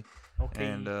Lily, Okay.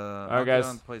 and I'll right, get guys.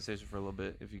 on PlayStation for a little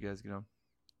bit if you guys get on.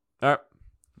 All right. Are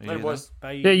you Later, getting boys.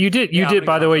 Bye. Yeah, you did. You Yeah, I'm did. gonna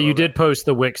By get the on way, for a you little did post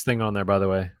the Wix thing on there. By the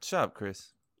way. on? Shut up,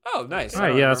 Chris. Oh, nice. All I right,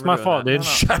 don't yeah, it's my remember fault, doing dude.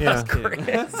 No, Shut I'm yeah. just kidding.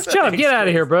 Shut up! Get out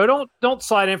of here, bro. Don't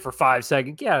slide in for 5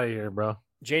 seconds. Get out of here, bro.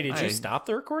 Jay, did Hey. you stop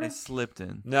the I recording? slipped in.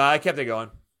 that. No, I kept it going.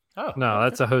 Oh, No,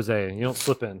 that's a Jose. You don't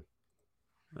slip in.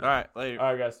 All right, later.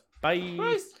 All right, guys. bye.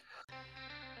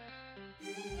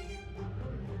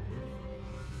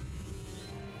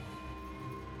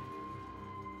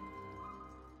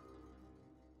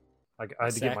 I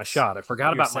had to get my Sex. shot. I forgot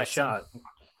You're about my sexing. shot.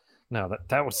 No,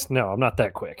 that was no. I'm not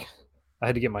that quick. I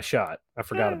had to get my shot. I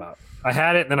forgot about it. I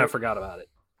had it, and then I forgot about it.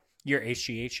 Your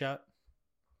HGH shot?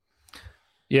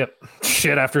 Yep.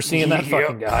 Shit. After seeing that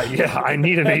fucking guy, yeah, I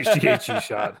need an HGH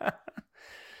shot.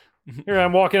 Here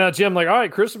I'm walking out, gym, like, all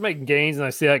right, Chris is making gains, and I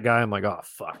see that guy. I'm like, oh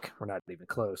fuck, we're not even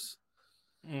close.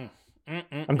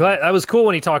 I'm glad that was cool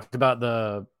when he talked about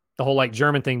the whole like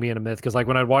German thing being a myth, because like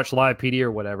when I'd watch live PD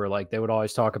or whatever, like they would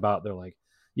always talk about they're like,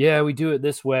 yeah, we do it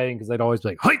this way, because they'd always be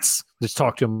like, Heights! Just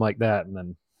talk to him like that, and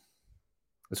then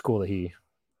it's cool that he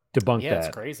debunked Yeah, that.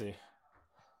 it's crazy.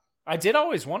 I did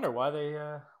always wonder why they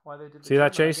did. The See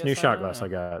that, German. Chase? I New guess shot I glass I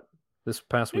don't know. got this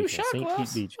past New week shot at St.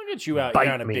 glass? Pete Beach. Look at you out Bite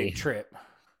here on a me. big trip.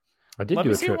 I did Let do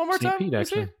me a see trip it one more to St. time. Pete Let me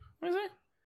see. actually. Let me see.